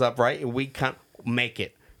podcast blows up, right? And we can't make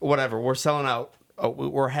it. Whatever, we're selling out.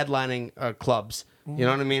 We're headlining clubs. You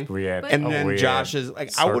know what I mean? We had- and then we had Josh is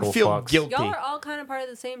like, I would circle feel fucks. guilty. Y'all are all kind of part of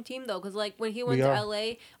the same team though, because like when he went We to are.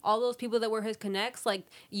 LA, all those people that were his connects, like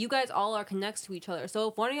you guys all are connects to each other. So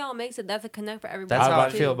if one of y'all makes it, that's a connect for everybody. That's how I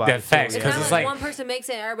too. feel about that it. facts, too, It's because not it's like like one person makes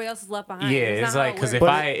it and everybody else is left behind. yeah, It's it's not how like it because works.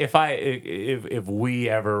 if we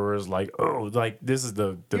ever was like, oh, like this is the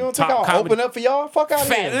You don't top think I'll comedy. open up for y'all? Fuck out of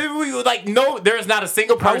Fat, here. we were like, no, there's not a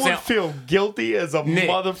single I person. would feel guilty as a Nick,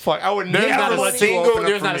 motherfucker. I would There's never not a let you open up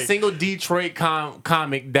there's for not a me. single Detroit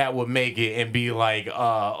comic that would make it and be like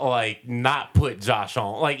not put Josh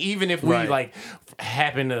on. Like even if we Right. like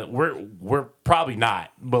happen to we're probably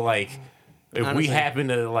not, but like if we Honestly. happen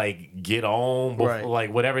to like get on Right.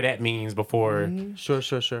 like whatever that means before Sure.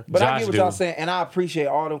 But I Josh get what do. y'all saying, and I appreciate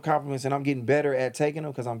all them compliments, and I'm getting better at taking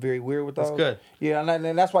them because I'm very weird with those. That's good. Yeah,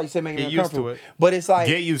 and that's why you said making Get me used to uncomfortable. it. But it's like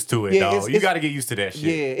get used to it, Yeah, dog. it's- You it's- got to get used to that shit.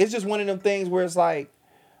 yeah, it's just one of them things where it's like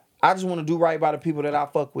I just want to do right by the people that I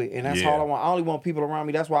fuck with, and that's Yeah. all I want. I only want people around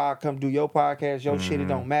me. That's why I come do your podcast, your shit. It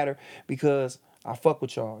don't matter because I fuck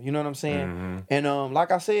with y'all. You know what I'm saying? And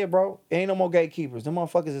like I said, bro, ain't no more gatekeepers. Them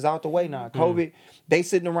motherfuckers is out the way now. COVID, they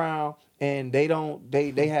sitting around and they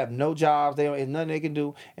have no jobs. There's nothing they can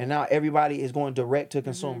do. And now everybody is going direct to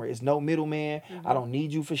consumer. It's no middleman. I don't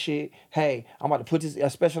need you for shit. Hey, I'm about to put this a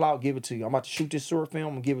special out, give it to you. I'm about to shoot this short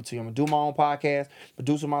film and give it to you. I'm gonna do my own podcast,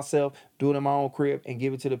 produce it myself, do it in my own crib, and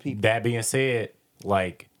give it to the people. That being said,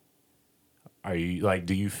 like, are you like?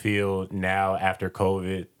 Do you feel now after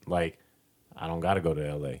COVID, like, I don't gotta go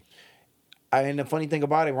to LA? And the funny thing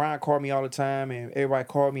about it, Ryan called me all the time, and everybody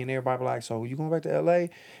called me, and everybody be like, "So you going back to LA?"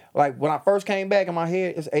 Like when I first came back, in my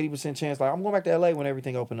head, it's 80% chance. Like I'm going back to LA when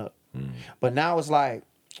everything open up. But now it's like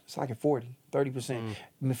at 40, 30%.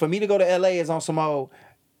 For me to go to LA is on some old,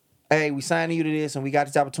 hey, we signing you to this, and we got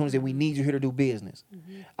these opportunities, and we need you here to do business.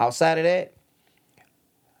 Outside of that,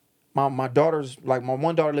 my daughter's like my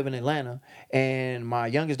one daughter live in Atlanta, and my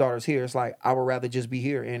youngest daughter's here. It's like I would rather just be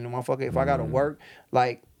here. And motherfucker, if I gotta work,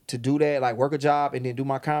 like to do that, like work a job and then do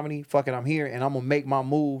my comedy, fuck it, I'm here and I'm gonna make my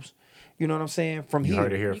moves. You know what I'm saying? From You here.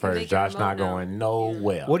 heard it here You can make first. it Josh remote not now. going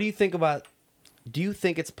nowhere. What do you think about? Do you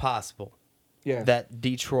think it's possible Yeah. that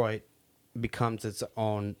Detroit becomes its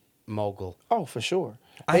own mogul? Oh, for sure.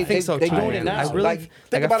 I think so They too. doing it now. I really like, like.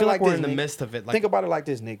 think I about feel it like like we're this, in the Nick. midst of it. Like Think about it like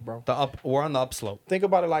this, Nick, bro. we're on the upslope. Think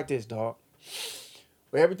about it like this, dog.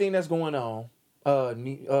 With everything that's going on,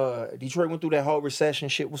 Detroit went through that whole recession.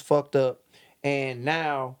 Shit was fucked up, and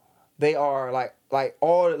now they are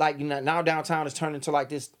now downtown is turning into like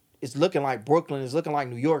this. It's looking like Brooklyn. It's looking like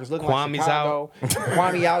New York. It's looking Kwame's like Chicago.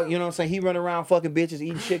 Kwame out. You know what I'm saying? He running around fucking bitches,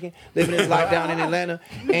 eating chicken, living his life down in Atlanta.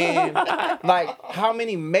 And like, how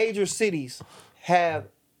many major cities have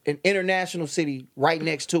an international city right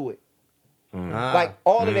next to it? Like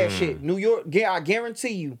all of that shit. New York, I guarantee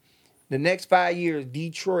you, the next 5 years,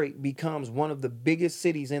 Detroit becomes one of the biggest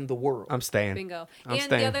cities in the world. I'm staying. Bingo. I'm And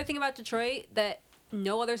staying. the other thing about Detroit that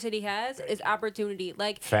no other city has is opportunity.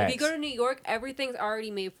 Like if Facts. you go to New York, everything's already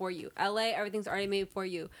made for you. LA, everything's already made for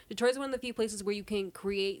you. Detroit's one of the few places where you can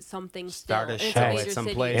create something still. Start a and it's show a at major some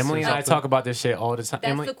city. place. Emily and I Like, talk about this shit all the time. that's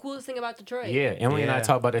Emily, the coolest thing about Detroit. yeah, Emily and I Yeah.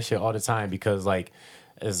 talk about that shit all the time because like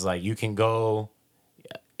it's like you can go.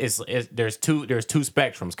 There's two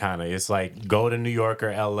spectrums kind of. It's like go to New York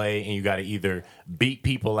or LA and you got to either beat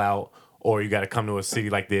people out or you got to come to a city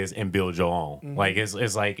like this and build your own. Like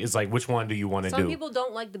it's like which one do you want to Some do? people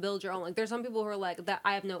don't like to build your own. Like there's some people who are like that.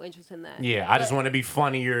 I have no interest in that. Yeah, I just But- want to be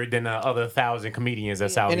funnier than the other 1,000 comedians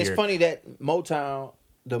that's out And here. it's funny that Motown,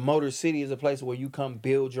 the Motor City, is a place where you come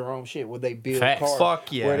build your own shit, where they build Facts. cars.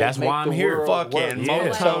 Fuck yeah. where they That's make why I'm the here. world Fuck yeah. work. And Yeah.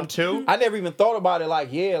 Motown too. I never even thought about it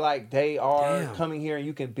like they are Damn. coming here and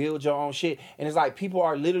you can build your own shit. And it's like people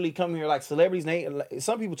are literally coming here like celebrities.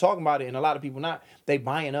 Some people talking about it and a lot of people not. They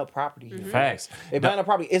buying up property here. Facts. They buying up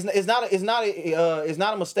property. It's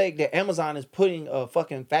not a mistake that Amazon is putting a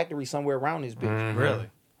fucking factory somewhere around this bitch. Really?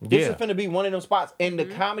 This Yeah. is finna be one of them spots. And the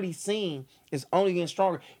comedy scene is only getting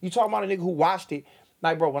stronger. You talking about a nigga who watched it.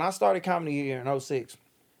 Like, bro, when I started comedy here in 2006,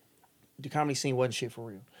 the comedy scene wasn't shit for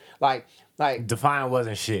real. Like Defiant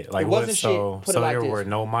wasn't shit. Like It wasn't so, shit. Put it so like there this. were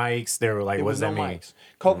no mics. There were like, it what was does no that mean? mics.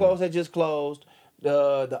 Coco's had just closed.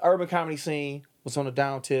 The urban comedy scene was on the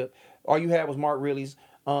down tip. All you had was Mark Really's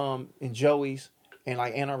and Joey's and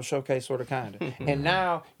like Ann Arbor Showcase, sort of kind of. And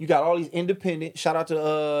now you got all these independent. Shout out to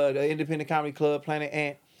the Independent Comedy Club, Planet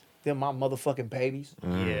Ant. They're my motherfucking babies.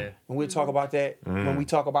 Yeah. And we'll talk about that when we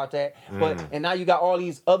talk about that. But and now you got all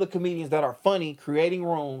these other comedians that are funny, creating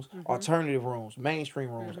rooms, alternative rooms,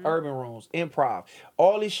 mainstream rooms, urban rooms, improv.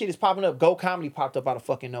 All this shit is popping up. Go Comedy popped up out of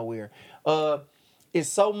fucking nowhere. It's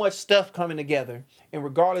so much stuff coming together. And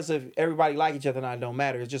regardless of everybody like each other or not, it don't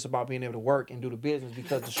matter. It's just about being able to work and do the business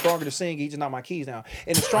because the stronger the scene gets, just knock my keys down.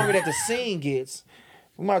 And the stronger that the scene gets,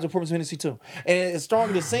 we might as well pour some Hennessy too. And the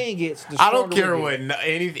stronger the scene gets, the I stronger don't care we get. what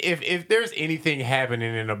if there's anything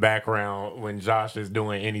happening in the background when Josh is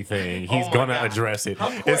doing anything, he's gonna address it.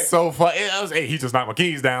 It's so fun. Hey, he just knocked my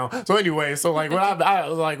keys down. So anyway, so like when I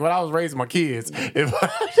was like when I was raising my kids, if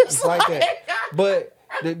It's like that. But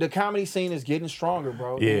the comedy scene is getting stronger,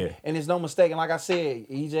 bro. Yeah. And it's no mistake. And like I said,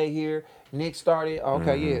 EJ here, Nick started.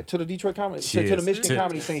 Okay, yeah. To the Detroit comedy, to the Cheers. Michigan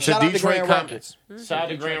comedy scene. to Shout out to Detroit Grand com- Rapids. Shout out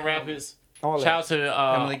to Grand Rapids. All that. Shout out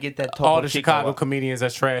to Emily, get that Topo all the Chico Chicago up. comedians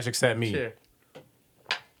that's trash except me. Sure.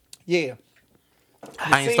 Yeah.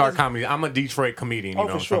 I ain't scene start is- comedy. I'm a Detroit comedian. You Oh,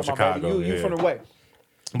 know, for sure, from my Chicago. baby. You yeah. from the way.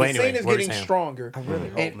 But The anyway, scene is what getting you saying? stronger. I really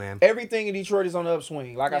hope, And man. everything in Detroit is on the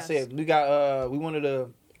upswing. Like Yes. I said, we got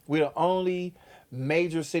we're the only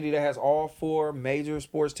major city that has all 4 major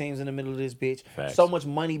sports teams in the middle of this bitch. Facts. So much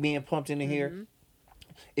money being pumped into here.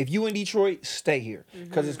 if you in Detroit, stay here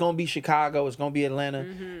because it's gonna be Chicago, it's gonna be Atlanta,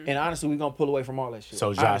 and honestly, we're gonna pull away from all that shit.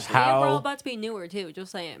 So Josh, Honestly. And we're all how about to be newer too.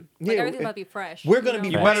 Just saying, like Yeah, everything's about to be fresh. we're gonna be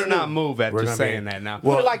You back. better not move after We're gonna saying be- that now.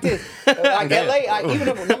 Put it like this, like LA. Even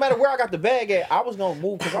if, no matter where I got the bag at, I was gonna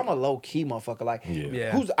move because I'm a low key motherfucker. Like,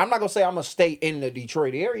 Yeah. I'm not gonna say I'm gonna stay in the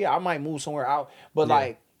Detroit area. I might move somewhere out, but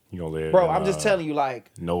like, you gonna live? bro, in, I'm just telling you,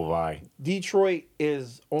 like, Novi. Detroit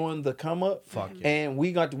is on the come up. Fuck yeah. And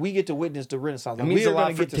we get to witness the Renaissance. It means a We're lot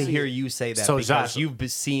gonna for, get to see hear it. you say that So, because Josh-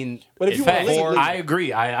 you've seen. But if you want to Facts. leave, I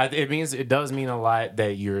agree. It means it does mean a lot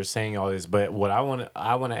that you're saying all this. But what I want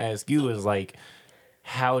to ask you is like,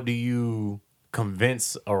 how do you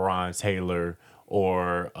convince a Ron Taylor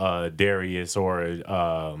or Darius or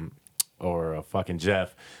a fucking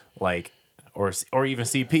Jeff, like, or even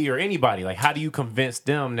CP or anybody? Like, how do you convince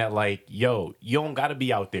them that like, yo, you don't got to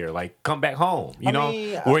be out there. Like, come back home. You know,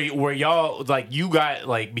 mean, where y'all like you got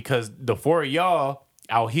like because the four of y'all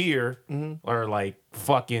out here are like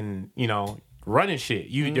fucking, you know, running shit.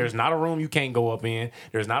 There's not a room you can't go up in.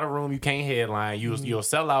 There's not a room you can't headline. You'll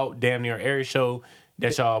sell out damn near every show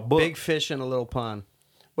that y'all book. Big fish in a little pond.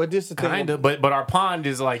 but this is the thing. Kinda, but our pond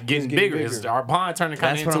is like getting getting bigger. bigger. Our pond turning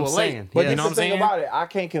kind That's of what into a I'm lake. saying. But Yeah. You this know is what the I'm thing saying? about it. I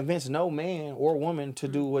can't convince no man or woman to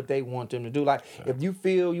do what they want them to do. Like, if you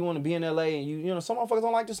feel you want to be in LA and you know, some motherfuckers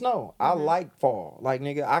don't like the snow. I like fall. Like,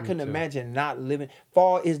 nigga, I couldn't imagine not living.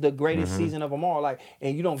 Fall is the greatest season of them all. Like,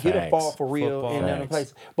 and you don't get a Facts. fall for real Football. in none of the Facts.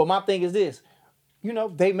 places. But my thing is this. You know,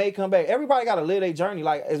 they may come back. Everybody got to live their journey.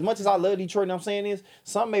 Like, as much as I love Detroit, you know what I'm saying is,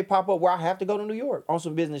 some may pop up where I have to go to New York on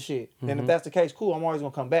some business shit. And if that's the case, cool, I'm always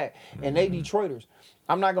going to come back. And they Detroiters.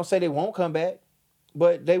 I'm not going to say they won't come back,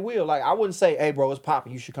 but they will. Like, I wouldn't say, hey, bro, it's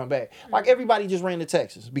popping, you should come back. Like, everybody just ran to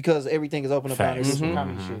Texas because everything is open up down there. Facts. Some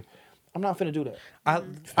comedy shit. I'm not finna do that.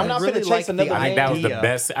 I'm not really finna chase like another the I think that was the idea-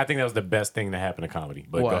 best. I think that was the best thing that happened to comedy.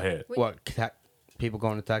 But What? go ahead. What? People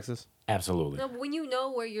going to Texas? Absolutely. No, but when you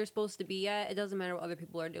know where you're supposed to be at, it doesn't matter what other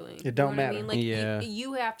people are doing. It don't You know what I matter. mean? Like, Yeah.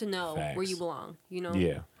 you have to know where Facts. you belong. You know.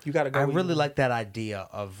 Yeah. You got to go. I where really you- like that idea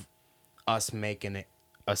of us making it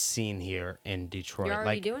a scene here in Detroit. You're already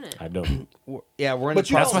like, doing it. I do. Yeah, we're in But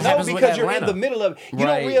the you That's don't what know happens with because you're in Atlanta. the middle of it. You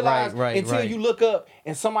Right, don't realize right, until right. you look up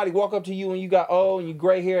and somebody walk up to you and you got and you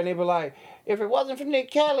gray hair and they be like, if it wasn't for Nick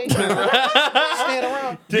Kelly, stand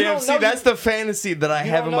around. You Damn, don't see, know that's you, the fantasy that I you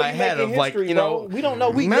have don't in know my you head of making like, history, you know, bro. We don't know.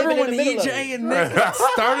 We remember living when in the middle of EJ it. and Nick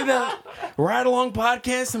started a ride along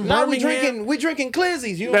podcast in Now we Birmingham? drinking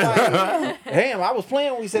Clizzies. You know, like, damn, I was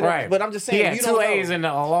playing when we said Right. that, but I'm just saying, He had you two don't A's know. in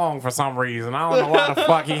the along for some reason. I don't know why the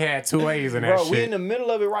fuck he had two A's in that Bro, shit. we in the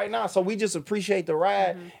middle of it right now, so we just appreciate the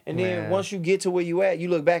ride. And then Yeah. once you get to where you at, you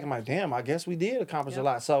look back and like, damn, I guess we did accomplish a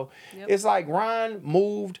lot. So Yep. it's like Ron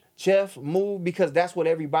moved, Jeff moved, because that's what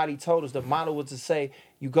everybody told us. The model was to say,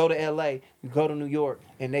 you go to LA, you go to New York,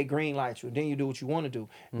 and they green light you, and then you do what you want to do.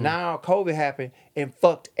 Now COVID happened and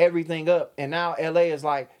fucked everything up, and now LA is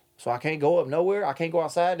like, so I can't go up nowhere. I can't go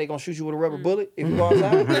outside. They're gonna shoot you with a rubber bullet if you go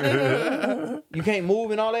outside. You can't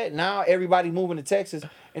move and all that. Now everybody's moving to Texas,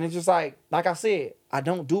 and it's just like I said, I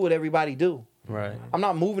don't do what everybody do. Right. I'm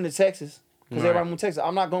not moving to Texas because everybody moving to Texas.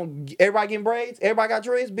 I'm not going to, everybody getting braids? Everybody got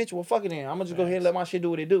dreads? Bitch, well, fuck it then. I'm going to just go ahead and let my shit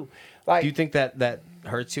do what it do. Like, Do you think that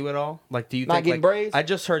hurts you at all? Like, do you Not think getting like, braids? I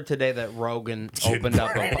just heard today that Rogan opened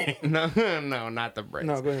up a no, not the braids.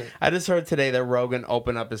 No, go ahead. I just heard today that Rogan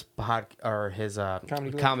opened up his his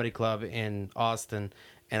Comedy club? comedy club in Austin,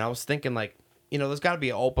 and I was thinking like, you know, there's got to be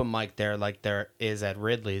an open mic there like there is at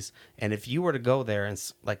Ridley's, and if you were to go there and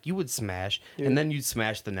like you would smash, and then you'd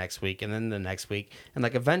smash the next week, and then the next week, and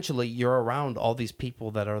like eventually you're around all these people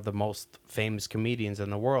that are the most famous comedians in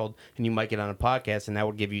the world, and you might get on a podcast, and that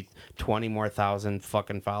would give you 20 more thousand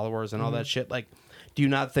fucking followers and all that shit. Like, do you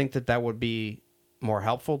not think that would be more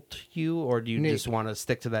helpful to you, or do you Nick, just want to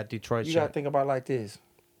stick to that Detroit you shit? got to think about it like this.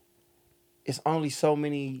 It's only so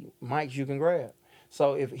many mics you can grab.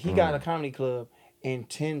 So if he got a comedy club and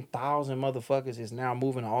 10,000 motherfuckers is now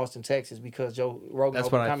moving to Austin, Texas because Joe Rogan That's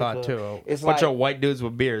opened what a I comedy thought club, too. It's Bunch like, of white dudes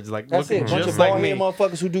with beards, like that's looking it. Bunch just of like bald me. head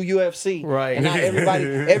motherfuckers who do UFC. Right. And now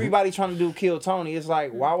everybody trying to do Kill Tony. It's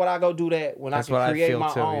like, why would I go do that when That's I what can I create feel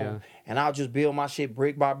my too, own yeah. and I'll just build my shit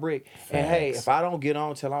brick by brick. And hey, Facts. if I don't get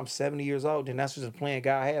on till I'm 70 years old, then that's just a plan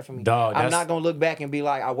God had for me. Dog, I'm that's- not gonna look back and be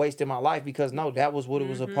like I wasted my life because no, that was what it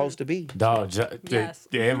was supposed to be. Dog, Yes.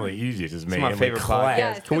 Emily, you just made my Emily favorite clap. podcast.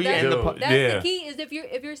 Yes, Can we 'cause end the Dude, that's yeah. the key is if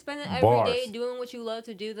you're spending every Bars. day doing what you love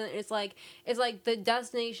to do, then it's like the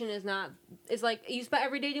destination is not. It's like you spend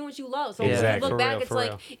every day doing what you love. So Exactly. when you For look back, real, it's for like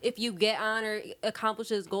real. if you get on or accomplish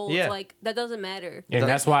this goal, Yeah. it's like that doesn't matter. And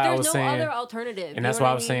that's why I There's was no saying, other alternative. and that's you know why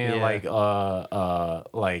I what was mean? saying Yeah.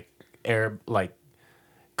 like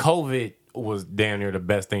COVID was damn near the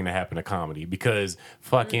best thing to happen to comedy because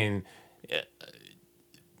fucking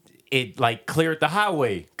it like cleared the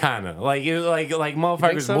highway kind of like it like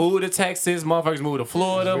motherfuckers so? moved to Texas, motherfuckers moved to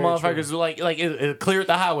Florida, Very motherfuckers like it cleared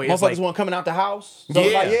the highway. It's Motherfuckers like, weren't coming out the house. So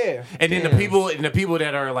it's like, yeah. And then the people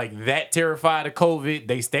that are like that terrified of COVID,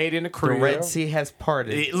 they stayed in the The crib. Red Sea has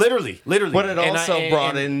parted. Literally. But it And also and-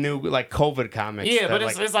 brought and- in new like COVID comics. Yeah, that,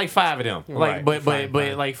 but it's like 5 of them. Like, Right, but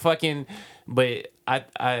fine. like fucking. But I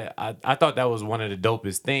thought that was one of the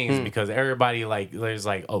dopest things because everybody like there's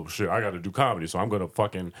like, oh shit, I got to do comedy, so I'm gonna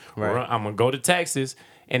fucking I'm gonna go to Texas,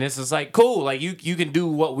 and it's just like cool, like you can do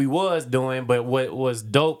what we was doing, but what was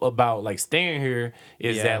dope about like staying here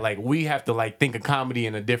is that like we have to like think of comedy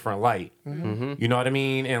in a different light. You know what I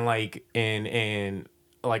mean? And like and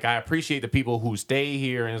like I appreciate the people who stay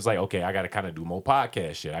here and it's like, okay, I gotta kind of do more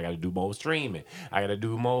podcast shit. I gotta do more streaming. I gotta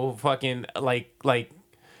do more fucking like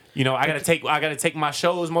you know, I gotta take my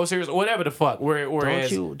shows more serious, whatever the fuck.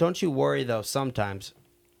 Whereas Don't you worry though sometimes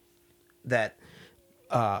that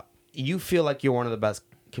you feel like you're one of the best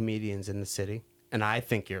comedians in the city, and I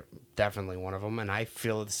think you're definitely one of them, and I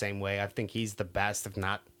feel the same way. I think he's the best, if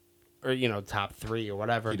not, or top 3 or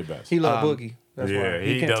whatever. he the best. He love Boogie. That's yeah, why.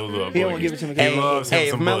 he can't- does love He don't Boogie. give it to me. He loves him Hey,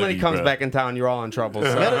 if some Melanie Boogie, comes bro. back in town, you're all in trouble.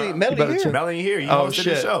 So. Melanie better here. Melanie here, you Oh hosted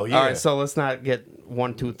shit! the show. Yeah. All right, so let's not get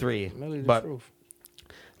 1, 2, 3. Melanie the But truth.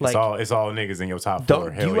 like, it's all niggas in your top 4.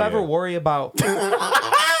 do you ever worry about?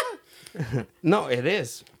 No, it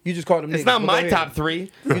is. You just called them niggas. It's not But my go ahead. top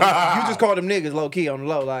 3. You just called them niggas low key on the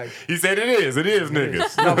low. Like, He said it is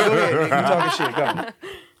niggas. no, go ahead, nigga. You talking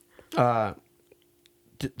shit.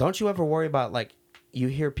 Go. Don't you ever worry about like you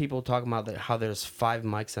hear people talking about how there's 5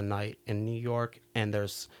 mics a night in New York and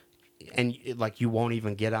like you won't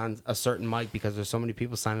even get on a certain mic because there's so many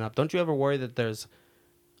people signing up. Don't you ever worry that there's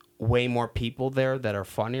way more people there that are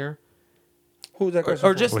funnier Who's that question?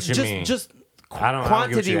 or for? just What you mean? just I don't get what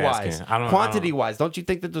quantity you're wise? asking. I don't- Quantity wise, don't you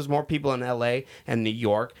think that there's more people in LA and New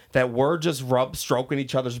York that were just stroking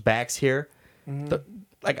each other's backs here?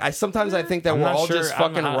 Like I sometimes I think that I'm we're not all sure. just I'm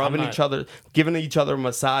fucking not- I'm rubbing not- each other, giving each other a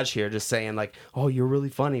massage here, just saying like, "Oh, you're really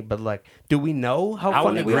funny," but like, do we know how I would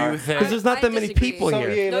funny we agree are? with that. Because there's not I that many disagree. people So, here.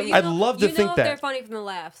 yeah, No, you I'd know- love to you think know if they're that. funny from the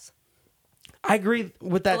laughs. I agree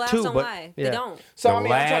with The that laughs too, don't but lie. yeah. They don't. So The I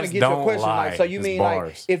mean, I'm trying to laughs get your don't question. lie. Like, so you It's mean bars.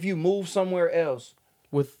 like if you move somewhere else?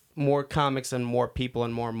 with more comics and more people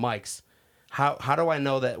and more mics, how do I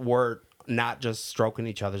know that we're not just stroking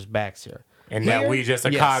each other's backs here? And that Here? we just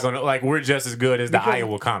a Yes. cog on it. Like we're just as good as the Because-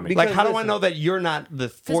 Iowa comic. because- Like, how do I listen. know that you're not the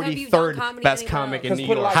have you done 43rd comedy best anywhere comic in else? New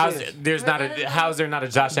Put it York? like how's there not a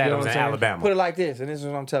Josh know Adams what in I'm saying? Alabama? Put it like this, and this is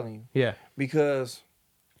what I'm telling you. Yeah. Because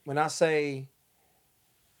when I say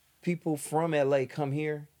people from LA come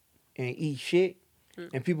here and eat shit,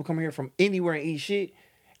 and people come here from anywhere and eat shit,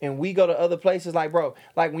 and we go to other places, like, bro,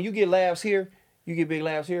 like when you get laughs here, you get big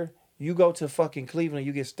laughs here, you go to fucking Cleveland,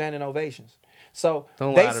 you get standing ovations. So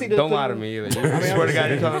Don't they lie see to, the don't lie to Cleveland- me either. I mean, Swear I'm to just God, you're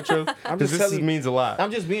saying. telling the truth. I'm Because just this telling you. means a lot.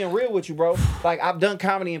 I'm just being real with you, bro. Like, I've done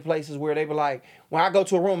comedy in places where they be like, when I go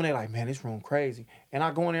to a room and they're like, man, this room crazy. And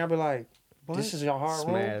I go in there, I be like, this is your hard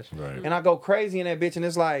room. Smash. Right. And I go crazy in that bitch, and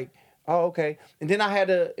it's like, oh, okay. And then I had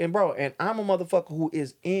to, and bro, and I'm a motherfucker who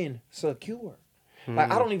is insecure.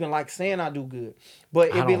 Like, I don't even like saying I do good. But I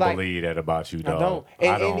it'd don't be like, believe that about you, I dog. don't. I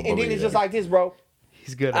And, don't and then believe it's just that. like this, bro.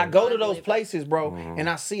 He's good. I at go it. to those places, bro, and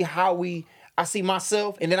I see I see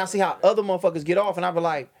myself, and then I see how other motherfuckers get off, and I be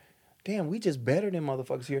like, damn, we just better than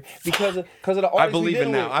motherfuckers here because of the artists I we believe it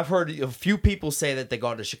dealing now. with. I've heard a few people say that they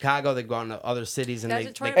go to Chicago, they go to other cities, and That's they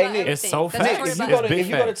Detroit Hey, about Nick, it's everything. so That's facts. Detroit If you about go to It's big if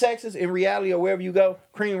you go to facts. Texas, in reality or wherever you go,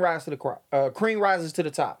 cream rises to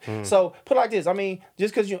the top. So put it like this. I mean,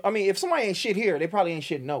 just because if somebody ain't shit here, they probably ain't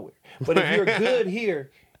shit nowhere. But if you're good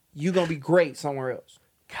here, you gonna be great somewhere else.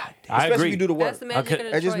 God damn. I Especially agree. if you do the work. That's the magic Okay.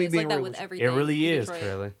 of That's just Detroit. me It's being like that real with with you. everything. It really in is. Detroit.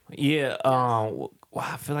 Really? Yeah. Wow,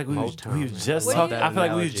 I feel like we was Motown, man. just What do talking. you- I feel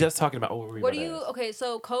like we was Analogy. just talking about. What were What do about you? to ask? Okay,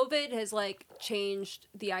 so COVID has like changed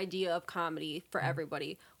the idea of comedy for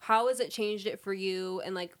everybody. How has it changed it for you,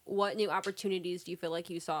 and like what new opportunities do you feel like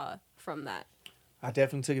you saw from that? I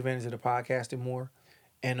definitely took advantage of the podcasting more,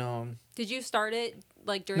 and Did you start it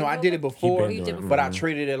like during? no, I did it COVID? before, been doing it. but I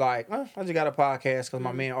treated it like I just got a podcast because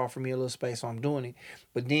my man offered me a little space, so I'm doing it.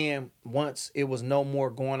 But then once it was no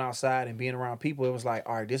more going outside and being around people, it was like,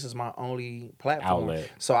 all right, this is my only platform.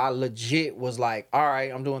 Outlet. So I legit was like, all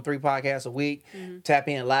right, I'm doing 3 podcasts a week, tap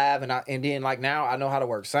in live, and then like now I know how to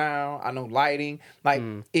work sound, I know lighting, like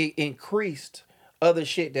it increased other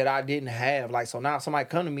shit that I didn't have. Like so now somebody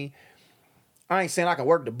come to me, I ain't saying I can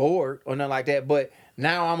work the board or nothing like that, but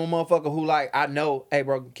Now I'm a motherfucker who like I know, hey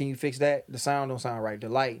bro, can you fix that? The sound don't sound right. The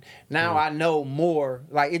light. Now I know more.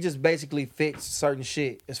 Like it just basically fixed certain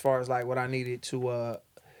shit as far as like what I needed to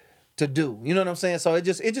do. You know what I'm saying? So it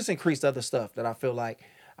just increased other stuff that I feel like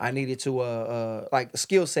I needed to like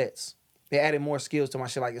skill sets. They added more skills to my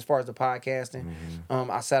shit, like as far as the podcasting.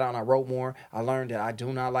 I sat down, I wrote more. I learned that I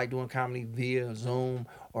do not like doing comedy via Zoom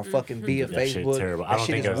or fucking via That shit Facebook. terrible. I That don't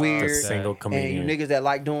shit think is a weird. single comedian. And you niggas that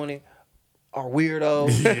like doing it are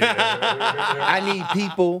weirdos. I need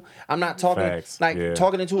people. I'm not talking Facts,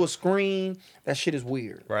 talking into a screen. That shit is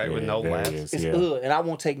weird. Right, with no there laughs. it is, It's yeah. and I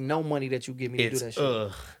won't take no money that you give me to do that It's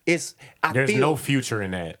shit. It's There's feel, no future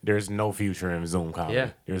in that. There's no future in Zoom comedy. Yeah.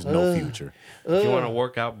 There's no future. If you want to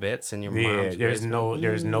work out bits in your Yeah, mom's there's basement.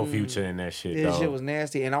 there's no future in that shit. This Dog. shit was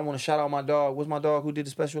nasty, and I want to shout out my dog. What's my dog who did the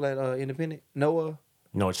special at Independent? Noah.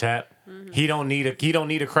 No chap. He don't need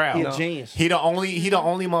a crowd. He a genius. He the only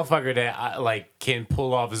motherfucker that I like can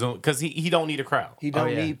pull off Zoom because he don't need a crowd. He don't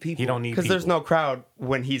yeah. need people. He don't need Because there's no crowd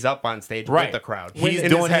when he's up on stage right with the crowd. He's In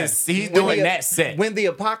doing head. he's When doing the- that set. When the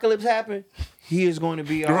apocalypse happened, he is going to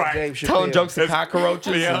be our Right. Dave Chappelle. telling jokes to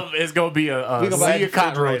cockroaches. Yeah, it's gonna be a We gonna sea buy of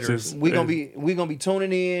cockroaches. we gonna be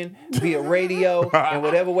tuning in via radio and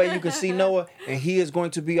whatever way you can see Noah, and he is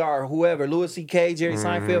going to be our whoever, Louis C.K., Jerry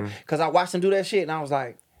Seinfeld. Because I watched him do that shit, and I was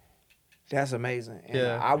like, that's amazing. And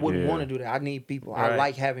Yeah. I wouldn't Yeah. want to do that. I need people. I Right.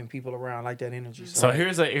 like having people around. I like that energy. So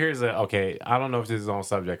here's a okay. I don't know if this is on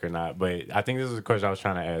subject or not, but I think this is a question I was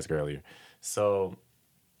trying to ask earlier. So,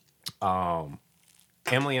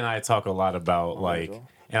 Emily and I talk a lot about like,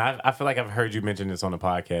 and I feel like I've heard you mention this on the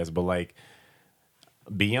podcast, but like,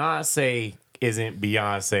 Beyonce isn't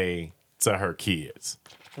Beyonce to her kids.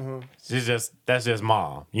 She's that's just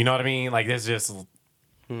mom. You know what I mean? Like that's just.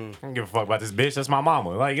 I don't give a fuck about this bitch. That's my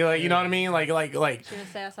mama. Like you know what I mean? Like. She gonna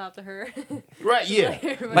sass out to her. Right? Yeah.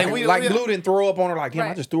 like Blue didn't throw up on her like, damn, I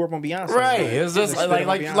Right. just threw up on Beyonce. Right. It's just Spit on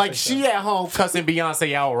like Beyonce she stuff. at home cussing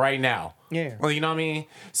Beyonce out right now. Yeah. Well, you know what I mean?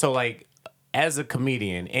 So like as a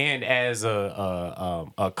comedian and as a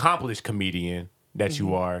accomplished comedian that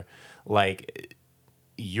you are, like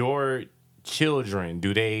your children,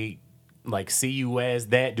 do they like see you as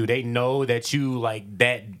that? Do they know that you like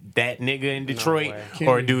that nigga in Detroit?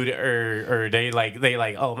 Or or they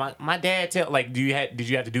like, oh my dad did you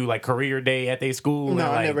have to do like career day at their school? No,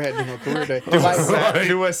 and, I like, never had to do no career day.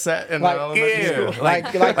 Do a set in Like, elementary yeah, school.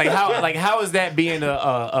 like how is that being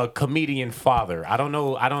a comedian father? I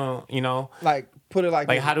don't you know like put it like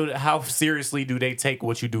like this. how seriously do they take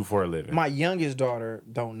what you do for a living? My youngest daughter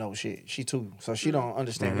don't know shit. She 2, so she don't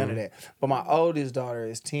understand none of Mm-hmm. that. But my oldest daughter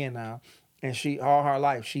is 10 now, and she all her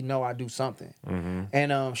life she know I do something. Mm-hmm.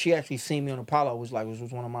 And she actually seen me on Apollo, which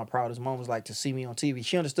was one of my proudest moments, like to see me on TV.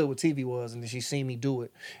 She understood what TV was, and then she seen me do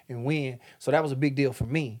it and win. So that was a big deal for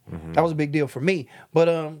me. Mm-hmm. That was a big deal for me. But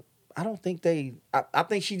I don't think I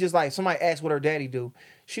think she just like somebody asked what her daddy do.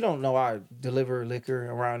 She don't know I deliver liquor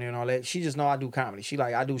around here and all that. She just know I do comedy. She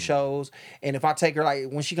like I do shows, and if I take her like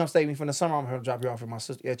when she comes stay with me for the summer, I'm gonna drop you off at my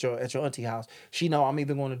sister at your auntie house. She know I'm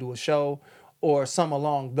either going to do a show or something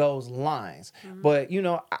along those lines. But you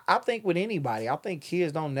know, I think with anybody, I think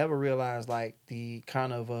kids don't never realize like the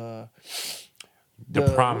kind of the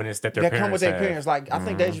prominence that their that parents come with their have. parents. Like I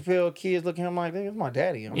think Dave Chappelle kids look at him like, it's my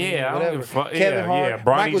daddy. I mean, Yeah, I don't whatever. give a fuck. Kevin Yeah, Hart, yeah.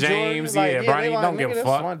 Bronny Michael Jordan, James, like, yeah, they Bronny like, don't give a nigga, fuck.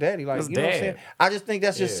 That's my daddy. Like That's you know what I'm dad. saying? I just think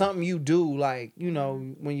that's just Yeah. something you do. Like you know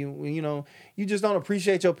when you know you just don't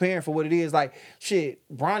appreciate your parent for what it is. Like shit,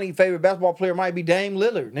 Bronny's favorite basketball player might be Dame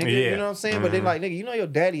Lillard. Nigga, Yeah. you know what I'm saying? But then like nigga, you know your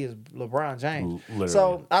daddy is LeBron James. Literally.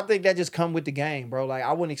 So I think that just come with the game, bro. Like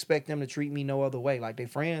I wouldn't expect them to treat me no other way. Like they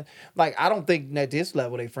friends. Like I don't think at this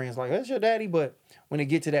level they friends like that's your daddy, but when they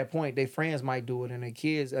get to that point, their friends might do it, and their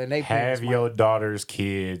kids and they Have your daughter's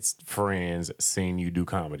kids friends seen you do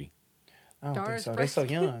comedy? I don't think Daughter's so. They so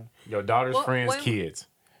friends. young. Your daughter's Well, friends' when- kids.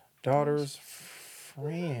 Daughter's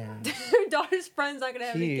friends. Her daughter's friends not gonna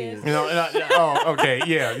have any Kids. kids. You know, oh, okay,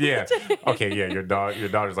 yeah. Okay, yeah, your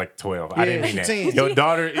daughter's like 12. I didn't Yeah, mean that. 10. Your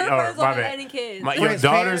daughter, Her friends my don't have bad. any kids. Your Friends'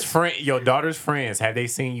 daughter's parents? your daughter's friends, have they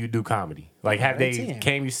seen you do comedy? Like, have they they 10.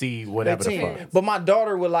 came you see whatever the They fuck? 10. But my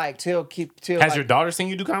daughter would like tell Has like, your daughter seen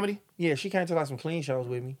you do comedy? yeah, she came to like some clean shows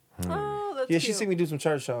with me. Oh, that's Yeah, cute. she see me do some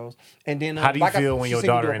church shows, and then How do you like feel when she your see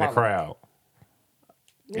me do daughter in the Apollo. crowd?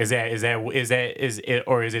 Is it,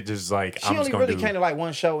 or is it just like She I'm just only gonna really do? came to like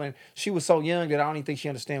one show, and she was so young that I don't even think she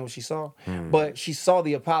understand what she saw. But she saw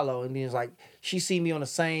the Apollo, and then it's like she see me on the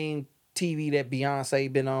same TV that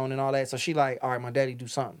Beyonce been on and all that. So she like, all right, my daddy do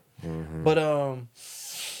something. But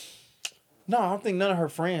no, I don't think none of her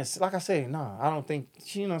friends. Like I said, no, I don't think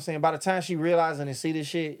she. You know what I'm saying? By the time she realizes and see this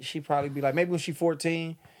shit, she probably be like, maybe when she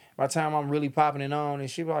 14. by the time I'm really popping it on,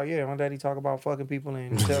 and she be like, yeah, my daddy talk about fucking people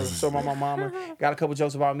and so my mama got a couple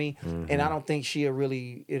jokes about me, and I don't think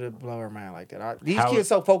it'll blow her mind like that. These kids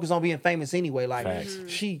so focused on being famous anyway. Like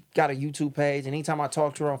she got a YouTube page, and anytime I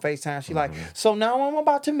talk to her on FaceTime, she like, so now I'm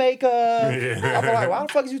about to make a. I'm like, why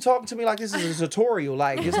the fuck is you talking to me like this is a tutorial?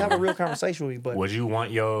 Like, just have a real conversation with me. But would you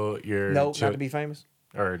want your not to be famous?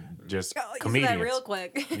 Or just You said comedians? that real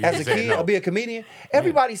quick. As a kid, I'll be a comedian.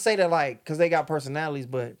 Everybody say that like because they got personalities,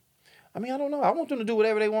 but I mean I don't know. I want them to do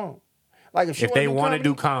whatever they want. Like if they want to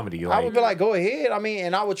do comedy, I would be like, go ahead. I mean,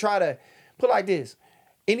 and I would try to put it like this.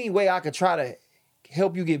 Any way I could try to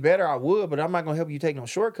help you get better, I would, but I'm not gonna help you take no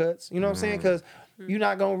shortcuts. You know what I'm saying? Because you're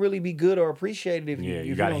not gonna really be good or appreciated if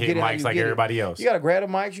you gotta don't hit get it how mics you like get it. everybody else. You gotta grab the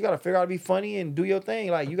mics. You gotta figure out how to be funny and do your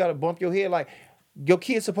thing. Like you gotta bump your head. Like your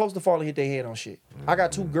kid's supposed to fall and hit their head on shit. I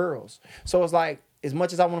got 2 girls, so it's like as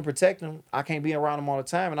much as I want to protect them, I can't be around them all the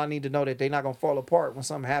time, and I need to know that they're not gonna fall apart when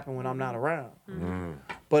something happens when I'm not around.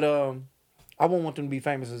 But I wouldn't want them to be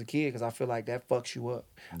famous as a kid because I feel like that fucks you up.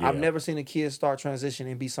 Yeah. I've never seen a kid start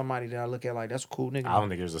transitioning and be somebody that I look at like that's a cool nigga. I don't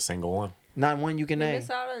think there's a single one. Not one you can You name. miss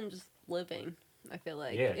out on just living. I feel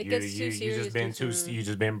like Yeah, it gets too serious. you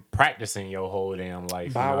just been practicing your whole damn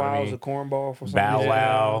life. Bow you know what I Wow's mean? a cornball for some Bow reason.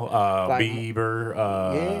 Wow, Like-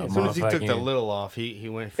 Bieber. As soon as he took the motherfucking- little off, he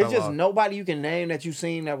went. Fell It's just off. nobody you can name that you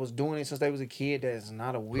seen that was doing it since they was a kid that's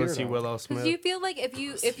not a Pussy weirdo. Willow Because Smith. you feel like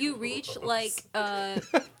if you reach like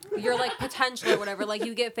your like potential or whatever, like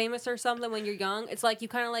you get famous or something when you're young, it's like you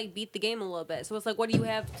kind of like beat the game a little bit. So it's like, what do you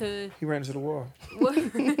have to He ran into the wall. what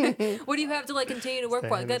do you have to like continue to work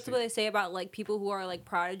for? That's what they say about like people who are like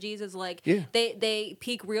prodigies is like Yeah. they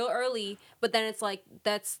peak real early, but then it's like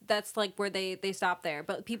that's like where they stop there.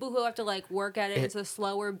 But people who have to like work at it, it's a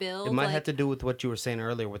slower build. It might like, have to do with what you were saying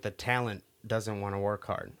earlier, with the talent doesn't want to work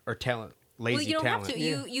hard or lazy well, you don't talent. have to.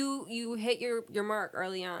 Yeah. You hit your mark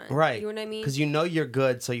early on. Right. You know what I mean? Because you know you're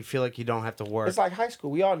good, so you feel like you don't have to work. It's like high school.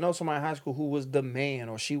 We all know somebody in high school who was the man,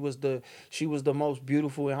 or she was the most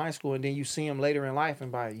beautiful in high school, and then you see them later in life,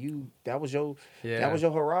 and that was your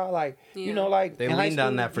hurrah. Like you know, like They in high leaned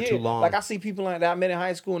on school, that for too long. Like I see people like that I met in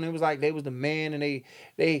high school, and it was like they was the man, and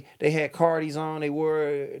they had Cardis on, they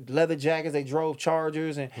wore leather jackets, they drove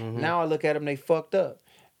Chargers, and now I look at them, they fucked up.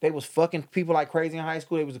 They was fucking people like crazy in high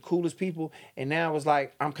school. They was the coolest people. And now it's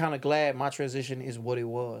like, I'm kind of glad my transition is what it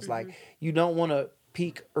was. Like, you don't want to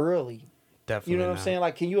peak early. Definitely You know what I'm not. saying?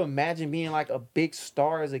 Like, can you imagine being like a big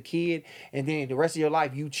star as a kid and then the rest of your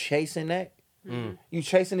life you chasing that? You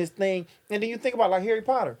chasing this thing. And then you think about like Harry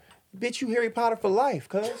Potter. Bitch, you Harry Potter for life,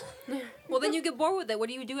 cuz. Well, then you get bored with it. What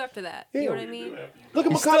do you do after that? You know what I mean? Look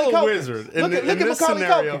at He's Macaulay still a Culkin. wizard. In Look at this Macaulay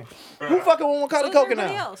scenario. Culkin. Who fucking with Macaulay So is Culkin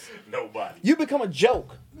everybody now? else. Nobody. You become a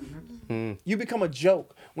joke. You become a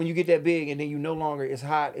joke when you get that big, and then you no longer as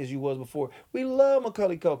hot as you was before. We love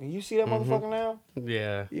Macaulay Culkin. You see that motherfucker now?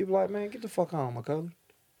 Yeah. You be like, man, get the fuck on, Macaulay.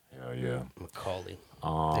 Hell yeah. Macaulay.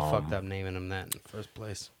 They fucked up naming him that in the first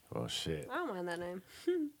place. Oh shit. I don't mind that name.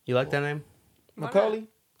 You like that name? Macaulay?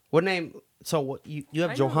 What name? So what you have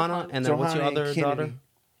I know Johanna, Macaulay. and then what's your Johanna other and Kennedy. daughter?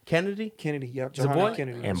 Kennedy. Kennedy, yep. a boy? Johanna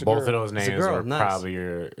Kennedy. And It's a both girl. of those It's a names girl, are nice. probably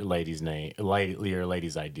your lady's name, your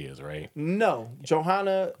lady's ideas, right? No,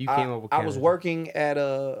 Johanna. You came up with I was Kennedy. working at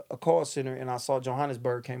a call center, and I saw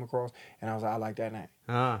Johannesburg came across, and I was like, I like that name.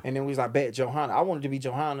 And then we was like, bet Johanna. I wanted to be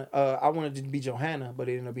Johanna. I wanted to be Johanna, but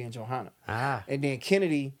it ended up being Johanna. And then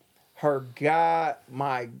Kennedy,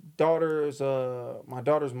 my daughter's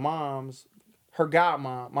mom's, her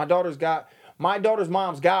godmom. My daughter's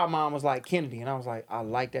mom's godmom was like Kennedy, and I was like, I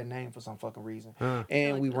like that name for some fucking reason.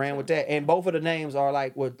 And we ran with that. And both of the names are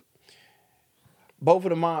like what. Both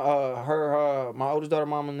of the my oldest daughter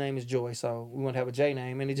mama's name is Joy, so we want to have a J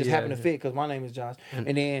name, and it just happened to fit because my name is Josh.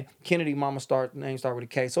 And then Kennedy name start with a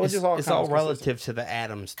K, so it's just all it's kinda all consistent. relative to the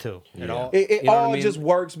Adams too. It all It you know what all I mean? just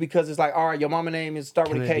works because it's like, all right, your mama name is start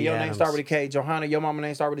with a K, Kennedy your name Adams. start with a K. Johanna, your mama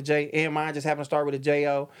name start with a J, and mine just happened to start with a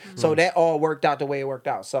J-O. So that all worked out the way it worked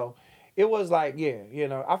out. So it was like,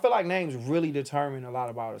 I feel like names really determine a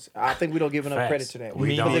lot about us. I think we don't give enough Facts. credit to that. We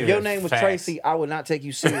Because don't if your give name was facts. Tracy, I would not take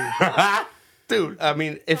you serious. Dude, I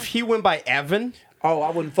mean, if he went by Evan, Oh,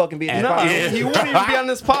 I wouldn't fucking be in this no, podcast. he wouldn't even be on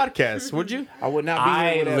this podcast, would you? I would not be I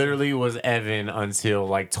here with that. literally was Evan until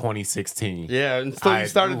like 2016. Yeah, until you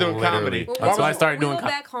started doing comedy. Well, Until I started we doing go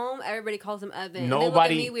back home, everybody calls him Evan. And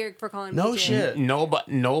Nobody- they look at me weird for calling him No DJ. shit.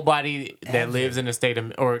 Nobody that lives in the state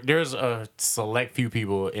of, or there's a select few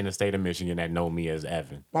people in the state of Michigan that know me as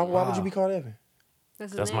Evan. Why would you be called Evan?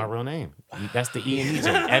 That's, his That's name. my real name. That's the E and E.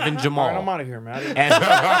 Evan Jamal. All right, I'm out of here, man. And-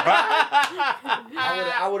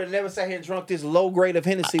 I would have never sat here and drunk this low grade of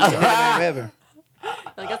Hennessy with the name Evan.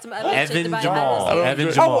 I got some Evan shit Evan to buy Jamal. Evan.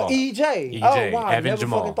 Evan Jamal. Oh, EJ. EJ. Oh, wow. Evan Never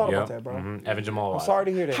Jamal. fucking thought Yep. about that, bro. Evan Jamal. I'm sorry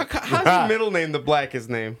to hear that. How's your middle name the blackest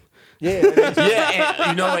name? Yeah. Yeah, and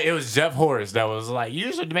you know what? It was Jeff Horace that was like,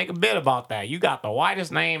 you should make a bit about that. You got the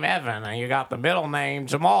whitest name Evan, and you got the middle name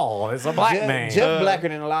Jamal. It's a black name. Jeff blacker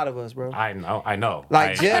than a lot of us, bro. I know.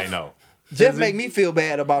 Like Jeff- I know. Jeff make me feel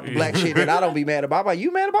bad about the black shit that I don't be mad about. I'm like,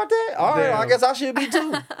 you mad about that? All right, Damn. I guess I should be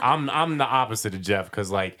too. I'm the opposite of Jeff because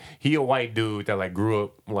like he a white dude that like grew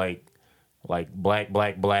up like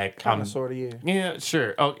black. Kind of, sort of, yeah. Yeah,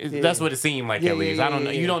 sure. Oh, that's what it seemed like Yeah, at least. yeah, I don't know.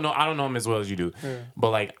 yeah, You yeah. don't know. I don't know him as well as you do.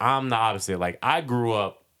 But like I'm the opposite. Like I grew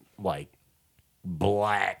up like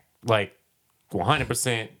black, like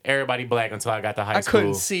 100% everybody black until I got to high I school.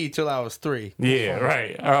 couldn't see till I was 3. Yeah,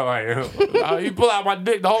 right. All right. You pull out my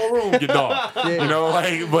dick, the whole room get dark. You know,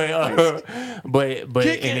 like, but,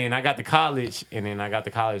 and then I got to college,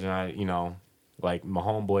 and I, you know, like my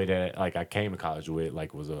homeboy that like I came to college with,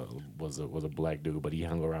 like was a black dude, but he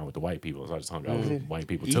hung around with the white people, so I just hung out with white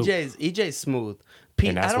people too. EJ's smooth. P,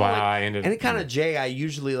 And that's I don't why like, I ended- any kind of J. I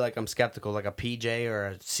usually like. I'm skeptical, like a PJ or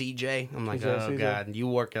a CJ. I'm like, PJ, oh CJ. god, you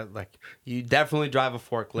work at like you definitely drive a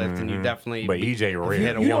forklift, and you definitely. But EJ real.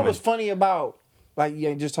 hit a You know woman. what's funny about, like, you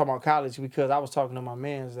ain't just talking about college, because I was talking to my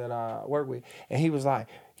mans that I work with, and he was like,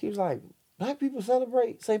 black people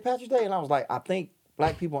celebrate St. Patrick's Day, and I was like, I think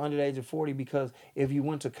black people under the age of 40, because if you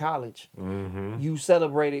went to college, you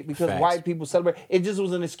celebrated, because Facts. white people celebrate. It just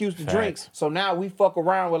was an excuse to drink. Facts. So now we fuck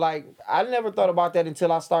around with, like, I never thought about that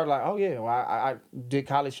until I started, like, oh yeah, well, I did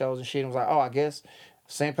college shows and shit, and was like, oh, I guess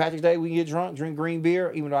St. Patrick's Day we can get drunk, drink green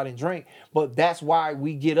beer, even though I didn't drink. But that's why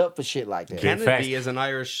we get up for shit like that. Big facts. Kennedy is an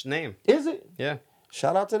Irish name. Is it? Yeah,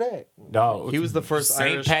 Shout out to that. No, he was the first St.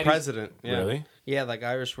 Irish Patty's- president. Yeah. Really? Yeah, like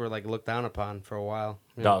Irish were like looked down upon for a while.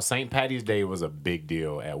 Yeah. No, St. Patty's Day was a big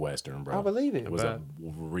deal at Western, bro. I believe it. It was a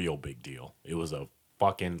real big deal. It was a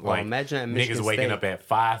fucking like imagine at niggas Michigan waking State. up at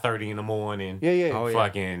 5:30 in the morning. Yeah, yeah. Oh, yeah.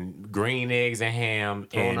 Fucking green eggs and ham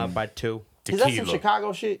Thrown and up by 2. Is that tequila. some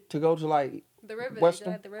Chicago shit to go to, like, The river. Western?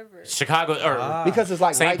 They did at the river. Chicago or because it's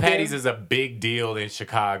like St. right Patty's there? is a big deal in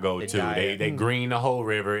Chicago too. diet. They green the whole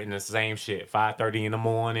river in the same shit. 5:30 in the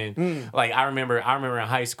morning. Mm. Like I remember in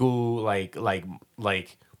high school, like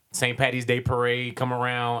St. Patty's Day parade come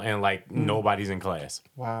around and like Mm. nobody's in class.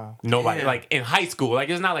 Wow. Nobody Damn. like in high school. Like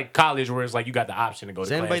it's not like college where it's like you got the option to go Does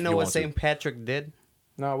to class. anybody if know you what want to. St. Patrick did?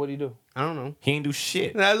 No, what do you do? I don't know. He ain't do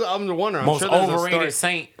shit. I'm wondering. I'm Most sure there's a story. overrated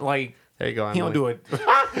saint. Like There you go. he don't do it.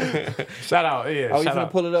 Shout out, yeah. Oh, you shout finna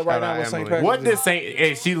out. pull it up right Shout now out with St. Emily. Patrick's What Day? did Saint?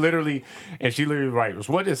 And she literally writes.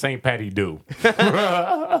 What did Saint Patty do?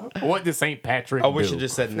 What did Saint Patrick I do? wish you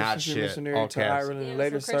just said not Christian shit. missionary All to caps. Ireland Yeah, and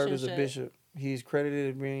later some served Christian as a shit. bishop. He is credited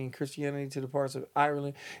with bringing Christianity to the parts of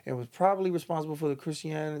Ireland and was probably responsible for the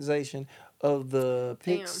Christianization of the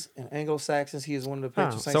Picts and Anglo-Saxons. He is one of the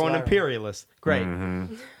patron saints So of an Ireland. imperialist. Great.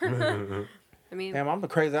 I mean, Damn, I'm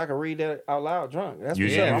crazy. I can read that out loud drunk. That's You-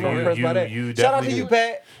 what's up. I'm you- impressed by you- that. you Shout out to definitely you, do.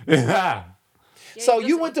 Pat. yeah, So just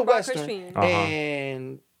you went to brought Western, Christian.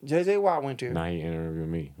 and JJ Watt went there. Now you interviewing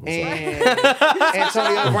me. What's up? And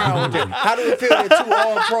Antonio Brown went there. How do it feel that two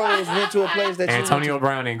All-Pros went to a place that you went to? Antonio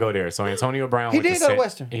Brown didn't go there. So Antonio Brown He went did to go to Cent-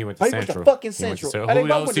 Western. He went Oh, to he went to Central. fucking He went to Central. Central. And they Who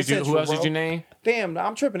both else went to did you? Who Central, else did bro. you name? Damn,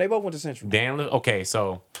 I'm tripping. They both went to Central. Dan. Okay, so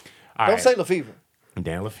all Don't right. say Lefevre.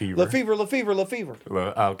 Dan Lefevre. Lefevre.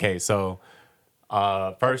 Okay, so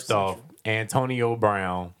first off, Antonio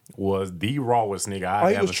Brown was the rawest nigga Oh, I've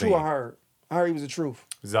he ever was true, seen. I heard. I heard he was the truth.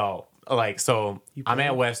 So I'm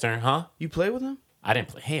at Western, huh? You play with him? I didn't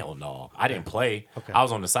play. Hell no, I didn't play. Okay. I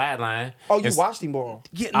was on the sideline. Oh, you It's- watched him ball.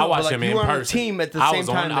 Yeah, I watched but, him you in were on the person. team at the I same was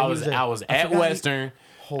time. that I he was there. I was I at forgot he- Western.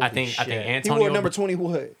 Holy I think shit. He Antonio. wore number 20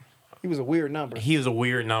 what? He was a weird number. He was a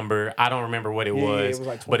weird number. I don't remember what it Yeah, was, it was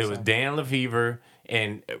like but it was 20-something. Dan Lefevre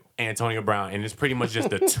and Antonio Brown, and it's pretty much just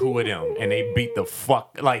the two of them, and they beat the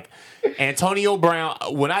fuck like Antonio Brown.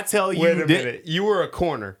 When I tell you, Wait a minute. You were a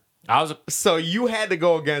corner. I was. So you had to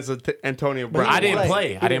go against Antonio Brown. I didn't play. play.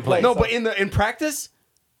 He I didn't didn't play. play. No, but in practice?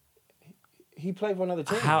 He played for another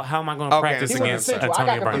team. How am I going to Okay, practice He went to against Central. I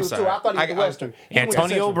Antonio got Brown? confused too. I thought he went to Western. He went to Antonio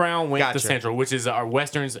Central. Brown went to Gotcha. Central, which is our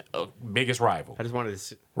Western's biggest rival. I just wanted to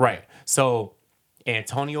see. Right. So,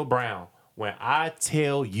 Antonio Brown, when I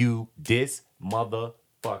tell you this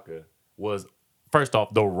motherfucker was first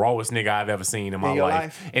off the rawest nigga I've ever seen in my In your life.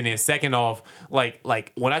 life? And then second off, like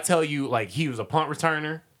when I tell you like he was a punt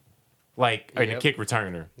returner, like or a Yep. kick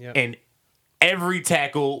returner. Yep. And every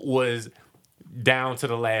tackle was down to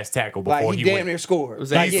the last tackle before Like, he went. damn near scored. was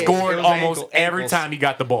Like, He yeah. scored it was almost every ankles. time he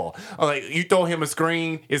got the ball. Like you throw him a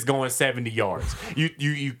screen, it's going 70 yards.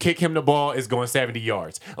 You kick him the ball, it's going 70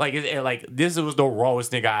 yards. Like like this was the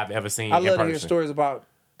rawest nigga I've ever seen I in love to person. hear stories about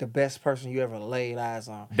the best person you ever laid eyes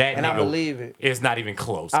on. That and I nigga, believe it. It's not even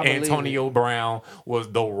close. I believe Antonio Brown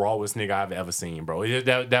was the rawest nigga I've ever seen, bro.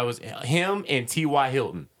 That was him and T.Y.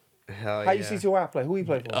 Hilton. Hell How you see T.Y. play? Who he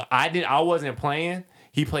play for? I wasn't playing.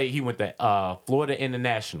 He went to Florida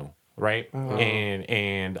International, right?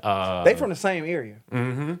 And They from the same area.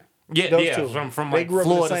 yeah, Those two. from they like grew up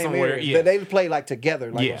Florida in the same somewhere. area. Yeah. They play like together,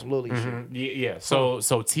 like Yeah. on some little league shit. Yeah. So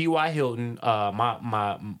T.Y. Hilton,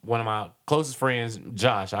 my one of my closest friends,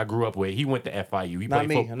 Josh, I grew up with. He went to FIU. He Not played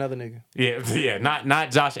me, for, another nigga. yeah,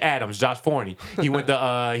 not Josh Adams, Josh Forney. He went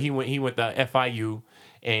to he went to FIU,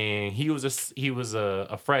 and he was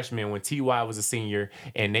a freshman when T.Y. was a senior,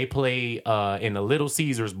 and they played in the Little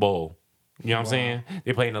Caesars Bowl. You know what I'm saying?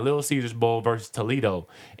 They played in the Little Caesars Bowl versus Toledo,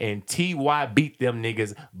 and T.Y. beat them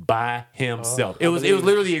niggas by himself. It was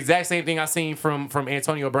literally the exact same thing I seen from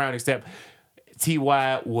Antonio Brown, except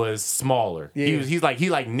T.Y. was smaller. Yeah. He's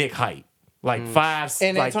like Nick height, like 5.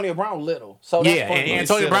 And like, Antonio Brown little. So that's yeah, funny. and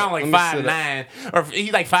Antonio sit Brown up. like Let me sit 5'9", or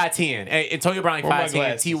he's like 5'10". Antonio Brown like Where my 5'10",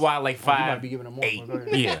 glasses? T.Y. like You might be giving him more. 5'8". Go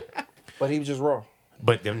ahead. Yeah, But he was just raw.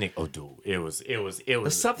 but them niggas, oh dude, it was.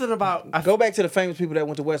 There's something about Go back to the famous people that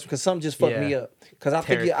went to Western because something just fucked me Yeah. up. Because I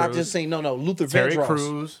Terry think I Crews. just seen Luther Terry Vandross.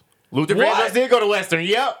 Cruz. Luther What? Vandross did go to Western.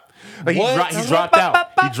 Yep. But he, What? he dropped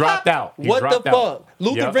out. He dropped out. He What dropped the out. fuck?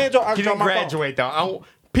 Luther Yep. Vandross. I he was on didn't my phone. graduate though.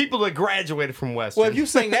 People that graduated from Western. Well, if you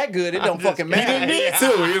sing that good, it don't fucking He didn't matter. need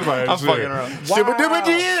to. He was like, I'm shit. fucking around. Shibba dibba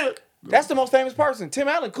dee. That's the most famous person. Tim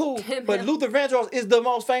Allen, cool. But Allen. Luther Vandross is the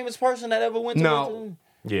most famous person that ever went to No. Western.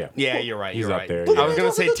 Yeah. Yeah, you're right. He's You're up right. there, I yeah. was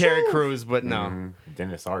gonna say Look at Terry you. Crews, but no.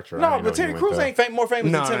 Dennis Archer. I No, didn't know but he Terry went Crews there. ain't more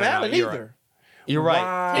famous No, than Tim no, no, Allen you're either. You're right.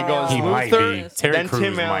 Wow. It goes He might Luther, be. Terry then Crews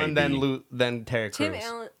Tim Allen, might be. then Terry Crews. Tim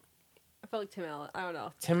Allen. I feel like Tim Allen. I don't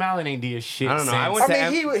know. Tim Allen ain't did shit. I don't know. I since went I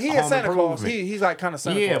to mean, he Home is Santa Claus. Improvement. He's like kind of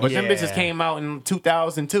Santa Yeah, Claus. but them Yeah. bitches came out in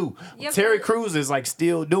 2002. Yeah, Terry but- Crews is like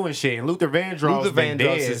still doing shit, and Luther Vandross Luther been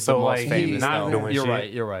Vandross dead, is so the most like famous. he's not though. doing You're shit. right.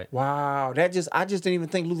 You're right. Wow, I just didn't even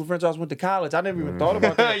think Luther Vandross went to college. I never even thought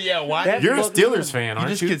about that. Yeah, why? That You're a fucking- Steelers fan, You aren't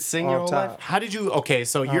just you? could sing your Off whole top. life. How did you? Okay,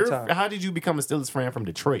 so top. how did you become a Steelers fan from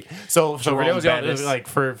Detroit? So for Jerome those y'all Bettis. like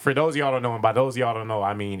for those y'all don't know, and by those y'all don't know,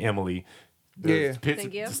 I mean Emily. The Yeah.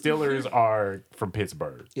 Thank you. The Steelers are from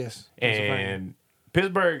Pittsburgh. Yes. And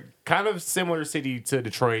Pittsburgh, kind of similar city to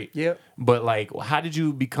Detroit. Yep. But like, how did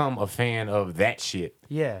you become a fan of that shit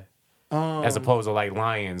Yeah. as opposed to like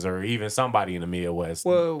Lions or even somebody in the Midwest?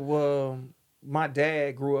 Well, my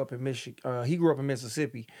dad grew up in Michigan. He grew up in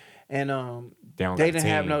Mississippi, and Down they like didn't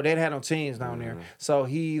have team. no teams down there. So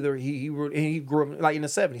he grew up like in the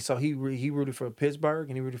 '70s. So he rooted for Pittsburgh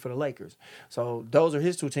and he rooted for the Lakers. So those are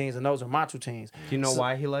his two teams, and those are my two teams. Do you know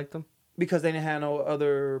why he liked them? Because they didn't have no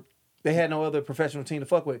other. They had no other professional team to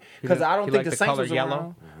fuck with. Because didn't- I don't he think liked the the Saints color was yellow?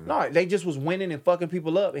 around. No, they just was winning and fucking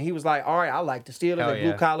people up. And he was like, "All right, I like the Steelers, Hell they blue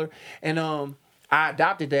yeah. collar." And I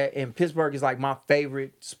adopted that. And Pittsburgh is like my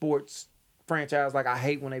favorite sports franchise. Like I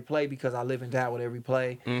hate when they play because I live and die with every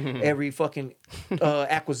play, Mm-hmm. every fucking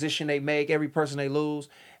acquisition they make, every person they lose.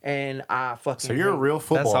 And I fucking. So you're a hate it. real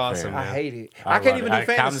football awesome, fan. I man. hate it. I I can't love even it. do I'm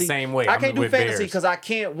the fantasy. same way. I I'm can't do with fantasy Bears. because I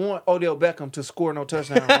can't want Odell Beckham to score no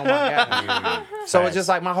touchdown. Oh my god! So it's just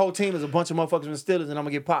like my whole team is a bunch of motherfuckers from the Steelers, and I'm gonna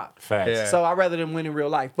get popped. Facts. Yeah. So I'd rather them win in real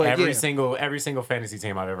life. But Every yeah, single fantasy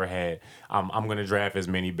team I've ever had, I'm gonna draft as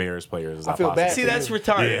many Bears players as I feel possibly bad See, for can. that's you.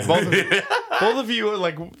 retarded. Yeah. Both of you are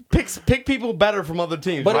like pick people better from other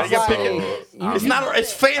teams. but Why it's you like, picking- it's not.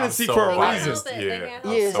 It's fantasy I'm so for a biased. reason. They can't help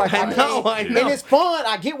yeah, it. it's like I know, I know. and it's fun.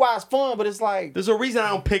 I get why it's fun, but it's like There's a reason I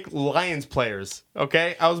don't pick Lions players.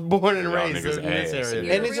 Okay, I was born and Y'all raised niggas in this ass. area.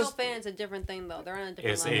 You're And a it's real just- fan's a different thing though. They're on a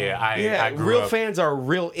different It's level. yeah. I Yeah, grew real up, fans are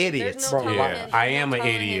real There's idiots. no Bro, telling Yeah, him- I am no an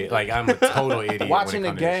telling idiot. him. Like I'm a total idiot. watching when the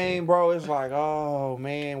it comes to that game, bro. It's like, oh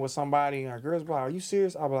man, with somebody, our girls be like, "Are you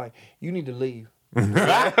serious?" I'll be like, "You need to leave." 'Cause I'm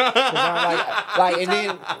like, and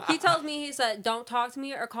then He tells me, he said, "Don't talk to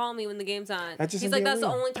me or call me when the game's on." That just He's be like, "That's the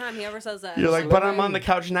weird. only time he ever says that." You're like, So but let I'm me- on the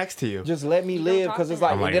couch next to you. just let me Don't live talk because to it's him.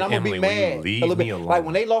 like, I'm like, then I'm gonna be Emily, will you mad leave a little me bit. alone? Like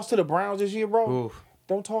when they lost to the Browns this year, bro. Oof.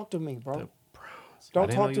 Don't talk to me, bro. I Don't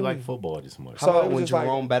didn't know talk you to like me. football this much. How So about it was when just like-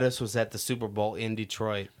 Jerome Bettis was at the Super Bowl in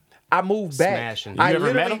Detroit? I moved back. Smashing. I You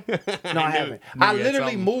ever met literally, him? No, I Knew- haven't. knew I you had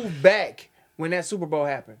literally something. moved back when that Super Bowl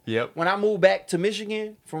happened. Yep. When I moved back to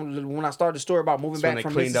Michigan, from when I started the story about moving That's when back they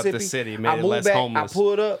from cleaned up the Mississippi, city, made I it moved less back. homeless. I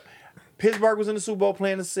pulled up. Pittsburgh was in the Super Bowl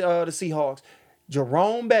playing the Seahawks.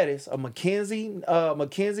 Jerome Bettis, he played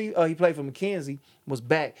for McKenzie, was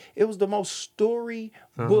back. It was the most story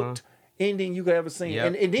booked ending you could ever seen.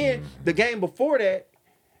 Yep. And then the game before that,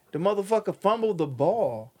 the motherfucker fumbled the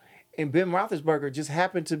ball. And Ben Roethlisberger just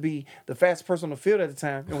happened to be the fastest person on the field at the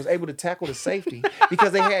time and was able to tackle the safety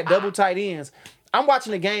because they had double tight ends. I'm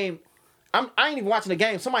watching the game. I ain't even watching the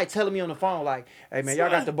game. Somebody telling me on the phone like, "Hey man, y'all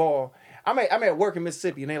got the ball." I'm at work in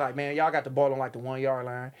Mississippi, and they like, "Man, y'all got the ball on like the 1 yard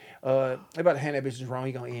line. They about to hand that bitch wrong.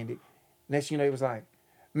 He gonna end it." Next thing you know, he was like,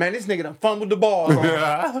 "Man, this nigga done fumbled the ball."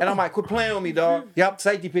 And I'm like, "Quit playing with me, dog." Yep,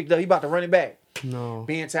 safety picked up. He about to run it back. No.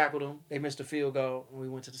 Ben tackled him. They missed the field goal, and we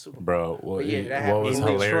went to the Super Bowl. Bro, But yeah, that what was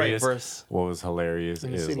happened. hilarious? versus- What was hilarious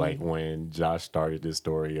is City. like when Josh started this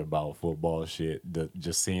story about football shit.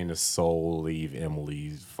 Just seeing the soul leave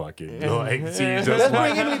Emily's fucking like she just Let's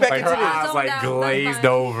like, bring Emily back like into her this. eyes like That's glazed fine.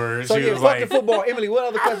 over. So She yeah, was fuck like, the football. Emily, what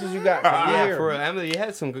other questions you got? Yeah, Yeah, for real. Emily, you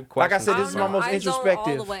had some good Like I questions. said, I this is don't my know. most I zone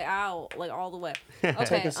introspective. all the way out, like all the way. Okay,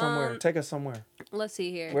 Take us somewhere. Take us somewhere. let's see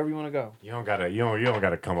here. Wherever you want to go. you don't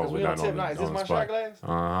gotta come up 'Cause with we on nothing tip night. Is this on my the spot. shot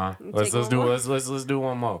glass? Let's Take do one more? let's do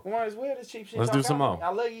one more. Why is weird? This cheap shit. Let's don't do some count. more.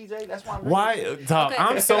 I love you, EJ. That's why I'm Why, dog? Okay.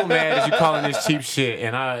 I'm so mad that you calling this cheap shit,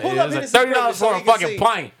 and Pull up it's Hennessy like $30 so for a you can fucking see.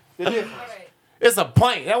 pint. The difference. All right, It's a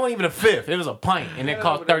pint. That wasn't even a fifth. It was a pint, and it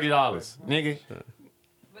cost $30, nigga.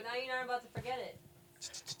 but now you're not about to forget it.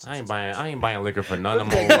 I ain't buying liquor for none of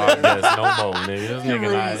more podcasts no more, nigga. This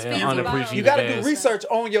nigga not Speaking unappreciated. You got to do ass. research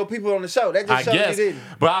on your people on the show. That I just shows guess, you didn't.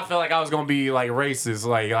 but I felt like I was gonna be like racist.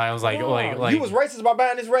 Like I was like You was racist by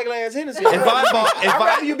buying this regular ass Hennessy. If I bought, I'd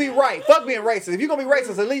rather you be right. Fuck being racist. If you're gonna be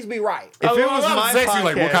racist, at least be right. if it was my sexy, podcast,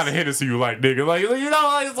 like what kind of Hennessy you like, nigga? Like you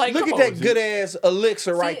know, it's like Look come at that on, good ass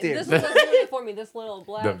elixir right See, there. This is what's doing it for me. This little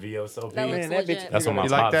black. The VO That looks Man, that bitch- legit. That's what my You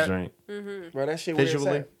like pops that? drink. Bro, that shit weird as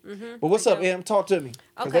Visually. heck. But what's up, Em? Talk to me.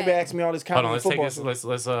 Because they Okay. been asking me all this Hold comedy on, and let's take football this.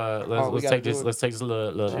 stuff. Let's we take gotta this. do it. Let's take this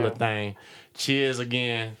little thing. Cheers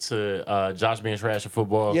again to Josh being trash at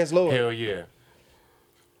football. Yes, Lord. Hell yeah.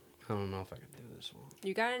 I don't know if I can do this one.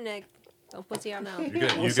 You got it, Nick. Don't pussy out now. You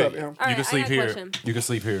can, What's you up, can, Em? you All right, can I sleep got a here. question. You can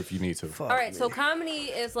sleep here if you need to. All right, so comedy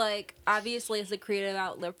is like obviously it's a creative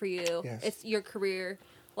outlet for you. Yes. It's your career.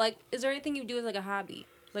 Like, is there anything you do as like a hobby?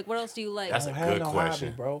 Like, what else do you like? That's I a don't have good no question.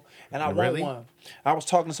 hobby, bro. And I Really? want one. I was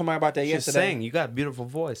talking to somebody about that Just yesterday. saying, you got a beautiful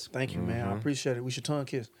voice. Thank you, man. I appreciate it. We should tongue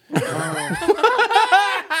kiss.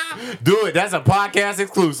 Do it. That's a podcast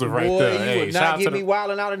exclusive right Boy, there. you Hey, would shout not out get to me the,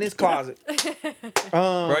 wilding out in this closet.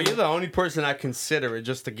 Bro, you're the only person I consider it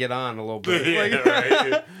just to get on a little bit. yeah, Like,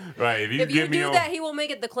 right. Right. If you if you get me do on that, he will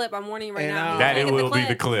make it the clip. I'm warning you right And now. I- He'll that, make it will be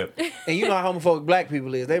the clip. And you know how homophobic black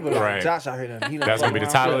people is. They be like, Right. Josh out here. He done That's gonna fuck be the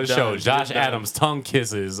around. title of the You're show. done. Josh You're done. Adams tongue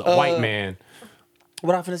kisses a white man.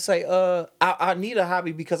 What I'm finna say, I need a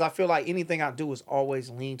hobby because I feel like anything I do is always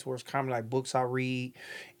lean towards comedy, like books I read.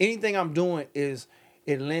 Anything I'm doing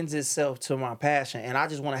it lends itself to my passion, and I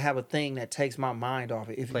just want to have a thing that takes my mind off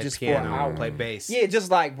it. If play just piano, for an hour. play bass. Yeah, just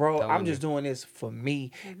like, bro, Telling I'm you. just doing this for me,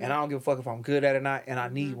 and I don't give a fuck if I'm good at it or not, and I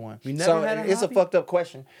need one. You never So had a it's hobby? a fucked up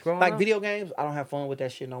question. Growing Like up? video games, I don't have fun with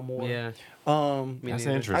that shit no more. Yeah. Me That's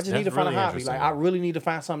neither. interesting. I just need to That's find a really hobby. Like interesting. I really need to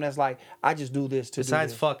find something that's like I just do this to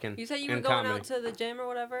Besides do this. fucking. You said you were and going comedy. out to the gym or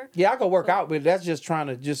whatever. Yeah, I go work out, but that's just trying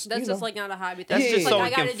to just. That's you just know. like not a hobby. That's That's Yeah. just just so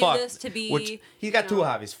like he I can gotta fuck. do this to be. Which he's got you two know.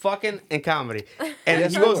 hobbies: fucking and comedy. And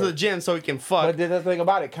Yes, he goes sir. to the gym so he can fuck. But the thing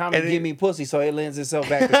about it, comedy And give it- me pussy, so it lends itself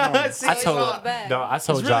back to comedy. See, I It's told not bad. no, I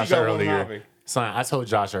told It's really Josh got one earlier. hobby. Son, I told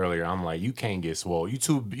Josh earlier. I'm like, you can't get swole. You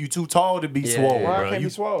too tall to be Yeah. swole, Why I bro. can't you,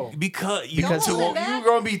 be swole? Because Don't you hold it back. you're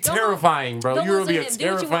gonna be Don't- terrifying, bro. don't You're gonna be a listen to him.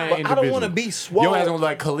 Do what you terrifying want. But I don't individual. wanna be swole. Your ass gonna look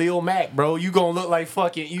like Khalil Mack, bro. You gonna look like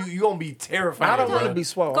fucking you gonna be terrifying. I don't want bro. to be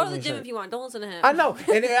swole. Go I'm to the gonna gym say. if you want. Don't listen to him. I know,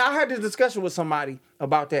 and then I had this discussion with somebody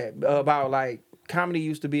about that. About like comedy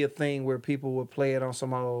used to be a thing where people would play it on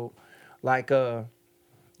some old, like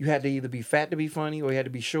you had to either be fat to be funny, or you had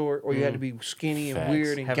to be short, or you had to be skinny and Facts.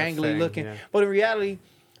 weird and Have a gangly thing, looking. yeah. But in reality,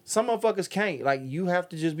 some motherfuckers can't. Like you have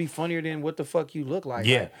to just be funnier than what the fuck you look like.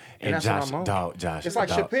 Yeah, Like, and that's Josh, what I'm on. dog, Josh, It's like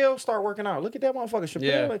dog. Chappelle start working out. Look at that motherfucker. Chappelle,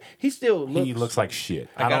 Yeah. like, he still looks. He looks like shit.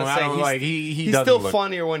 I gotta say, don't he's, like he he's doesn't still look,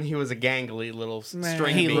 funnier when he was a gangly little Man.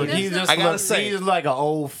 string He bean. look, he That's just not- I gotta looks, say, he's like an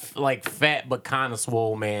old, like fat but kind of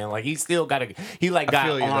swole man. Like he still got he like I got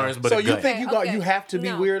feel you, though. arms, but so a you gut. think you got Okay, you have to be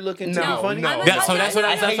no. weird looking to No, be funny? no. I'm That- so that's what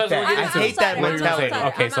I hate that's that. what I I'm hate that saying. mentality.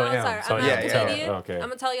 Okay, so I'm yeah, sorry. so I'm yeah, not yeah. Canadian. Okay. I'm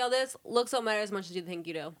gonna tell y'all this. Looks don't matter as much as you think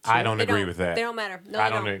you do. I don't They agree with that. They don't matter. No, I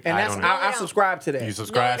they don't. don't. And I that's don't. I I don't. subscribe to that. You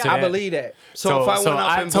subscribe No, to I I that? believe that. So if I so went up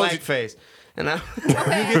I in told you- blackface and I You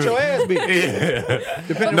get your ass beat. Yeah.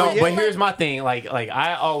 Depending No, on where but you here's my thing. Like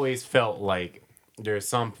I always felt like there's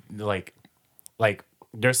some like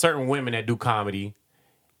there's certain women that do comedy,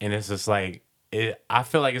 and it's just like I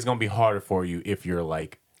feel like it's gonna be harder for you if you're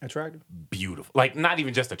like attractive. beautiful, like not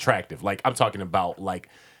even just attractive. Like I'm talking about like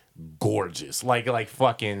gorgeous, like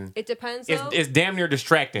fucking. It depends. It's, Though. it's damn near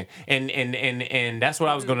distracting, and that's what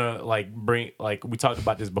I was gonna like bring. Like we talked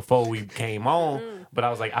about this before we came on, but I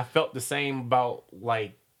was like I felt the same about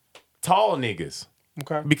like tall niggas.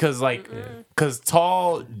 Okay. Because because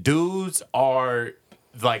tall dudes are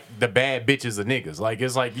like the bad bitches of niggas. Like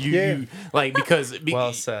it's like you like because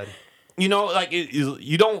Well said. you know, like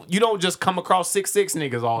you don't just come across 6'6"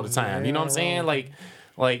 niggas all the time. You know what I'm saying?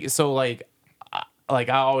 Like so like I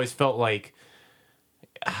always felt like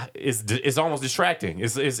it's almost distracting.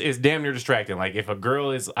 It's damn near distracting. Like if a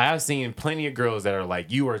girl is, I've seen plenty of girls that are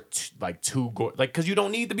like you are too like because you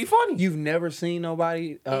don't need to be funny. You've never seen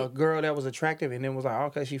nobody a girl that was attractive and then was like, oh,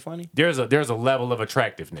 okay, she funny. There's a level of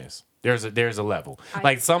attractiveness. There's a level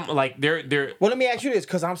like some like there. Well, let me ask you this,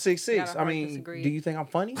 because I'm 6'6". Gotta I hard mean, disagree. do you think I'm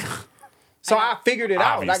funny? So I figured it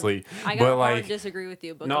out. Obviously, Like, I but got like hard disagree with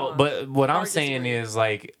you, but no, come on. but what I'm Hard saying disagree. is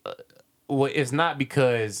like, well, it's not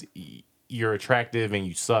because you're attractive and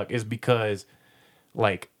you suck. It's because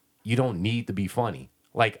like you don't need to be funny.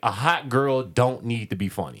 Like a hot girl don't need to be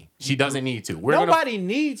funny. She doesn't need to. nobody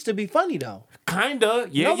needs to be funny though. Kinda,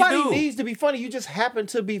 yeah, Nobody you do. needs to be funny. You just happen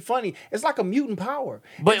to be funny. It's like a mutant power.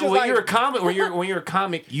 But It's just when like- you're a comic, when you're a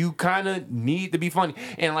comic, you kind of need to be funny.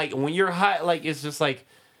 And like when you're hot, like it's just like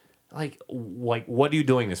what are you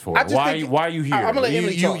doing this for? I just Why think- are you here? I'm gonna let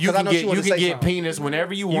Emily talk, 'cause I know she wanna say something. penis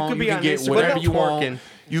whenever you want. could be you can on get Instagram whatever you twerking want.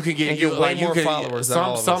 You can get and you get like way you more can followers than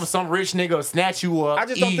all of us. some rich nigga will snatch you up. I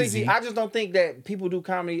just don't easy. think I just don't think that people do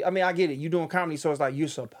comedy. I mean, I get it. You're doing comedy, so it's like you're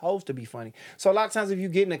supposed to be funny. So a lot of times, if you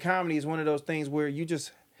get into comedy, it's one of those things where you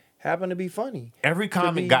just happen to be funny. Every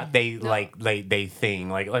comic be- got they they thing.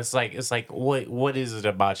 Like it's like what is it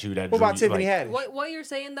about you that What drew about you? Tiffany like, Haddish? what you're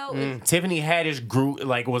saying though is Tiffany Haddish grew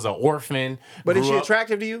like was an orphan. But is grew she up-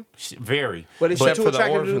 attractive to you? Very. But is she Except too for the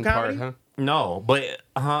attractive to do orphan part, comedy? huh? No, but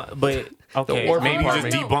okay, orphan maybe part.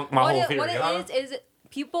 just debunk my what whole it, theory. What huh? it is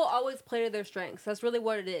people always play to their strengths. That's really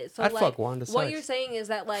what it is. So I'd like fuck Wanda what Sykes. you're saying is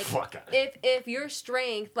that like Fuck outta if your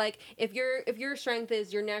strength like if your strength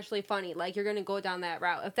is you're naturally funny, like you're gonna go down that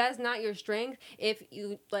route. If that's not your strength, if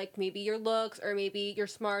you like maybe your looks or maybe your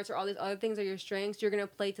smarts or all these other things are your strengths, you're gonna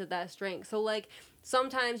play to that strength. So like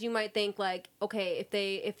sometimes you might think like, okay, if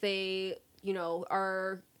they you know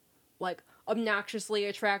are like obnoxiously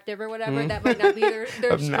attractive or whatever, that might not be their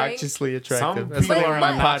strength. Obnoxiously attractive. Some That's people like are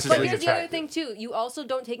my obnoxiously But podcast. here's the other attractive. thing too. You also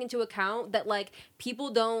don't take into account that like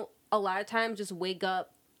people don't a lot of times just wake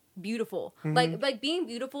up beautiful. Like being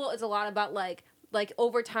beautiful is a lot about like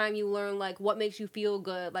over time you learn like what makes you feel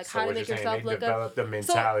good, like So how to what make you're saying, yourself they look developed up. the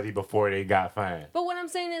mentality before they got fine. But what I'm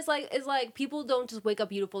saying is like people don't just wake up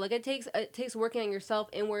beautiful. Like it takes working on yourself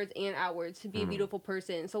inwards and outwards to be a beautiful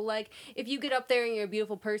person. So like if you get up there and you're a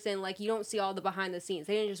beautiful person, like you don't see all the behind the scenes.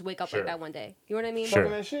 They didn't just wake up Sure. like that one day. You know what I mean? Sure.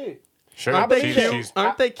 Talking that shit. Sure, I believe she's- that. she's-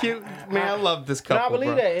 Aren't they cute? Man, I love this And I couple,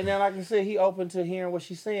 believe bro. that. And then, like I said, he open to hearing what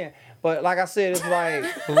she's saying. But like I said, it's like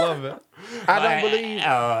I love it. I don't believe.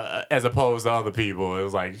 as opposed to other people, it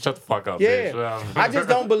was like shut the fuck up, Yeah, bitch. I just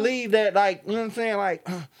don't believe that. Like, you know what I'm saying? Like,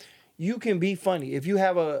 you can be funny if you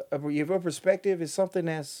have if your perspective is something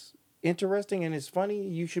that's interesting and it's funny.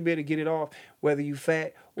 You should be able to get it off, whether you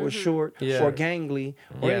fat or short Yeah. or gangly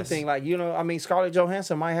or Yes. anything. Like, you know, I mean, Scarlett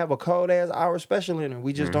Johansson might have a cold ass hour special in her.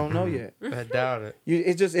 We just don't know yet. I doubt it.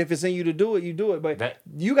 It's just if it's in you to do it, you do it. But That-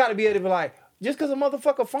 you got to be able to be like, just because a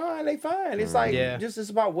motherfucker fine, they fine. It's like Yeah. just it's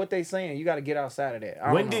about what they saying. You got to get outside of that.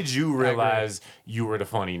 I When don't know. did you agree. realize you were the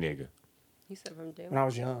funny nigga? You said from day When I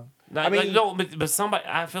was young. I mean, no, but somebody.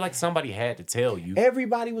 I feel like somebody had to tell you.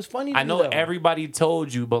 Everybody was funny. To I know me, though. everybody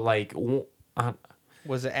told you, but like,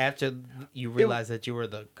 Was it after you realized that you were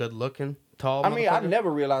the good-looking, tall? I mean, I motherfucker?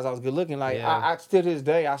 never realized I was good looking. Like, Yeah. I still to this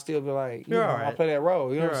day, I still be like, you You're know, I alright. play that role.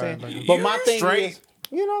 You know You're what I'm alright, saying? buddy. But You're my thing straight. is,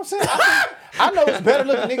 you know what I'm saying? I know it's better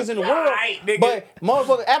looking niggas in the world. Alright, nigga. But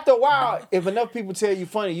motherfucker, after a while, if enough people tell you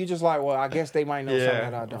funny, you just like, well, I guess they might know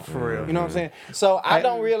something that I don't. for real. You know what I'm saying? So I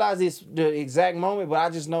don't realize it's the exact moment, but I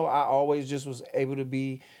just know I always just was able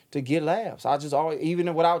to get laughs. I just always,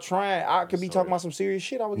 even without trying, I could be talking about some serious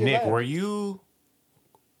shit. I would get Nick, laughs.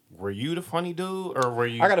 were you the funny dude, or were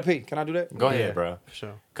you? I gotta pee. Can I do that? Go Yeah, ahead, bro. for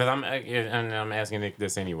sure. Because I'm asking Nick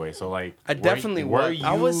this anyway. So like, I definitely were was. you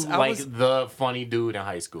I was like the funny dude in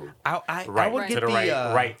high school? I Right, would to get the right,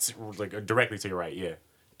 the right, like directly to your right. Yeah.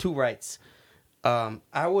 two rights.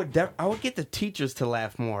 I would get the teachers to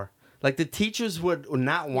laugh more. Like the teachers would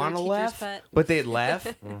not want to teacher's laugh, pet. but they'd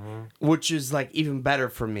laugh, which is like even better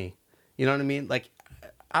for me. You know what I mean? Like,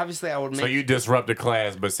 obviously, I would make. So you disrupt the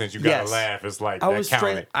class, but since you gotta Yes. laugh, it's like I that was counted.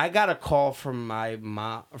 straight. I got a call from my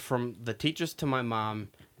mom, from the teachers to my mom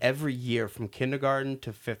every year from kindergarten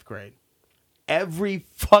to 5th grade. Every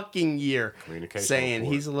fucking year, Communication saying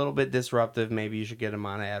report. he's a little bit disruptive. Maybe you should get him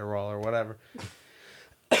on Adderall or whatever.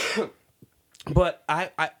 But I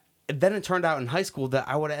then it turned out in high school that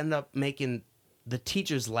I would end up making the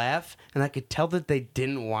teachers laugh, and I could tell that they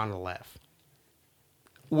didn't want to laugh.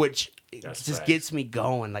 which That's just facts. gets me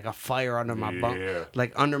going like a fire under my bum, Yeah.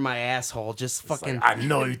 like under my asshole. Just It's fucking. like, I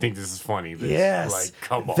know you think this is funny. Bitch. Yes, Like,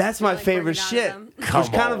 come on. that's my Like, favorite break it shit. down to them. Come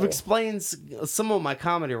Which kind of on. explains some of my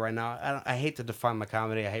comedy right now. I hate to define my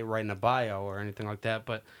comedy. I hate writing a bio or anything like that.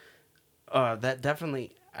 But that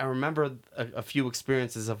definitely, I remember a few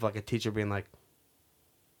experiences of like a teacher being like,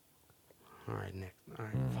 "All right, Nick, all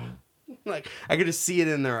right." Like I could just see it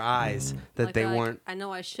in their eyes that Like, they they're like, weren't I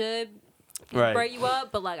know I should right. break you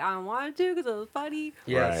up, but like I don't want to because it was funny.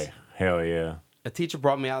 Yes. Right. Hell yeah. A teacher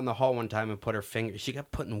brought me out in the hall one time and put her finger. She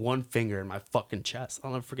kept putting one finger in my fucking chest.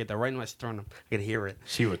 I'll never forget that. Right in my sternum. I could hear it.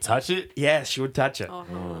 She would touch it. Yeah, she would touch it. Oh,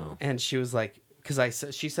 no. And she was like,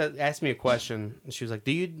 because she said, asked me a question, and she was like,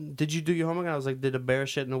 did you do your homework? And I was like, did a bear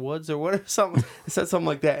shit in the woods or what or something? I said something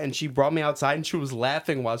like that, and she brought me outside, and she was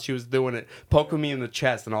laughing while she was doing it, poking me in the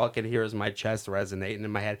chest, and all I could hear is my chest resonating in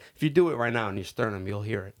my head. If you do it right now in your sternum, you'll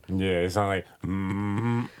hear it. Yeah, it sounded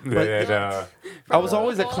like I was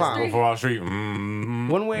always a Wall clown. Street? for Wall Street.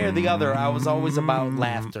 One way or the other, I was always about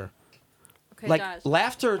laughter. Okay, Like Josh.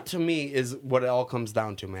 laughter to me is what it all comes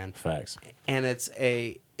down to, man. Facts. And it's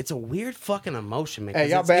a weird fucking emotion, man. Hey,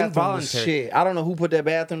 'cause y'all it's bathroom was shit. I don't know who put that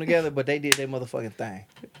bathroom together, but they did their motherfucking thing.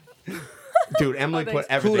 Dude, Emily Oh, put thanks.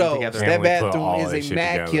 everything Kudos. together. That Emily put all bathroom that is shit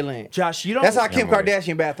together. immaculate. Josh, you don't. That's how Kim Emily.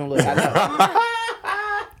 Kardashian bathroom looks. I know.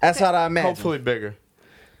 That's how I imagine. Hopefully bigger.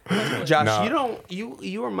 Josh, No.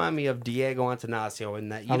 you remind me of Diego Antanasio in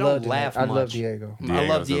that you I don't love laugh I much. love Diego. I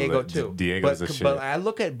love Diego's a Diego lit- too. Diego's but, a shit. but I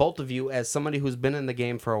look at both of you as somebody who's been in the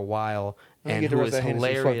game for a while Let me and get the who rest is of that Hennessy.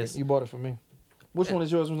 Fuck it. hilarious. You bought it for me. Which one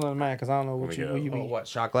is yours? Which one is mine? Because I don't know Let what me you, get what it. you Oh, mean. what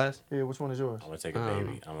shot glass? Yeah, which one is yours? I'm gonna take a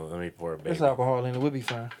baby. Let me pour a baby. There's alcohol in it. We'll be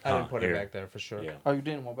fine. I didn't put it here. back there for sure. Yeah. Oh, you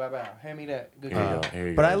didn't want? Bye bye. Hand me that. Good Here you job. go. Here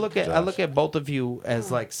you But go, I look Josh. at both of you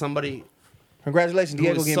as like somebody Congratulations, who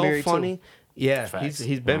Diego is getting so married funny. too. Yeah, Facts.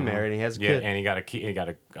 he's been Mhm. married. And he has a Yeah, kid. and he got a kid. He got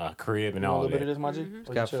a crib and You want a all little bit of that. this, Magic? Mm-hmm. Or He's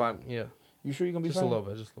you got chill? fun. Yeah, You sure you gonna be just a fine? little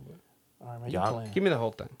bit. Just a little bit. All right, man. Y'all- You playing? Give me the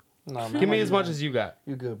whole thing. No, man. Give I'm me not as much doing as you got.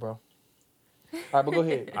 that. You good, bro? All right, but go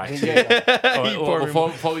ahead. I- Diego. Well,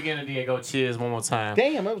 before we get into Diego, cheers one more time.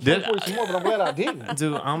 Damn, it was Did- 40 more, but I'm glad I didn't.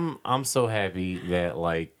 Dude, I'm so happy that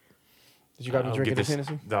like Did you got me I'll drinking get this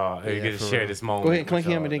Hennessy? Dog, Yeah, you get to for share real. this moment. Go ahead and clink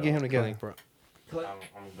with him and then y'all, get him dog. together. Bro.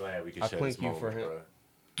 I'm glad we can I'll share clink this you moment, for him.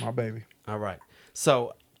 bro. My baby. All right.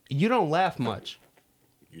 So you don't laugh much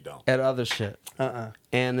You don't. at other shit,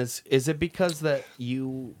 And is it because that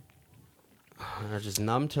you are just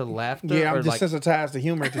numb to laughter? yeah, or I'm just like, sensitized to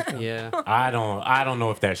humor at this point. yeah. I don't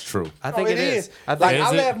know if that's true. I think Oh, it is. I think Like Is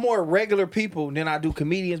I it? laugh more at regular people than I do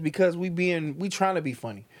comedians because we trying to be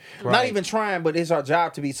funny. Not Right. even trying, but it's our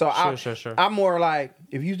job to be. So Sure. I'm more like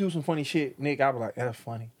if you do some funny shit, Nick, I'll be like, that's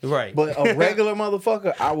funny. Right. But a regular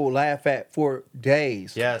motherfucker, I will laugh at for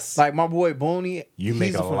days. Yes. Like my boy Booney. You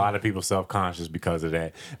make a lot of people self-conscious because of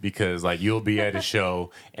that. Because like you'll be at a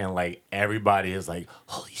show and like everybody is like,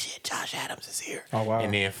 holy shit, Josh Adams is here. Oh, wow.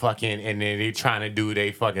 And then they trying to do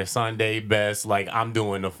they fucking Sunday best. Like I'm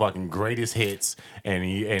doing the fucking greatest hits and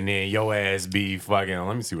then your ass be fucking,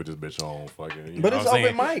 let me see what this bitch on fucking. You But know it's what I'm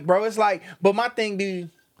open saying? mic, bro. It's like, but my thing be.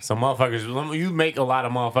 Some motherfuckers, you make a lot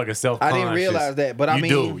of motherfuckers I self-conscious. didn't realize that, but I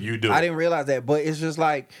mean, you do. I didn't realize that, but it's just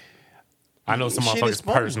like I know some shit is motherfuckers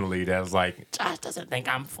funny. personally that's like, Josh doesn't think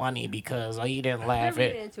I'm funny because he didn't They're laugh at.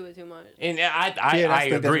 reading into it too much. And Yeah, I that's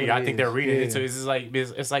agree. what I it think they're is. reading Yeah. into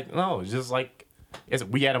it. It's like no, it's just like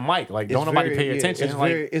we had a mic. Like don't it's nobody very- pay yeah, attention. It's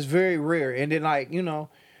Like it's very rare. And then like,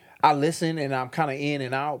 I listen and I'm kind of in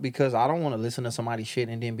and out because I don't want to listen to somebody's shit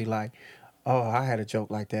and then be like, oh, I had a joke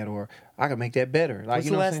like that or I could make that better. Like When's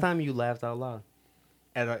you the know last what I'm time you laughed out loud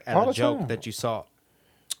at All a the joke time. that you saw?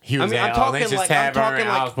 he was at Lynch's Tavern.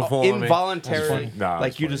 I was performing. Involuntary. Nah,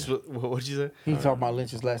 like it's you funny. just what'd you say? saying? He talked about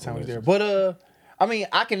Lynch's last time he was there. But I mean,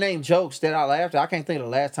 I can name jokes that I laughed at. I can't think of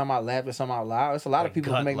the last time I laughed at something out loud. It's a lot Like of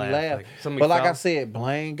people who gut make me laugh, laugh. like somebody but like fell? I said,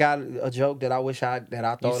 Blaine got a joke that I wish I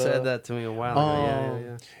thought You said of. that to me a while ago.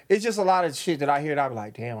 Yeah. It's just a lot of shit that I hear that I be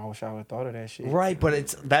like, damn, I wish I would have thought of that shit. Right,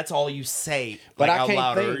 but that's all you say. But like, I out can't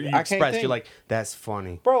loud, or think. you I can't express. think. You're like, that's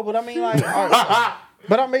funny. Bro, but I mean, like,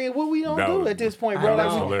 but I mean, what we don't That do was- at this point, bro? I know.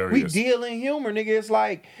 Like, we Hilarious. deal in humor, nigga. It's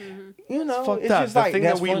like, Fucked it's up. just The like thing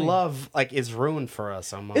that's that we funny. love like is ruined for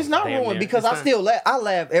us almost. It's not damn ruined near. because It's I not- still laugh. I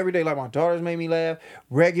laugh every day. Like my daughters make me laugh.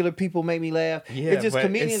 Regular people make me laugh. Yeah, it's just but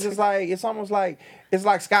comedians. It's like it's almost like it's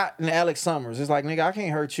like Scott and Alex Summers. It's like nigga, I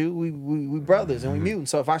can't hurt you. We brothers and we mutants.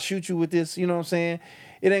 So if I shoot you with this, you know what I'm saying?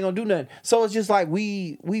 It ain't gonna do nothing. So it's just like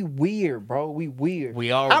we weird, bro. We weird.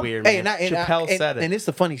 We are weird, man. Chappelle said it. And it's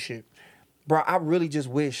the funny shit, bro. I really just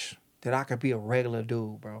wish that I could be a regular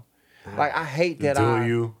dude, bro. Like I hate that. Do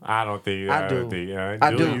you? I don't think. I do. Don't think,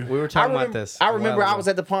 I do. You? We were talking about this. I a remember while I was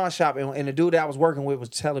at the pawn shop and the dude that I was working with was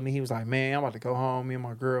telling me, he was like, man, I'm about to go home. Me and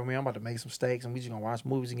my girl, man, I'm about to make some steaks and we just gonna watch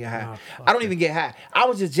movies and get high. I don't even get high. I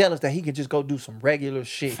was just jealous that he could just go do some regular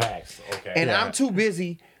shit. Facts. Okay. And Yeah. I'm too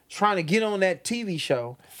busy trying to get on that TV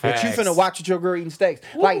show that you Facts. finna watch with your girl eating steaks.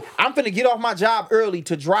 Like, I'm finna get off my job early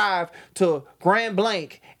to drive to Grand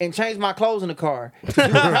Blanc and change my clothes in the car to do a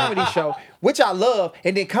comedy show, which I love,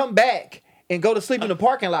 and then come back and go to sleep in the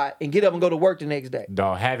parking lot and get up and go to work the next day.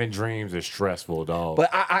 Dog, having dreams is stressful, dog. But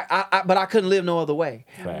I couldn't live no other way.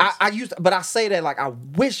 Facts. But I say that like I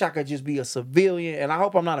wish I could just be a civilian, and I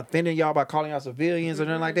hope I'm not offending y'all by calling y'all civilians or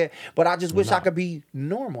nothing like that. But I just wish I could be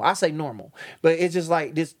normal. I say normal, but it's just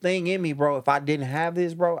like this thing in me, bro. If I didn't have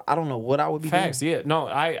this, bro, I don't know what I would be Facts, doing. yeah. No,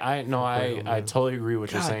 I totally agree with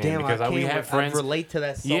what you're saying damn, because we have friends. I relate to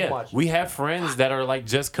that so much. We have friends that are like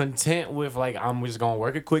just content with like I'm just gonna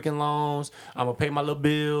work at Quicken Loans. I'm gonna pay my little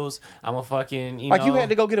bills. I'm gonna fucking you Like know. you had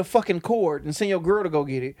to go get a fucking cord and send your girl to go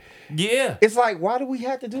get it. Yeah. It's like, why do we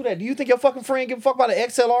have to do that? Do you think your fucking friend give a fuck about an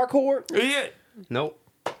XLR cord? Yeah. Nope.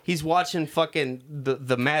 He's watching fucking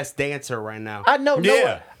the Masked Dancer right now. I know Noah.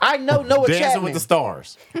 Yeah. I know Noah Dancing Chapman. with the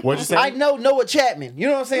Stars. What'd you say? I know Noah Chapman. You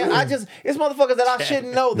know what I'm saying? It's motherfuckers that I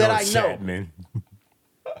shouldn't know that I know. Chapman.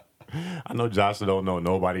 I know Josh don't know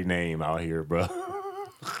nobody's name out here, bro.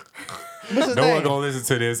 What's his No one name? gonna listen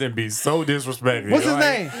to this and be so disrespectful. What's his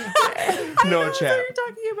Like, name? Noah Chapman.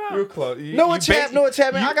 talking about? Real close. Noah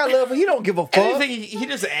Chapman. I got love for. He don't give a fuck. Anything he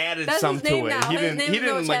just added That's some his name to it. now. He His didn't. name He is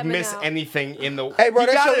Noah didn't like Chapman miss now. anything in the. Hey, bro, You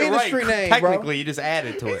that's got your it industry right. name, bro. Technically, you just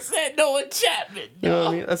added to it. said Noah Chapman. You know what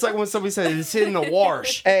I mean? That's like when somebody says it's in the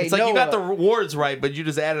wash. Hey, it's like you got the Noah. words right, but you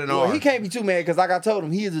just added an Well, R. he can't be too mad because, like I told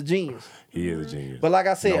him, he is a genius. He is a genius. But like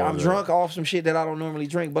I said, No I'm other. drunk off some shit that I don't normally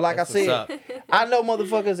drink. But like That's I said, what's up. I know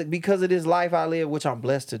motherfuckers because of this life I live, which I'm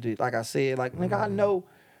blessed to do. Like I said, like nigga, I know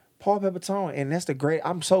Paul Pepitone, and that's the great.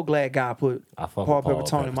 I'm so glad God put I fuck Paul with Paul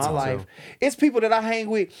Pepitone in my Pepitone, life. too. It's people that I hang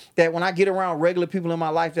with that when I get around regular people in my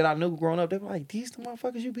life that I knew growing up, they were like, "These the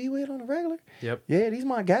motherfuckers you be with on the regular." Yep. Yeah, these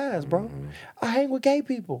my guys, bro. Mm-hmm. I hang with gay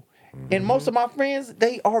people. And most of my friends,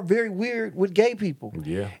 they are very weird with gay people.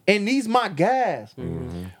 Yeah. And these my guys.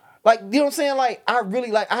 Like, you know what I'm saying? Like, I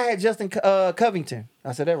really like, I had Justin Covington.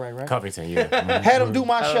 I said that right? Covington, yeah. Mhm. Had him do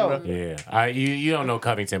my show. Yeah. You don't know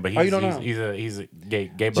Covington, but he's Oh, you don't know? he's a gay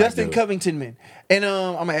black Justin dude. Covington man. And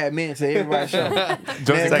I'm gonna add men to everybody's show.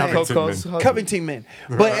 Justin Man, like Covington. Coco's man. husband. Covington men.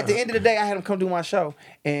 But at the end of the day, I had him come do my show.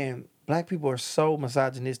 And black people are so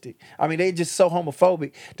misogynistic. I mean, they just so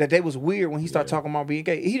homophobic that they was weird when he started talking about being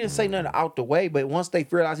gay. He didn't say nothing out the way, but once they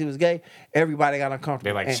realized he was gay, everybody got uncomfortable.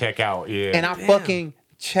 They like And- check out, yeah. And I fucking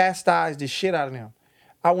chastised the shit out of them.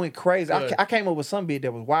 I went crazy. I came up with some bit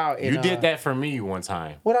that was wild. And, you did that for me one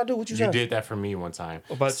time. What I do? What you You say? did that for me one time.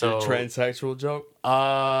 About your transsexual joke?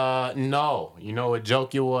 No. You know what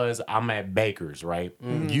joke it was? I'm at Baker's, right?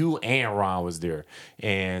 You and Ron was there.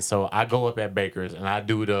 And so I go up at Baker's and I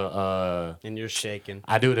do the And you're shaking.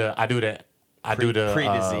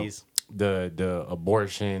 pre-disease. The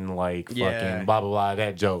abortion, like Yeah. fucking blah blah blah,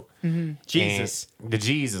 that joke. Jesus. And the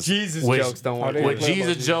Jesus jokes don't work. With Play about Jesus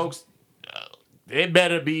Jesus. jokes, it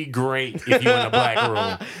better be great if you in a black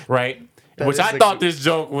room, right? Which is I a- thought this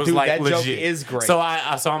joke was Dude, like that joke legit. is great. So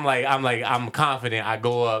I'm confident. I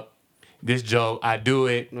go up. This joke, I do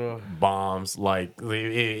it, bombs, like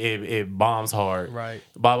it bombs hard, Right.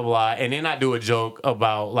 Blah blah blah, and then I do a joke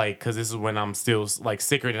about like, cause this is when I'm still like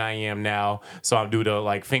sicker than I am now, so I do the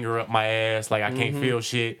like finger up my ass, like I can't feel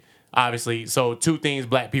shit, obviously. So two things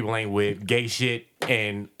black people ain't with: gay shit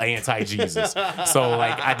and anti-Jesus. So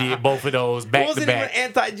like I did both of those It back to wasn't even back.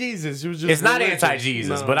 anti-Jesus. It was just It's not religion.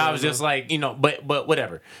 anti-Jesus, No, but no, I was no. just like, but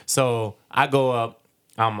whatever. So I go up,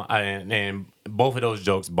 and both of those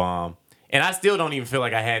jokes bomb, and I still don't even feel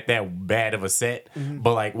like I had that bad of a set,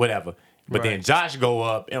 but like whatever. But then Right. Josh go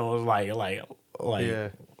up and was like, Yeah.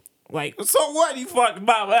 like, so what? You fucked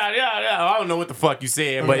about? I don't know what the fuck you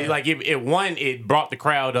said, but like it brought the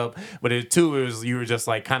crowd up, but two, you were just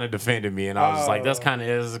like kind of defending me, and I was just like, that's kind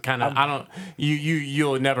of I don't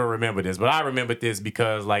you'll never remember this, but I remembered this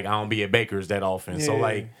because like I don't be at Baker's that often, so Yeah.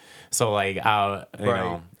 like I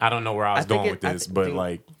Right. I don't know where I was think going with this, but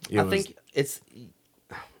like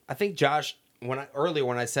I think Josh, when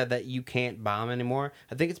I said that you can't bomb anymore,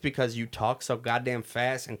 I think it's because you talk so goddamn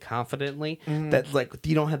fast and confidently that like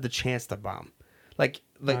you don't have the chance to bomb. Like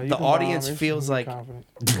Nah, you the can audience bomb. It's feels really like, confident.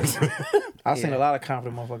 I've seen Yeah. a lot of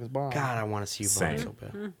confident motherfuckers bomb. God, I want to see you bomb Same. so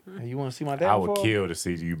bad. Hey, you want to see my dad? I would kill to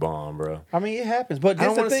see you bomb, bro. I mean, it happens, but I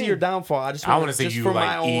don't want to see your downfall. I just I want want to see just you for like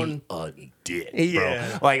my own. eat a dick,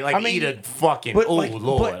 Yeah. bro. Like I mean, eat a fucking. but, Oh like,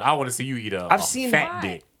 lord, but I want to see you eat a I've seen fat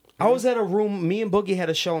dick. I was at a room. Me and Boogie had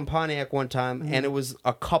a show in Pontiac one time, and it was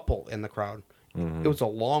a couple in the crowd. It was a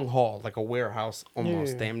long hall, like a warehouse,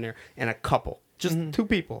 almost damn near, and a couple, just two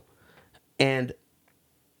people. And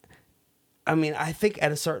I mean, I think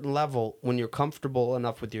at a certain level, when you're comfortable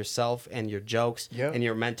enough with yourself and your jokes and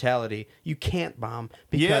your mentality, you can't bomb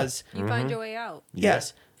because You find your way out.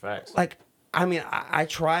 yes, Facts. like. I mean, I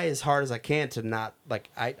try as hard as I can to not, like,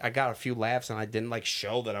 I got a few laughs and I didn't, like,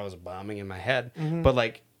 show that I was bombing in my head. But,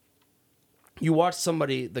 like, you watch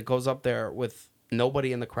somebody that goes up there with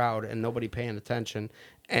nobody in the crowd and nobody paying attention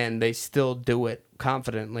and they still do it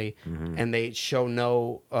confidently and they show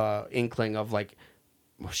no inkling of, like,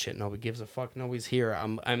 oh, shit, nobody gives a fuck. Nobody's here.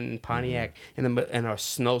 I'm in Pontiac in a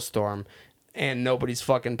snowstorm and nobody's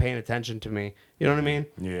fucking paying attention to me. You know what I mean?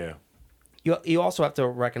 Yeah. You also have to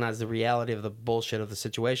recognize the reality of the bullshit of the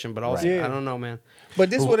situation, but also, Right. I don't know, man. But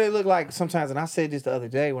this is what it look like sometimes, and I said this the other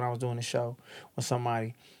day when I was doing the show with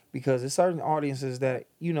somebody, because there's certain audiences that,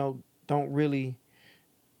 you know, don't really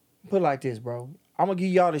put it like this, bro. I'm gonna give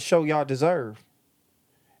y'all the show y'all deserve.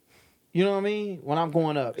 You know what I mean? When I'm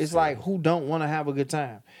going up, it's like, who don't want to have a good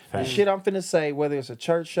time? The shit I'm finna say, whether it's a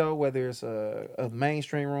church show, whether it's a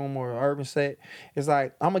mainstream room or an urban set, it's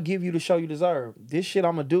like, I'm gonna give you the show you deserve. This shit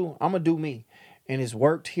I'm gonna do me. And it's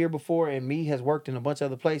worked here before, and me has worked in a bunch of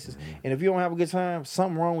other places. And if you don't have a good time,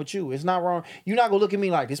 something wrong with you. It's not wrong. You're not gonna look at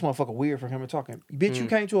me like this motherfucker weird for him and talking. Bitch, you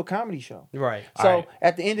came to a comedy show. Right. So Alright.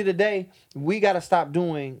 at the end of the day, we gotta stop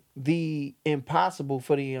doing the impossible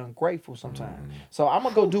for the ungrateful sometimes. So I'm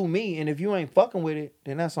gonna go do me, and if you ain't fucking with it,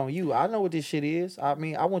 then that's on you. I know what this shit is. I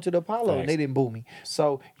mean, I went to the Apollo and they didn't boo me.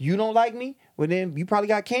 So you don't like me? Well, then you probably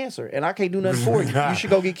got cancer, and I can't do nothing for you. You should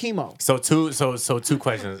go get chemo. So two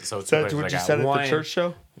questions. So two That's questions. what I you got. said at One, the church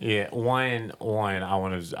show? Yeah, one. I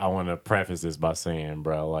want to preface this by saying,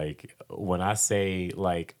 bro, like when I say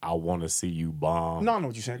like I want to see you bomb. No, I know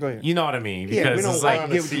what you're saying. Go ahead. You know what I mean? Yeah, Because we don't it's like,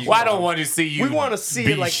 wanna see you well, I bomb. don't want to see you. We want to see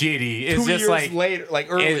be it like shitty. It's 2 just years like later, like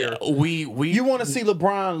earlier. we You want to see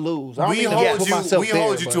LeBron lose? I don't we mean to hold put you. myself We there,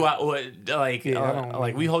 hold you but- to a like Yeah, I don't-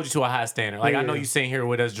 like we hold you to a high standard. Like I know Yeah. you sitting here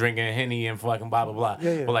with us drinking Henny and fucking blah blah blah.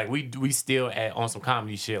 Yeah. But like we still on some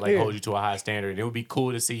comedy shit. Like Yeah. hold you to a high standard. It would be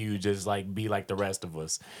cool to see you just like be like the rest of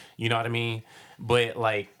us. You know what I mean? But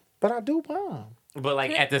like. But I do bomb. But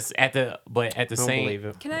like at the Don't same. believe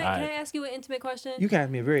it. Can I ask you an intimate question? You can ask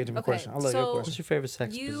me a very intimate Okay, question. I love your so- question. What's your favorite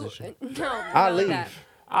sex You position? no, I not leave. that.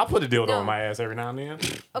 I'll put a dildo No. on my ass every now and then.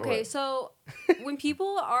 Okay, What? so when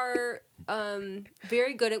people are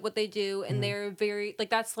very good at what they do and they're very like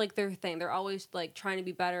that's like their thing. They're always like trying to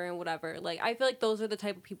be better and whatever. Like I feel like those are the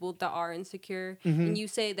type of people that are insecure. And you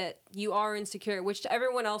say that you are insecure, which to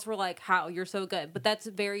everyone else we're like, how you're so good. But that's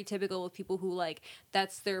very typical with people who like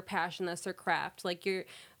that's their passion, that's their craft. Like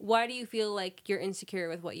why do you feel like you're insecure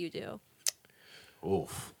with what you do?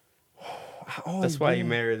 Oof. That's why you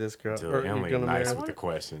married this girl. Dude, Or you're Emily gonna nice marry- with the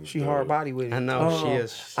questions. She dude. hard body with it. I know, she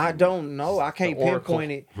is. I don't know. I can't The oracle.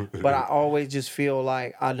 pinpoint it, but I always just feel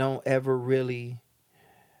like I don't ever really.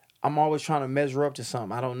 I'm always trying to measure up to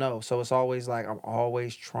something. I don't know. So it's always like I'm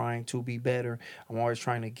always trying to be better. I'm always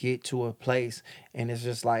trying to get to a place, and it's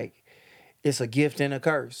just like it's a gift and a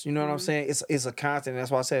curse. You know what I'm saying? It's a constant. That's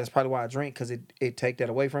why I said it's probably why I drink, because it take that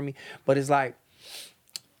away from me. But it's like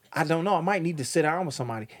I don't know. I might need to sit down with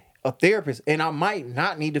somebody, a therapist, and I might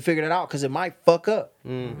not need to figure that out because it might fuck up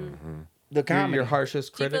the comedy. Your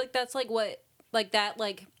harshest Do you feel critic? like that's like what like that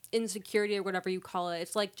like insecurity or whatever you call it?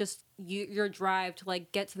 It's like just your drive to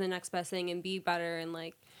like get to the next best thing and be better and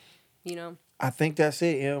like, you know. I think that's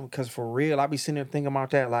it, because for real, I be sitting there thinking about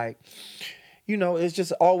that. Like, you know, it's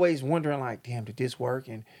just always wondering, like, damn, did this work?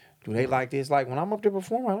 And do they like this? Like, when I'm up there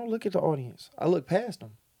performing, I don't look at the audience. I look past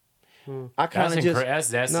them. I kind That's of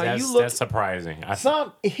just that's surprising.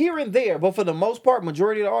 some here and there, but for the most part,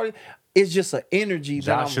 majority of the audience, it's just an energy that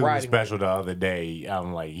Josh I'm shooting riding. special the other day.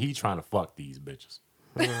 I'm like, he trying to fuck these bitches.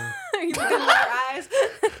 You look in their eyes.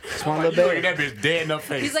 It's my You little look at baby. that bitch dead in the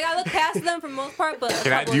face. He's like, I look past them for the most part, but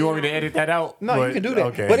Do you want me to edit that out? No, But- you can do that.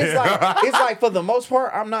 Okay. But it's like for the most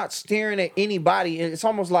part, I'm not staring at anybody. It's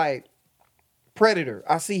almost like Predator.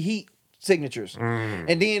 I see heat signatures, and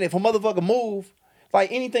then if a motherfucker move,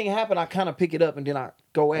 like anything happen, I kind of pick it up and then I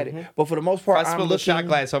go at it. But for the most part, I I'm spilled a shot looking.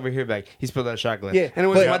 glass over here back. He spilled that shot glass. Yeah, And it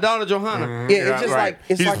was but- Madonna Johanna. Yeah, it's just right. like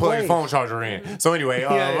it's he like just plugged waves. your phone charger in. So anyway,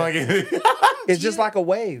 Yeah, like, It's just like a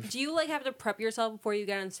wave. do you like have to prep yourself before you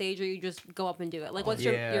get on stage, or you just go up and do it? Like, what's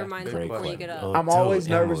Yeah, your mindset great before you question. get up? Oh, I'm dude, always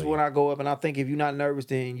nervous Emily. when I go up, and I think if you're not nervous,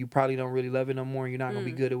 then you probably don't really love it no more. And you're not gonna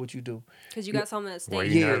be good at what you do. Because you got something at were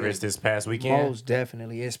stake. you Yeah. nervous this past weekend? Most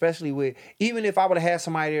definitely, especially with even if I would have had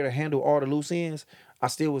somebody there to handle all the loose ends, I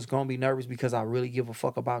still was gonna be nervous because I really give a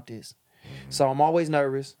fuck about this. So I'm always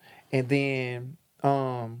nervous. And then,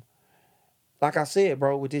 like I said,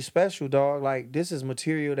 bro, with this special, dog, like this is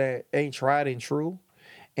material that ain't tried and true.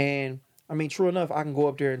 And I mean, true enough, I can go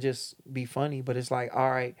up there and just be funny, but it's like, all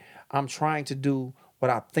right, I'm trying to do what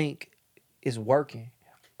I think is working.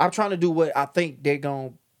 I'm trying to do what I think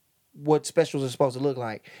what specials are supposed to look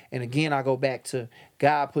like. And again, I go back to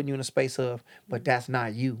God putting you in a space of, but that's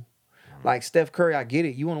not you. Like Steph Curry, I get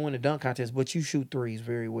it. You want to win the dunk contest, but you shoot threes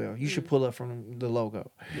very well. You should pull up from the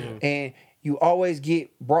logo. And you always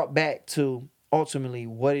get brought back to ultimately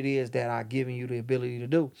what it is that I've given you the ability to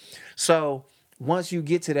do. So once you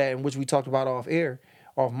get to that, and which we talked about off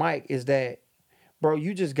mic, is that, bro,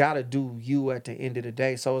 you just got to do you at the end of the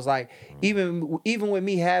day. So it's like, even with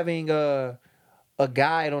me having a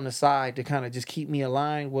guide on the side to kind of just keep me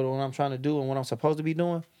aligned with what I'm trying to do and what I'm supposed to be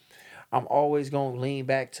doing, I'm always going to lean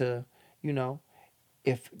back to, you know,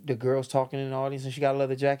 if the girl's talking in the audience and she got a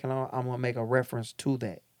leather jacket on, I'm going to make a reference to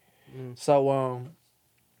that. So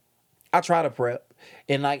I try to prep.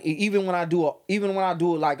 And like even when I do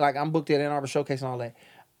it like I'm booked at Ann Arbor Showcase and all that,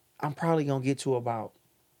 I'm probably going to get to about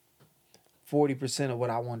 40% of what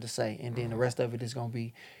I wanted to say, and then the rest of it is going to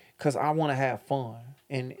be because I want to have fun.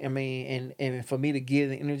 And I mean, and for me to give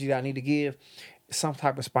the energy that I need to give, some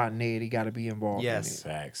type of spontaneity got to be involved. Yes,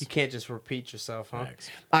 in it. Facts. You can't just repeat yourself, huh? Facts.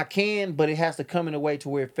 I can, but it has to come in a way to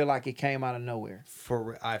where it feel like it came out of nowhere.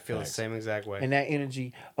 I feel the same exact way. And that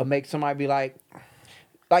energy will make somebody be like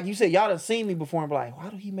you said, y'all done seen me before and be like, why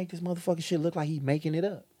do he make this motherfucking shit look like he's making it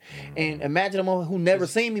up? And imagine a mother who never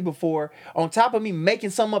seen me before, on top of me making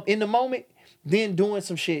something up in the moment, then doing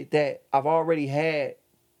some shit that I've already had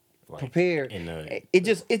prepared.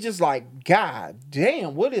 It's just like, God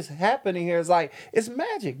damn, what is happening here? It's like, it's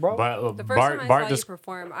magic, bro. But The first time I saw you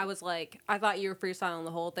perform, I was like, I thought you were freestyling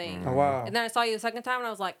the whole thing. Oh, wow. And then I saw you the second time, and I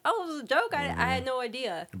was like, oh, it was a joke. I had no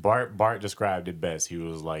idea. Bart described it best. He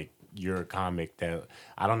was like, you're a comic that,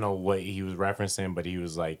 I don't know what he was referencing, but he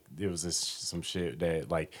was like, there was some shit that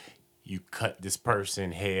like, you cut this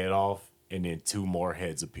person head off and then two more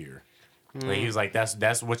heads appear. Like, he was like,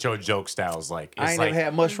 that's what your joke style is like. It's I ain't like, never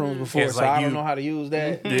had mushrooms before, it's so like I don't you- know how to use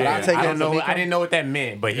that. But Yeah, I take I that don't as a know. big I didn't know what that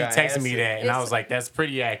meant, but he Yeah, texted me that, and I it's- was like, "That's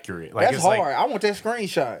pretty accurate." Like, That's it's hard. like, I want that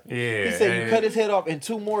screenshot. Yeah, He said you and- cut his head off and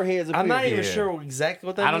two more heads appear. I'm not even Yeah. sure exactly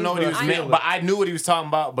what that I don't know what he was means, meant, but I knew what he was talking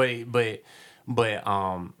about. But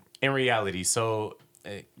in reality, so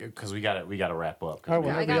because we gotta wrap up. 'Cause All right, we-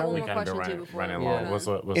 well, I got one we more kinda question running- too before running we long. go What's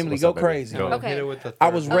on. up, Emily, what's go up, baby? crazy. Go. Okay. Hit it with the I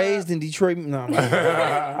third. was raised in Detroit. No,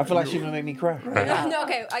 I feel like she gonna make me cry. No,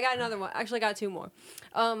 okay, I got another one. Actually, I got two more.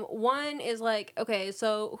 One is like, okay,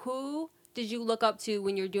 so who did you look up to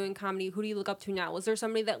when you're doing comedy? Who do you look up to now? Was there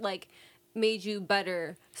somebody that like made you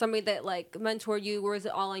better? Somebody that like mentored you, or is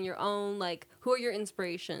it all on your own? Like, who are your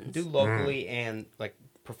inspirations? Do locally and like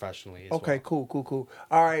professionally as Okay, well. cool.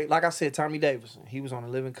 All right, like I said, Tommy Davidson. He was on The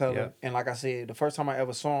Living Color, Yep. and like I said, the first time I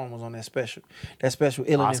ever saw him was on that special. That special,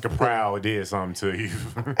 Illin' Oscar in Philly. Proud did something to you.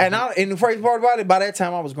 And the crazy part about it, by that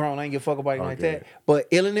time I was grown. I didn't give a fuck about anything like Okay. that. But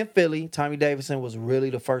Illin' in Philly, Tommy Davidson was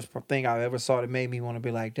really the first thing I ever saw that made me want to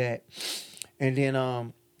be like that. And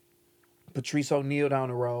then Patrice O'Neal down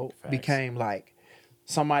the road Facts. became like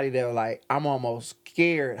somebody that was like, I'm almost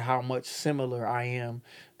scared how much similar I am.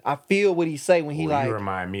 I feel what he say when he Well, like, you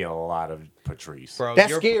remind me a lot of Patrice. Bro, That's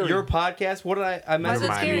your, scary. Your podcast, what did I You Why is it mentioned?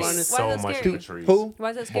 remind scary? me Why is so it much of scary? Patrice. who? Why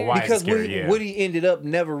is that But scary? why is it Because scary? Yeah. Woody ended up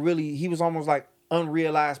never really, he was almost like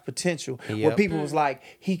unrealized potential. Where Yep. people was like,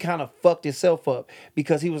 he kind of fucked himself up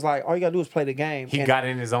because he was like, all you gotta do is play the game. He And- got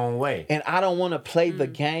in his own way. And I don't want to play the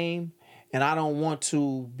game, and I don't want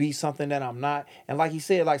to be something that I'm not. And like he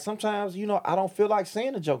said, like sometimes, I don't feel like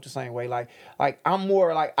saying a joke the same way. Like I'm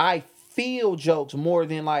more like, I feel jokes more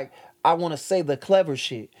than like I want to say the clever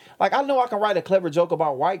shit. Like I know I can write a clever joke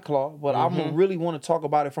about White Claw, but I'm gonna really want to talk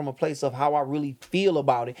about it from a place of how I really feel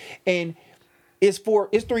about it. And it's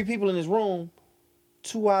three people in this room.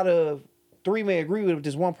 2 out of 3 may agree with it, but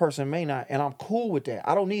this one person may not, and I'm cool with that.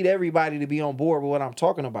 I don't need everybody to be on board with what I'm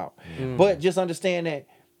talking about. But just understand that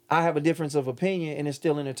I have a difference of opinion, and it's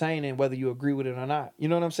still entertaining whether you agree with it or not. You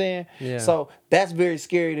know what I'm saying? Yeah. So that's very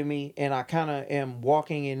scary to me, and I kind of am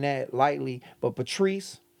walking in that lightly. But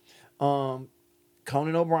Patrice, Conan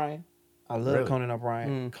O'Brien, I love Really? Conan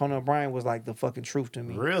O'Brien. Conan O'Brien was like the fucking truth to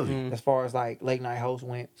me. Really? As far as like late night host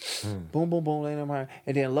went, boom, boom, boom, late night O'Brien.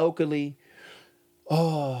 And then locally,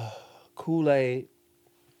 Kool-Aid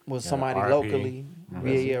was somebody RP. locally.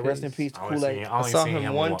 Yeah, rest in peace to I only Kool-Aid. I only saw seen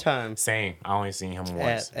him one time. Same. I only seen him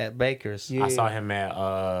once. At Baker's. Yeah. I saw him at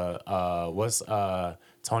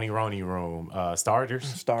Tony Roney room, Starters.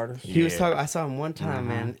 Starters. He was Yeah. talking. I saw him one time,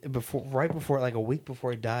 man. Right before, like a week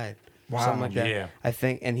before he died. something like that. Yeah. I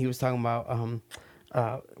think, and he was talking about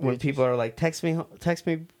when people are like, text me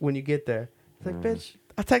when you get there. It's like, bitch,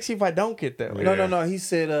 I'll text you if I don't get there. Yeah. No. He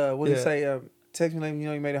said, what did he say? Text me, let me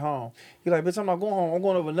know you made it home. He like, bitch, I'm not going home. I'm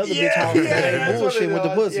going over another bitch house. that's Bullshit what with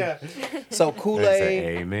the it pussy. was, So They Kool-Aid.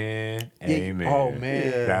 say, amen. Yeah. Amen. Oh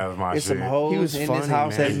man, That was my it's shit. some hoes He was in funny, this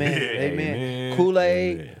house. man. Amen. Yeah, Amen. amen.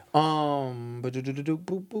 Kool-Aid. Amen.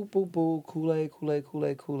 Boo.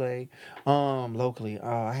 Kool-Aid. Locally,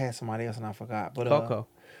 I had somebody else and I forgot. But Coco.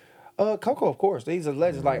 Coco, of course. These are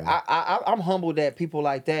legends. Like I'm humbled that people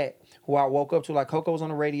like that who I woke up to, like Coco's on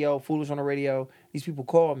the radio, Foolish on the radio. These people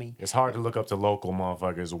call me. It's hard to look up to local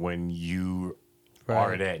motherfuckers when you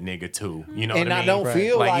are that nigga too. You know And what I I mean? don't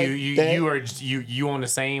feel like that. you on the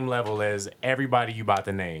same level as everybody you about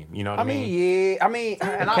to name. You know what I mean? Yeah. I mean,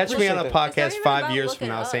 and I Catch me on a appreciate that. podcast It's not even 5 about years from looking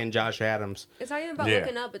now up. saying Josh Adams. It's not even about Yeah.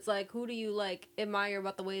 looking up. It's like, who do you like admire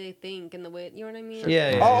about the way they think and the way, you know what I mean?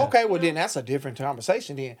 Yeah. Oh, okay. Well, then that's a different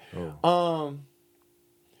conversation. Then,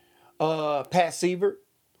 Pat Sievert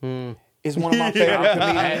is one of my favorite Pat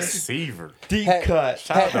comedians. Seaver. Deep Pat- cut.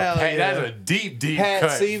 Shout out to Hell Pat. yeah. That's a deep Pat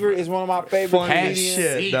cut. Sievert is one of my favorite Funny Pat as comedians.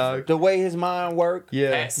 shit, Seaver. dog. The way his mind worked.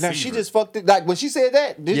 Yeah. Pat Now she Seaver. just fucked it. Like when she said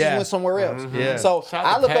that, this Yeah. just went somewhere else. Yeah. So Shout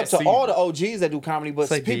out I to look Pat up to Seaver. all the OGs that do comedy, but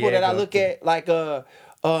It's like people that I Diego. look at,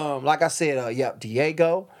 like I said,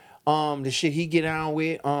 Diego, the shit he get on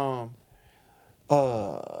with,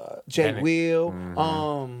 Jay Bennett. Will,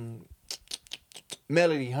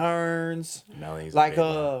 Melody Hearns, Melanie's like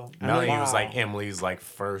Melanie was wow. like Emily's like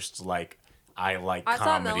first like I like I saw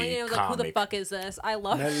comedy Melanie and I was like, who the comic. fuck is this? I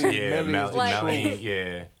love her. Melody- Yeah, Melanie is the Melanie. truth.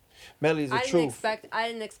 Yeah. Melody's the I didn't truth.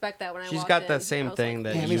 expect that when I She's walked got in. that same I was thing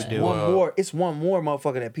like, that Damn, you it's do. one more. It's one more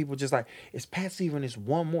motherfucker that people just like. It's Pat Seaver. It's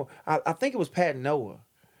one more. I think it was Pat and Noah.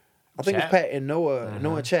 I think it Chap? was Pat and Noah.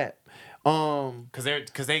 Noah Chap. Cause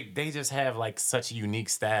they just have like such unique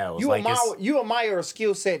styles. You like admire it's, you admire a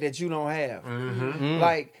skill set that you don't have.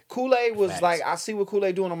 Like Kool-Aid was Facts. like, I see what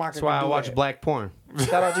Kool-Aid doing on my. That's why I watch black porn.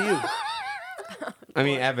 Shout out to you. I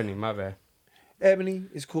mean, Ebony, my bad. Ebony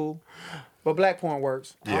is cool, but black porn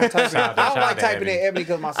works. I Yeah. don't, type in, Shout out to- I don't shout out like to typing in Ebony. Ebony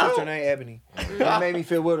because my sister named Ebony. It made me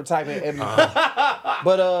feel weird to type in Ebony.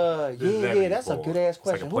 But Ebony that's a porn. good ass It's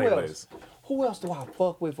like a question. Who else? playlist. Who else do I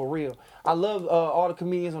fuck with for real? I love all the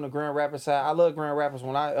comedians on the Grand Rapids side. I love Grand Rapids.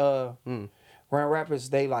 When I Grand Rapids,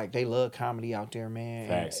 they love comedy out there, man.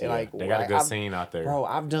 Facts, And, yeah. like They got a good scene out there. Bro,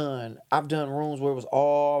 I've done rooms where it was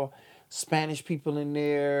all Spanish people in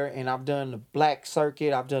there, and I've done the black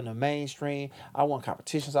circuit. I've done the mainstream. I won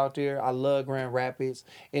competitions out there. I love Grand Rapids.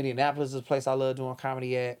 Indianapolis is a place I love doing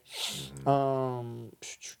comedy at.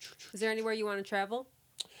 Is there anywhere you want to travel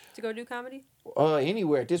to go do comedy?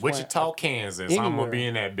 Anywhere at this point. Wichita, Kansas. I'm Anywhere. gonna be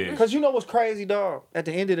in that bitch. Because you know what's crazy, dog? At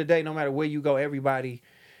the end of the day, no matter where you go, everybody,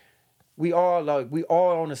 we all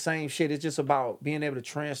on the same shit. It's just about being able to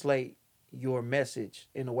translate your message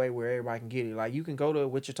in a way where everybody can get it. Like you can go to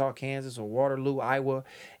Wichita, Kansas or Waterloo, Iowa,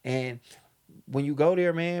 and when you go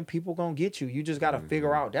there, man, people gonna get you. You just gotta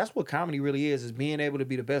figure out. That's what comedy really is being able to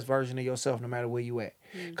be the best version of yourself no matter where you at.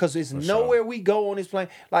 Because it's nowhere we go on this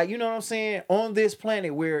planet. Like, you know what I'm saying? On this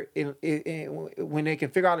planet where when they can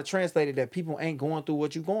figure out how to translate it, that people ain't going through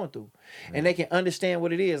what you're going through. And they can understand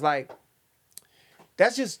what it is. Like,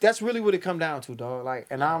 that's really what it come down to, dog. Like,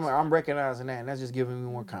 and I'm recognizing that, and that's just giving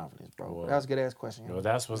me more confidence, bro. Well, That was a good ass question. Well,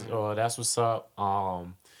 that's what's up.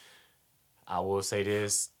 I will say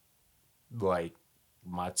this, like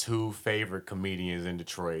my two favorite comedians in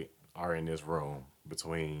Detroit are in this room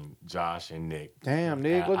between Josh and Nick. Damn,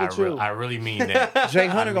 Nick, look at you. I really mean that. Jay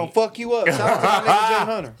Hunter gonna fuck you up. Shout out to my nigga Jay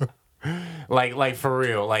Hunter. like for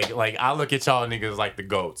real. Like I look at y'all niggas like the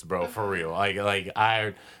goats, bro. For real. Like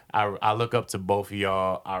I look up to both of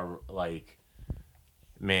y'all. I like,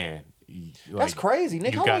 man. That's crazy,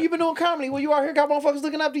 Nick. How got- long you been doing comedy? When you out here got motherfuckers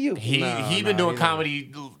looking up to you? He been doing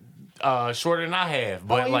comedy shorter than I have, How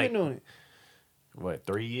but long you like been doing it? what,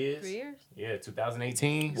 3 years? 3 years? Yeah,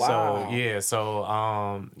 2018. Wow.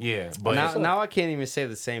 But Now I can't even say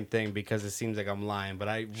the same thing because it seems like I'm lying. But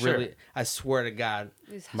I really, I swear to God,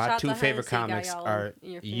 Just my shout two to favorite Hennessy, got comics y'all are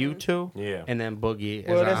in your you feelings. two, Yeah. and then Boogie.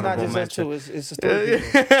 Well, as that's an not honorable just us mention. two. It's the three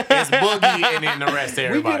people. it's Boogie and then the rest of We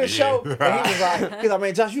everybody. did a show, yeah. and he was like, he's like,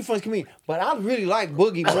 man, Josh, you funny comedian, but I really like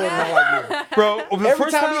Boogie more than I like you. Bro, the Every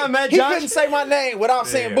first time I met he Josh, couldn't say my name without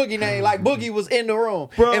saying Yeah. Boogie name. Like Boogie was in the room,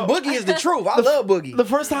 Bro. and Boogie is the truth. I love Boogie. the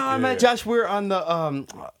first time I met Yeah. Josh, we were on the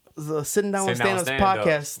Sitting Down with Sitting Down Stand-Ups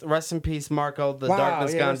Stand-Ups. podcast. Rest in peace, Marco, the Wow,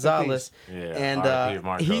 Darkness yeah, rest in Gonzalez. peace. Yeah, And R.I.P.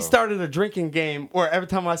 Marco. he started a drinking game where every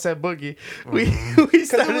time I said Boogie, we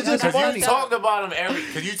started was just a funny. You talked about him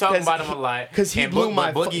because you talk about him a lot. Because he and blew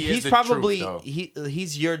my. Boogie He's is the probably truth, though.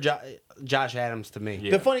 he's your Josh Adams to me.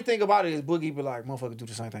 Yeah. The funny thing about it is Boogie be like, motherfuckers do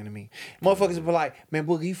the same thing to me. Motherfuckers be like, man,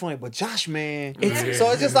 Boogie, you funny, but Josh, man.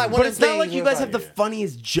 So it's just like one But of it's the not like things you where guys it's have the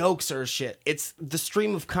funniest jokes or shit. It's the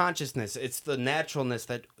stream of consciousness. It's the naturalness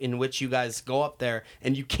that in which you guys go up there,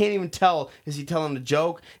 and you can't even tell. Is he telling a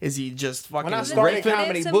joke? Is he just fucking? When I They started have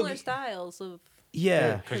comedy, similar Boogie- styles of.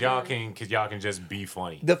 yeah. Cause y'all can just be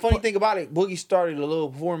funny. The funny thing about it, Boogie started a little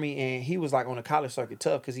before me, and he was like on the college circuit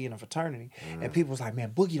tough because he in a fraternity, and people was like,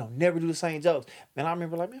 "Man, Boogie don't never do the same jokes." Man, I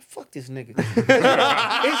remember like, "Man, fuck this nigga."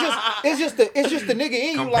 it's just the nigga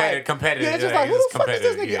in you, like Competitive, Yeah, it's just like, like, who it's the fuck is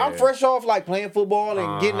this nigga? competitive, I'm yeah. fresh off like playing football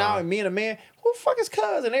and getting out and me and a man. Who the fuck is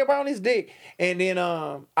Cuz? And everybody on his dick. And then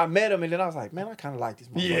I met him, and then I was like, man, I kind of like this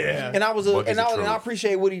motherfucker. Yeah. And I was Boogie's and the I truth.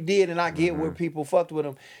 appreciate what he did, and I get where people fucked with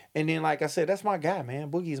him. And then, like I said, that's my guy,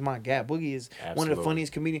 man. Boogie is my guy. Boogie is one of the Absolutely.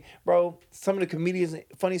 funniest comedians, bro. Some of the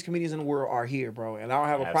funniest comedians in the world are here, bro. And I don't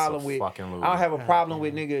have a problem with. Abso-fucking-lutely. I don't have a problem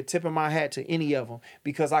with nigga tipping my hat to any of them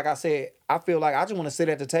because, like I said, I feel like I just want to sit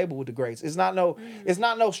at the table with the greats. It's not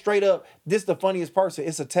no straight up. This the funniest person.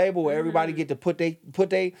 It's a table where everybody get to put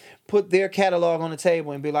their catalog on the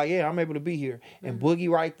table and be like, yeah, I'm able to be here. And Boogie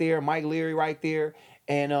right there, Mike Leary right there.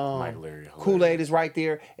 And Mike Leary, Kool-Aid is right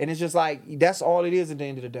there. And it's just like, that's all it is at the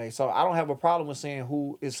end of the day. So I don't have a problem with saying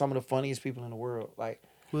who is some of the funniest people in the world. Like,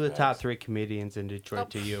 Who are the top 3 comedians in Detroit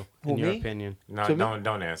to you, Who, in your me? opinion? No, To me?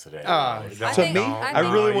 don't answer that. Ah. Don't- To me? don't- I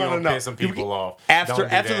no, really you wanna gonna know. piss some people off. After Don't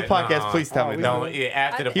do the that. podcast, Nah. please tell me. No, yeah,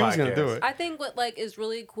 after the He podcast. was gonna do it. I think what like is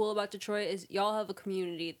really cool about Detroit is y'all have a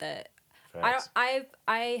community that Facts.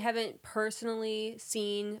 I haven't personally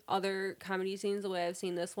seen other comedy scenes the way I've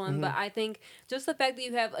seen this one, but I think just the fact that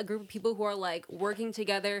you have a group of people who are like working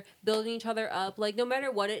together, building each other up, like no matter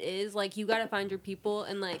what it is, like you got to find your people,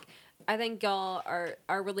 and like I think y'all are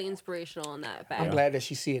really inspirational in that fact. I'm glad that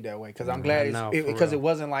she see it that way because I'm glad no, because for it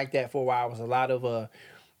wasn't like that for a while. It was a lot of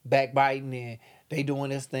backbiting and they doing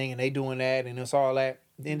this thing and they doing that and it's all that.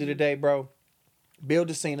 At the end of the day, bro, build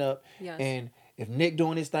the scene up. Yes. And if Nick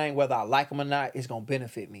doing his thing, whether I like him or not, it's gonna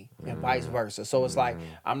benefit me and vice versa. So it's like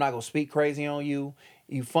I'm not gonna speak crazy on you.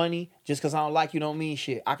 You funny just because I don't like you don't mean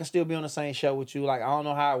shit. I can still be on the same show with you. Like I don't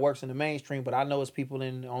know how it works in the mainstream, but I know it's people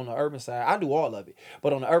on the urban side. I do all of it,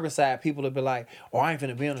 but on the urban side, people will be like, "Oh, I ain't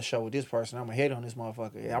finna be on the show with this person. I'm gonna hate on this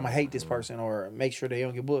motherfucker. I'm gonna hate this person or make sure they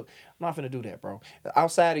don't get booked." I'm not finna do that, bro.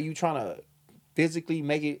 Outside of you trying to physically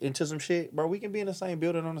make it into some shit, bro, we can be in the same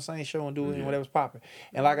building on the same show and do it and whatever's popping.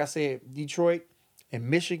 And like I said, Detroit and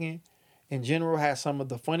Michigan in general has some of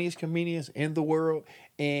the funniest comedians in the world,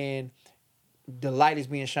 and the light is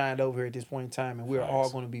being shined over here at this point in time, and we're all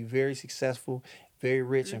going to be very successful, very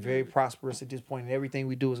rich, and very prosperous at this point, and everything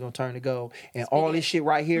we do is going to turn to gold. And all this shit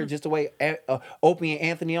right here, just the way Opie and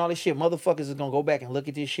Anthony, all this shit, motherfuckers is going to go back and look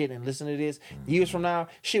at this shit and listen to this. Years from now,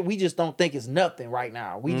 shit, we just don't think it's nothing right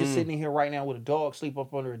now. We just sitting in here right now with a dog sleep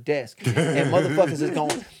up under a desk, and motherfuckers is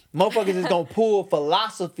going to pull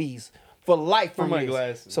philosophies for life from my this.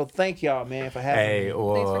 glasses. So thank y'all, man, for having Hey, me.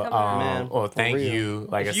 or Thanks for coming on. Man, or thank real. you.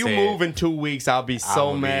 Like If I you said, move in 2 weeks, I'll be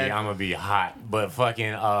so mad. I'm gonna be hot. But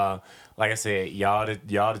fucking like I said, y'all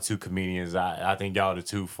the 2 comedians. I think y'all the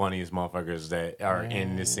 2 funniest motherfuckers that are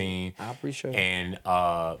in the scene. I appreciate it. And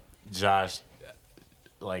Josh,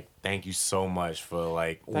 like, thank you so much for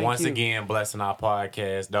like Thank once you. again blessing our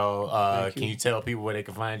podcast, though. Thank Can you. you tell people where they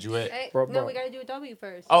can find you at? Hey, Bro. no, we gotta do a W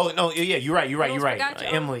first. Oh no, yeah, you're right. almost forgot you.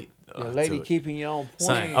 Emily. Your lady to it. keeping you on point.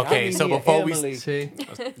 Son, okay, I mean, so yeah, before we- Emily. See?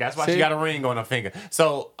 That's why See? she got a ring on her finger.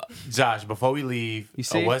 So, Josh, before we leave, You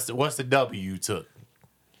see? what's the W you took?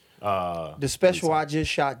 The special I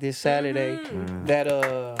just shot this Saturday,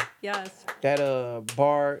 Yes. that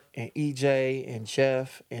Bart and EJ and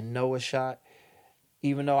Jeff and Noah shot.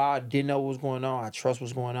 Even though I didn't know what was going on, I trust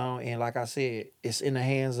what's going on, and like I said, it's in the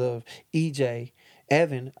hands of EJ.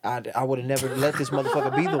 Evan, I would have never let this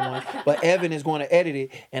motherfucker be the one, but Evan is going to edit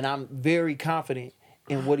it, and I'm very confident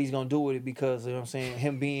in what he's going to do with it because, you know what I'm saying,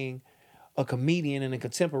 him being a comedian and a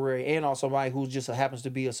contemporary and also somebody who just happens to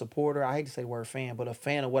be a supporter. I hate to say the word fan, but a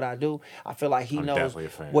fan of what I do. I feel like he I'm knows definitely a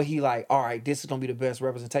fan. what he like, all right, this is going to be the best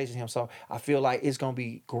representation of him. So I feel like it's going to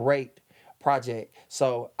be great project.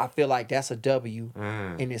 So I feel like that's a W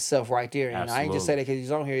in itself right there. And I ain't just say that because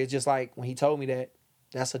he's on here. It's just like when he told me that,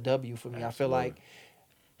 that's a W for me. I feel like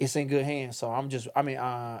it's in good hands. So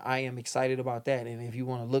I am excited about that. And if you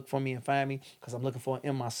want to look for me and find me, because I'm looking for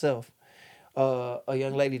in myself, a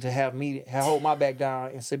young lady to have me hold my back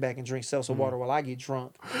down and sit back and drink seltzer water while I get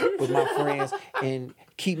drunk with my friends and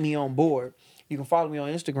keep me on board. You can follow me on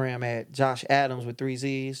Instagram at Josh Adams with 3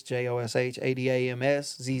 Z's,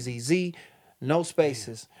 JOSHADAMS, no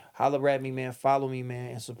spaces. Holler at me, man. Follow me,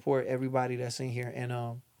 man, and support everybody that's in here. And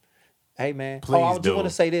Hey man. Please I just do. want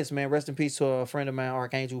to say this, man. Rest in peace to a friend of mine,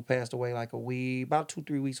 Archangel, who passed away like about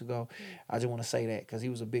 2-3 weeks ago. I just want to say that because he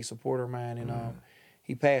was a big supporter of mine, and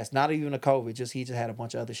he passed. Not even a COVID, he just had a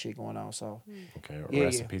bunch of other shit going on. So Okay, Yeah,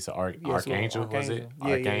 rest yeah. in peace, Lord, Archangel. Was it Archangel.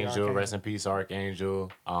 Yeah, Archangel? Rest Archangel. in peace,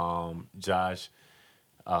 Archangel. Josh,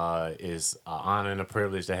 is an honor and a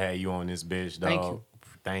privilege to have you on this bitch, dog.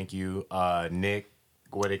 Thank you. Nick,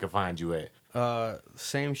 where they can find you at?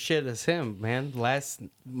 Same shit as him, man.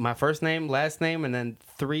 My first name, last name, and then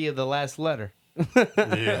 3 of the last letter.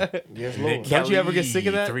 Yeah. yes, Nick Lord. Don't you ever get sick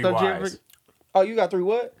of that? 3 Don't you ever? Ys. Oh, you got 3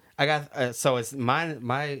 what? I got so it's my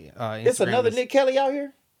Instagram It's another is- Nick Kelly out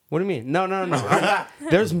here. What do you mean? No.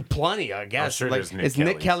 There's plenty, I guess. sure like there's Nick it's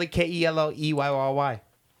Nick Kellys. Kelly, KELLEYYY.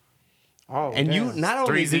 Oh, And you damn. not only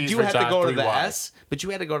 3 did Z's you for have to Josh, go to 3 the Ys. S, but you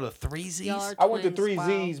had to go to the 3 Z's. Y'all are I went to twins, 3 wow.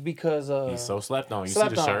 Z's because He's so slept on. You see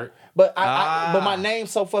slept the on. shirt? But but my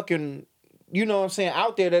name's so fucking, you know what I'm saying,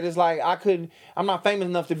 out there that it's like I'm not famous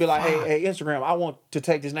enough to be like, hey, Instagram, I want to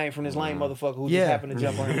take this name from this lame motherfucker who Yeah. just happened to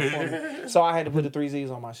jump on here before me. So I had to put the 3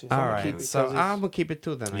 Z's on my shit. So All I'm gonna right, keep it so 'cause it's- I'm gonna keep it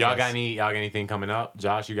too then. I Y'all guess. got anything coming up?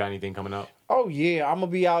 Josh, you got anything coming up? Oh yeah, I'm gonna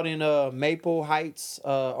be out in Maple Heights,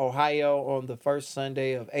 Ohio on the first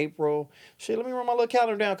Sunday of April. Shit, let me run my little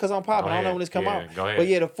calendar down because I'm popping. Go I don't know ahead. when this come Yeah, out. go ahead. But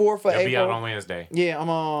yeah, the 4th of It'll be out April. on Wednesday. Yeah, I'm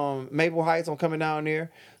on Maple Heights. I'm coming down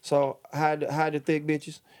there. So hide the thick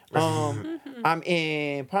bitches. I'm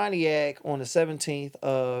in Pontiac on the 17th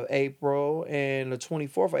of April, and the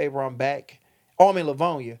 24th of April I'm back. Oh, I'm in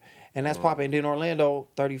Livonia, and that's popping. And then Orlando,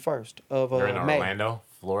 31st of You're in May. Orlando,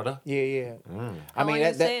 Florida. Yeah. How long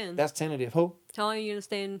you staying? that's tentative. Who? How long are you gonna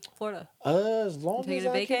stay in Florida? As long Taking as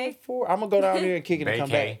a I can vacay? afford. I'm gonna go down there and kick it and come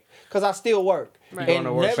Vacay. back. Cause I still work. Right. Going And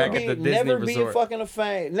to work never back be, at the Disney never be resort. fucking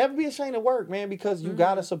ashamed. Never be ashamed of work, man, because you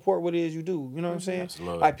gotta support what it is you do. You know what I'm saying?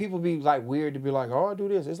 Absolutely. Like people be like weird to be like, oh, I do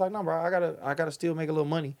this. It's like, no, bro, I gotta still make a little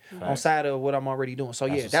money on side of what I'm already doing. So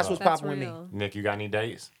yeah, what's that's up. what's That's popping with me. real. Nick, you got any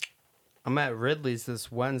dates? I'm at Ridley's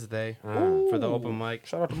this Wednesday for the open mic.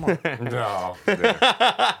 Shout out to Mark. No.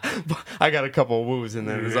 I got a couple of woos and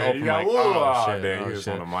then there's an open you got mic. woo. Oh, shit, Damn, oh, you just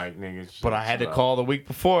shit. on the mic, nigga. But I had to Shut up. call the week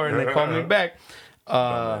before and they called me back.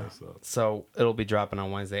 Dumbass up. So it'll be dropping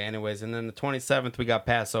on Wednesday anyways. And then the 27th, we got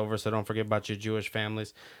Passover, so don't forget about your Jewish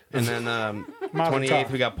families. And then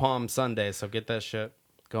 28th, we got Palm Sunday, so get that shit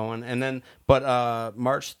going. And then, but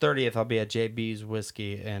March 30th, I'll be at JB's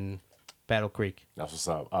Whiskey in Battle Creek. That's what's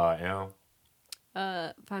up. L.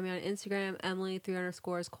 Find me on Instagram,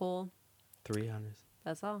 Emily3_Cole. 300.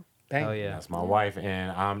 That's all. Dang. Oh, yeah. That's my wife,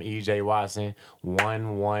 and I'm EJ Watson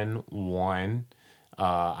 111.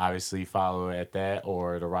 Obviously, follow her at that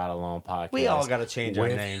or the Ride Along podcast. We all got to change our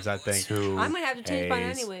with names, I think. 2 I might have to change mine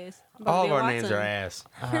A's. anyways. I'm about All to of be our Watson. names are ass.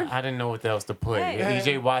 I didn't know what else to put. Hey.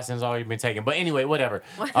 EJ Watson's already been taken. But anyway, whatever.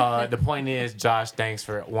 The point is, Josh, thanks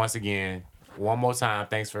for once again. One more time,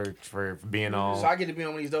 thanks for being on. So I get to be on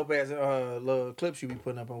one of these dope ass little clips you be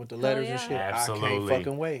putting up on with the letters and yeah. shit. Absolutely. I can't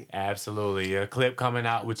fucking wait. Absolutely. A clip coming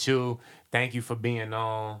out with you. Thank you for being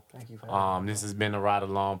on. Thank you for having This has been the Ride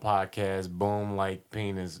Along podcast. Boom like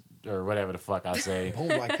penis or whatever the fuck I say. Boom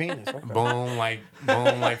like penis. Okay. boom like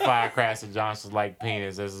firecracker Johnson's like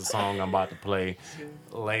penis. There's a song I'm about to play.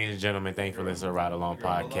 Ladies and gentlemen, thank you for listening to Ride Along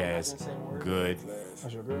podcast. Good.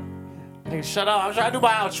 That's your girl. Nigga, shut up. I'm trying to do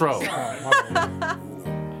my outro.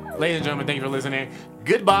 Ladies and gentlemen, thank you for listening.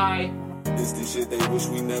 Goodbye. This the shit they wish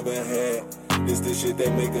we never had. This the shit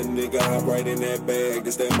that make a nigga hop right in that bag.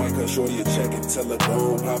 This that might cut shorty a check and tell her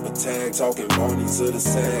go on, pop a tag. Talking Barney to the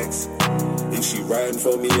sax. If she riding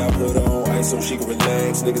for me, I put her on ice so she can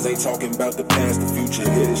relax. Niggas ain't talking about the past, the future.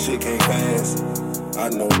 Here this shit came fast. I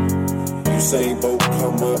know. Usain Bolt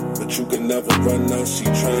come up, but you can never run her. She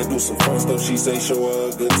tryna do some fun stuff, she say show her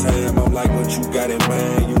a good time. I'm like, what you got in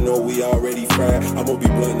mind? You know we already fried. I'ma be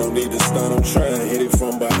blunt, no need to stun, I'm trying hit it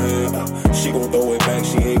from behind. She gon' throw it back,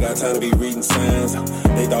 she ain't got time to be reading signs.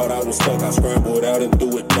 They thought I was stuck, I scrambled out and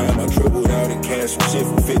threw it down. I dribbled out and cashed some shit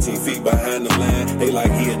from 15 feet behind the line. They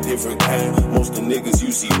like he a different kind. Most of the niggas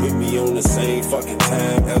you see with me on the same fucking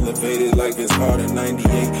time. Elevated like it's hard in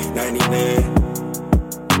 98, 99.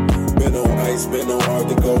 Been on ice, been on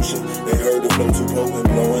Arctic Ocean. They heard the flow too potent,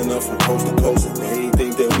 blowing up from coast to coast. And they ain't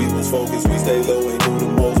think that we was focused. We stay low and do the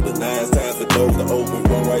most. But now it's time for those to open.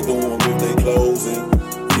 Run right through them if they closing.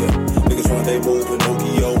 Yeah, niggas run they move,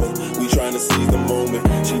 Pinocchio. And we trying to seize the moment.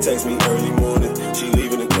 She text me early morning. She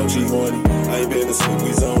leaving the club, she horny. I ain't been asleep,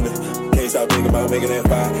 we zoning. Can't stop thinking about making that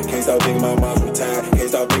fire. Can't stop thinking about mom's retired. Can't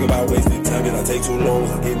stop thinking about wasted time. Did I take too long?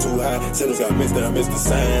 Was I getting too high? Sinners got missed and I missed the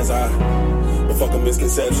signs. But fuck a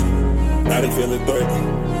misconception. Now they feeling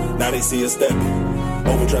threatened. Now they see us stepping.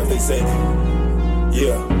 Overdraft they said.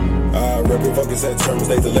 Yeah. Reppin' fuckers at terms,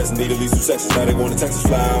 they the lesson, need at least 2 sections. Now they going to Texas,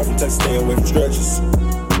 fly out from Texas, stay away from stretches.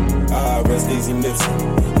 Rest easy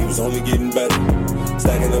Nipsey, he was only getting better.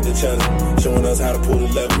 Stacking up the cheddar, showing us how to pull the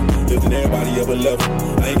lever. Lifting everybody up a level.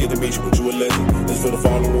 I ain't get to meet you, but you a legend. This for the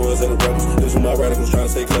fallen ones and the rebels. This for my radicals trying to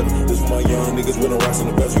stay clever. This for my young niggas with no rocks in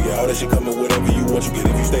the best. You get all that shit coming, whatever you want, you get.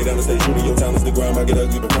 If you stay down and stay true to your talents, the grind might get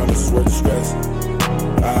ugly, but promise it's worth the stress.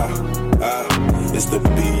 It's the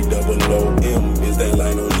B-double-O-M. Is that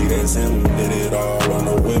Lionel G? That's him. Did it all on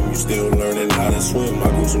a whim. You still learning how to swim. I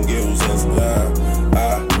grew some gills and some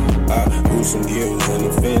I grew some gills in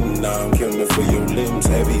the fin. Now I'm killing it for your limbs.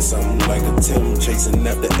 Heavy, something like a Tim. Chasing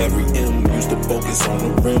after every M. Used to focus on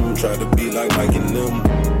the rim. Tried to be like Mike and them.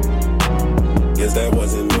 Guess that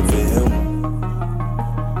wasn't meant for him.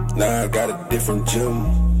 Now I got a different gym.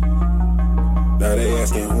 Now they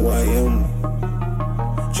asking who I am.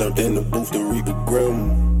 Jumped in the booth to reap a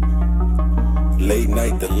grim. Late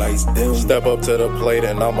night, the lights dim. Step up to the plate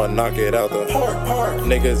and I'ma knock it out the Park.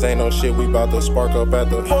 Niggas ain't no shit, we bout to spark up at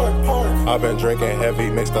the Park. I've been drinking heavy,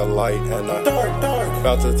 mix the light and the Dark.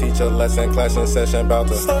 About to teach a lesson, class in session, about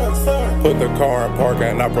to Start. put the car in park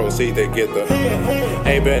and I proceed to get the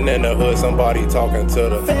Ain't been in the hood, somebody talking to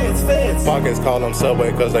the Feds. Pockets call them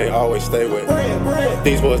Subway cause they always stay with Bread.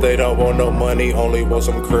 These boys, they don't want no money, only want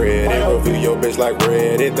some cred. They review your bitch like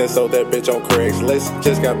red. It then sold that bitch on Craigslist.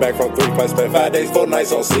 Just got back from 3 flights, spent 5 days, 4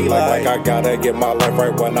 nights on sea life. Like I gotta get my life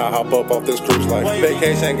right when I hop up off this cruise line.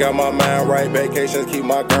 Vacation got my mind right, vacations keep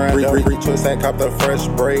my grind up. Retwist and cop the fresh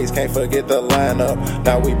braids, can't forget the lineup.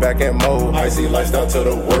 Now we back in mode, icy lifestyle to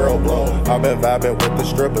the world blow. I've been vibing with the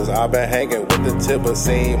strippers, I've been hanging with the tippers.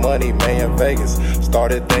 Seen money, man, in Vegas.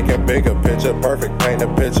 Started thinking bigger, picture perfect, paint a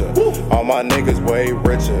picture. All my niggas way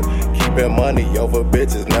richer. Keeping money over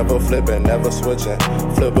bitches, never flipping, never switching.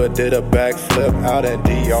 Flipper did a backflip out in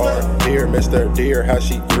DR. Dear Mr. Dear, how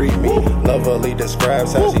she greet me. Lovely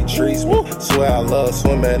describes how she treats me. Swear I love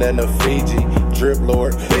swimming in the Fiji. Drip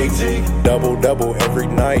Lord, Big G. Double every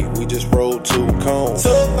night, we just rolled 2 cones.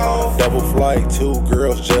 Double flight, 2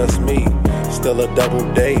 girls, just me. Still a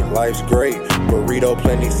double date, life's great. Burrito,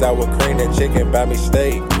 plenty sour cream and chicken by me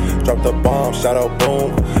steak. Drop the bomb, shout out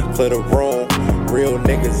boom, clear the room. Real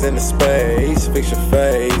niggas in the space, fix your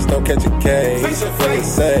face, don't catch a case.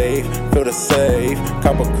 Feel the safe,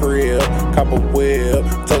 cop a crib, cop a whip.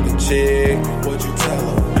 Told the chick, What'd you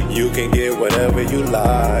tell her? you can get whatever you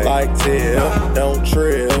like tip, don't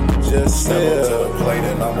trip, just Step up to sip. the plate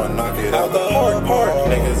and I'ma knock it out the Park.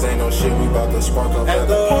 Niggas ain't no shit, we bout to spark up at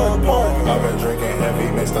the Park. I've been drinking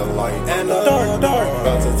heavy, mix the light And the dark.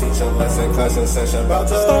 About to teach a lesson, class in session, about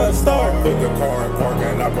to Start. put the car in park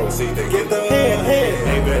and I proceed to get the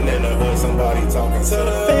Ain't been in the hood, somebody talking to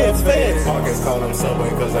the Feds. Pockets call them Subway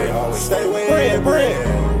cause they always stay with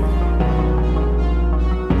Bread.